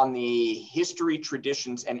involved. I'm on the History,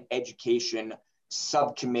 Traditions, and Education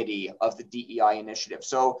subcommittee of the DEI initiative.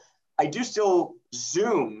 So I do still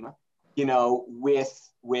Zoom, you know,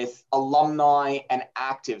 with alumni and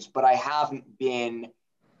actives, but I haven't been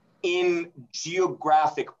in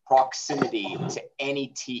geographic proximity to any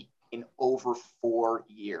TEAC in over 4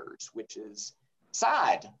 years, which is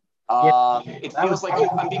sad. It feels like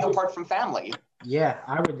I'm being apart from family. Yeah,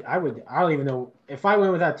 I don't even know if I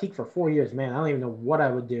went without TEAC for 4 years, man, I don't even know what I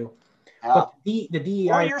would do. But the DEI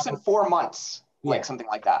 4 years and 4 months, like something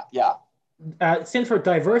like that. Yeah. It stands for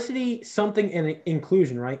diversity, something, and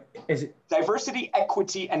inclusion, right? Is it diversity,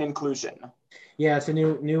 equity, and inclusion? Yeah, it's a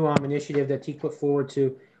new initiative that TEAC put forward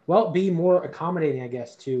to, well, be more accommodating, I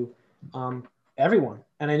guess, to everyone.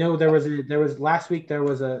 And I know there was last week there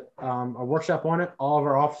was a workshop on it. All of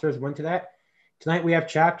our officers went to that. Tonight we have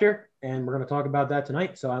chapter, and we're going to talk about that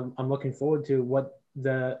tonight. So I'm looking forward to what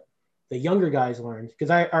the younger guys learned, because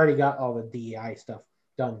I already got all the DEI stuff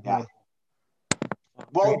done. Yeah.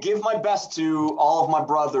 Well, give my best to all of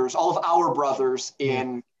our brothers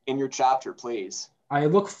in your chapter, please. I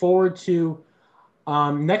look forward to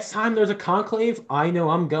next time there's a conclave. I know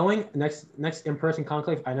I'm going. Next in-person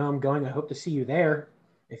conclave, I know I'm going. I hope to see you there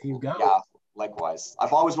if you go. Yeah, likewise.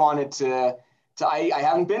 I've always wanted to So I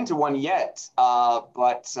haven't been to one yet,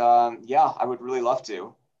 but yeah, I would really love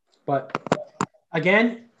to. But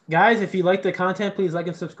again, guys, if you like the content, please like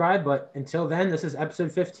and subscribe. But until then, this is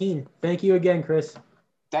episode 15. Thank you again, Chris.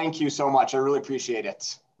 Thank you so much. I really appreciate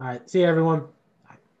it. All right. See you, everyone.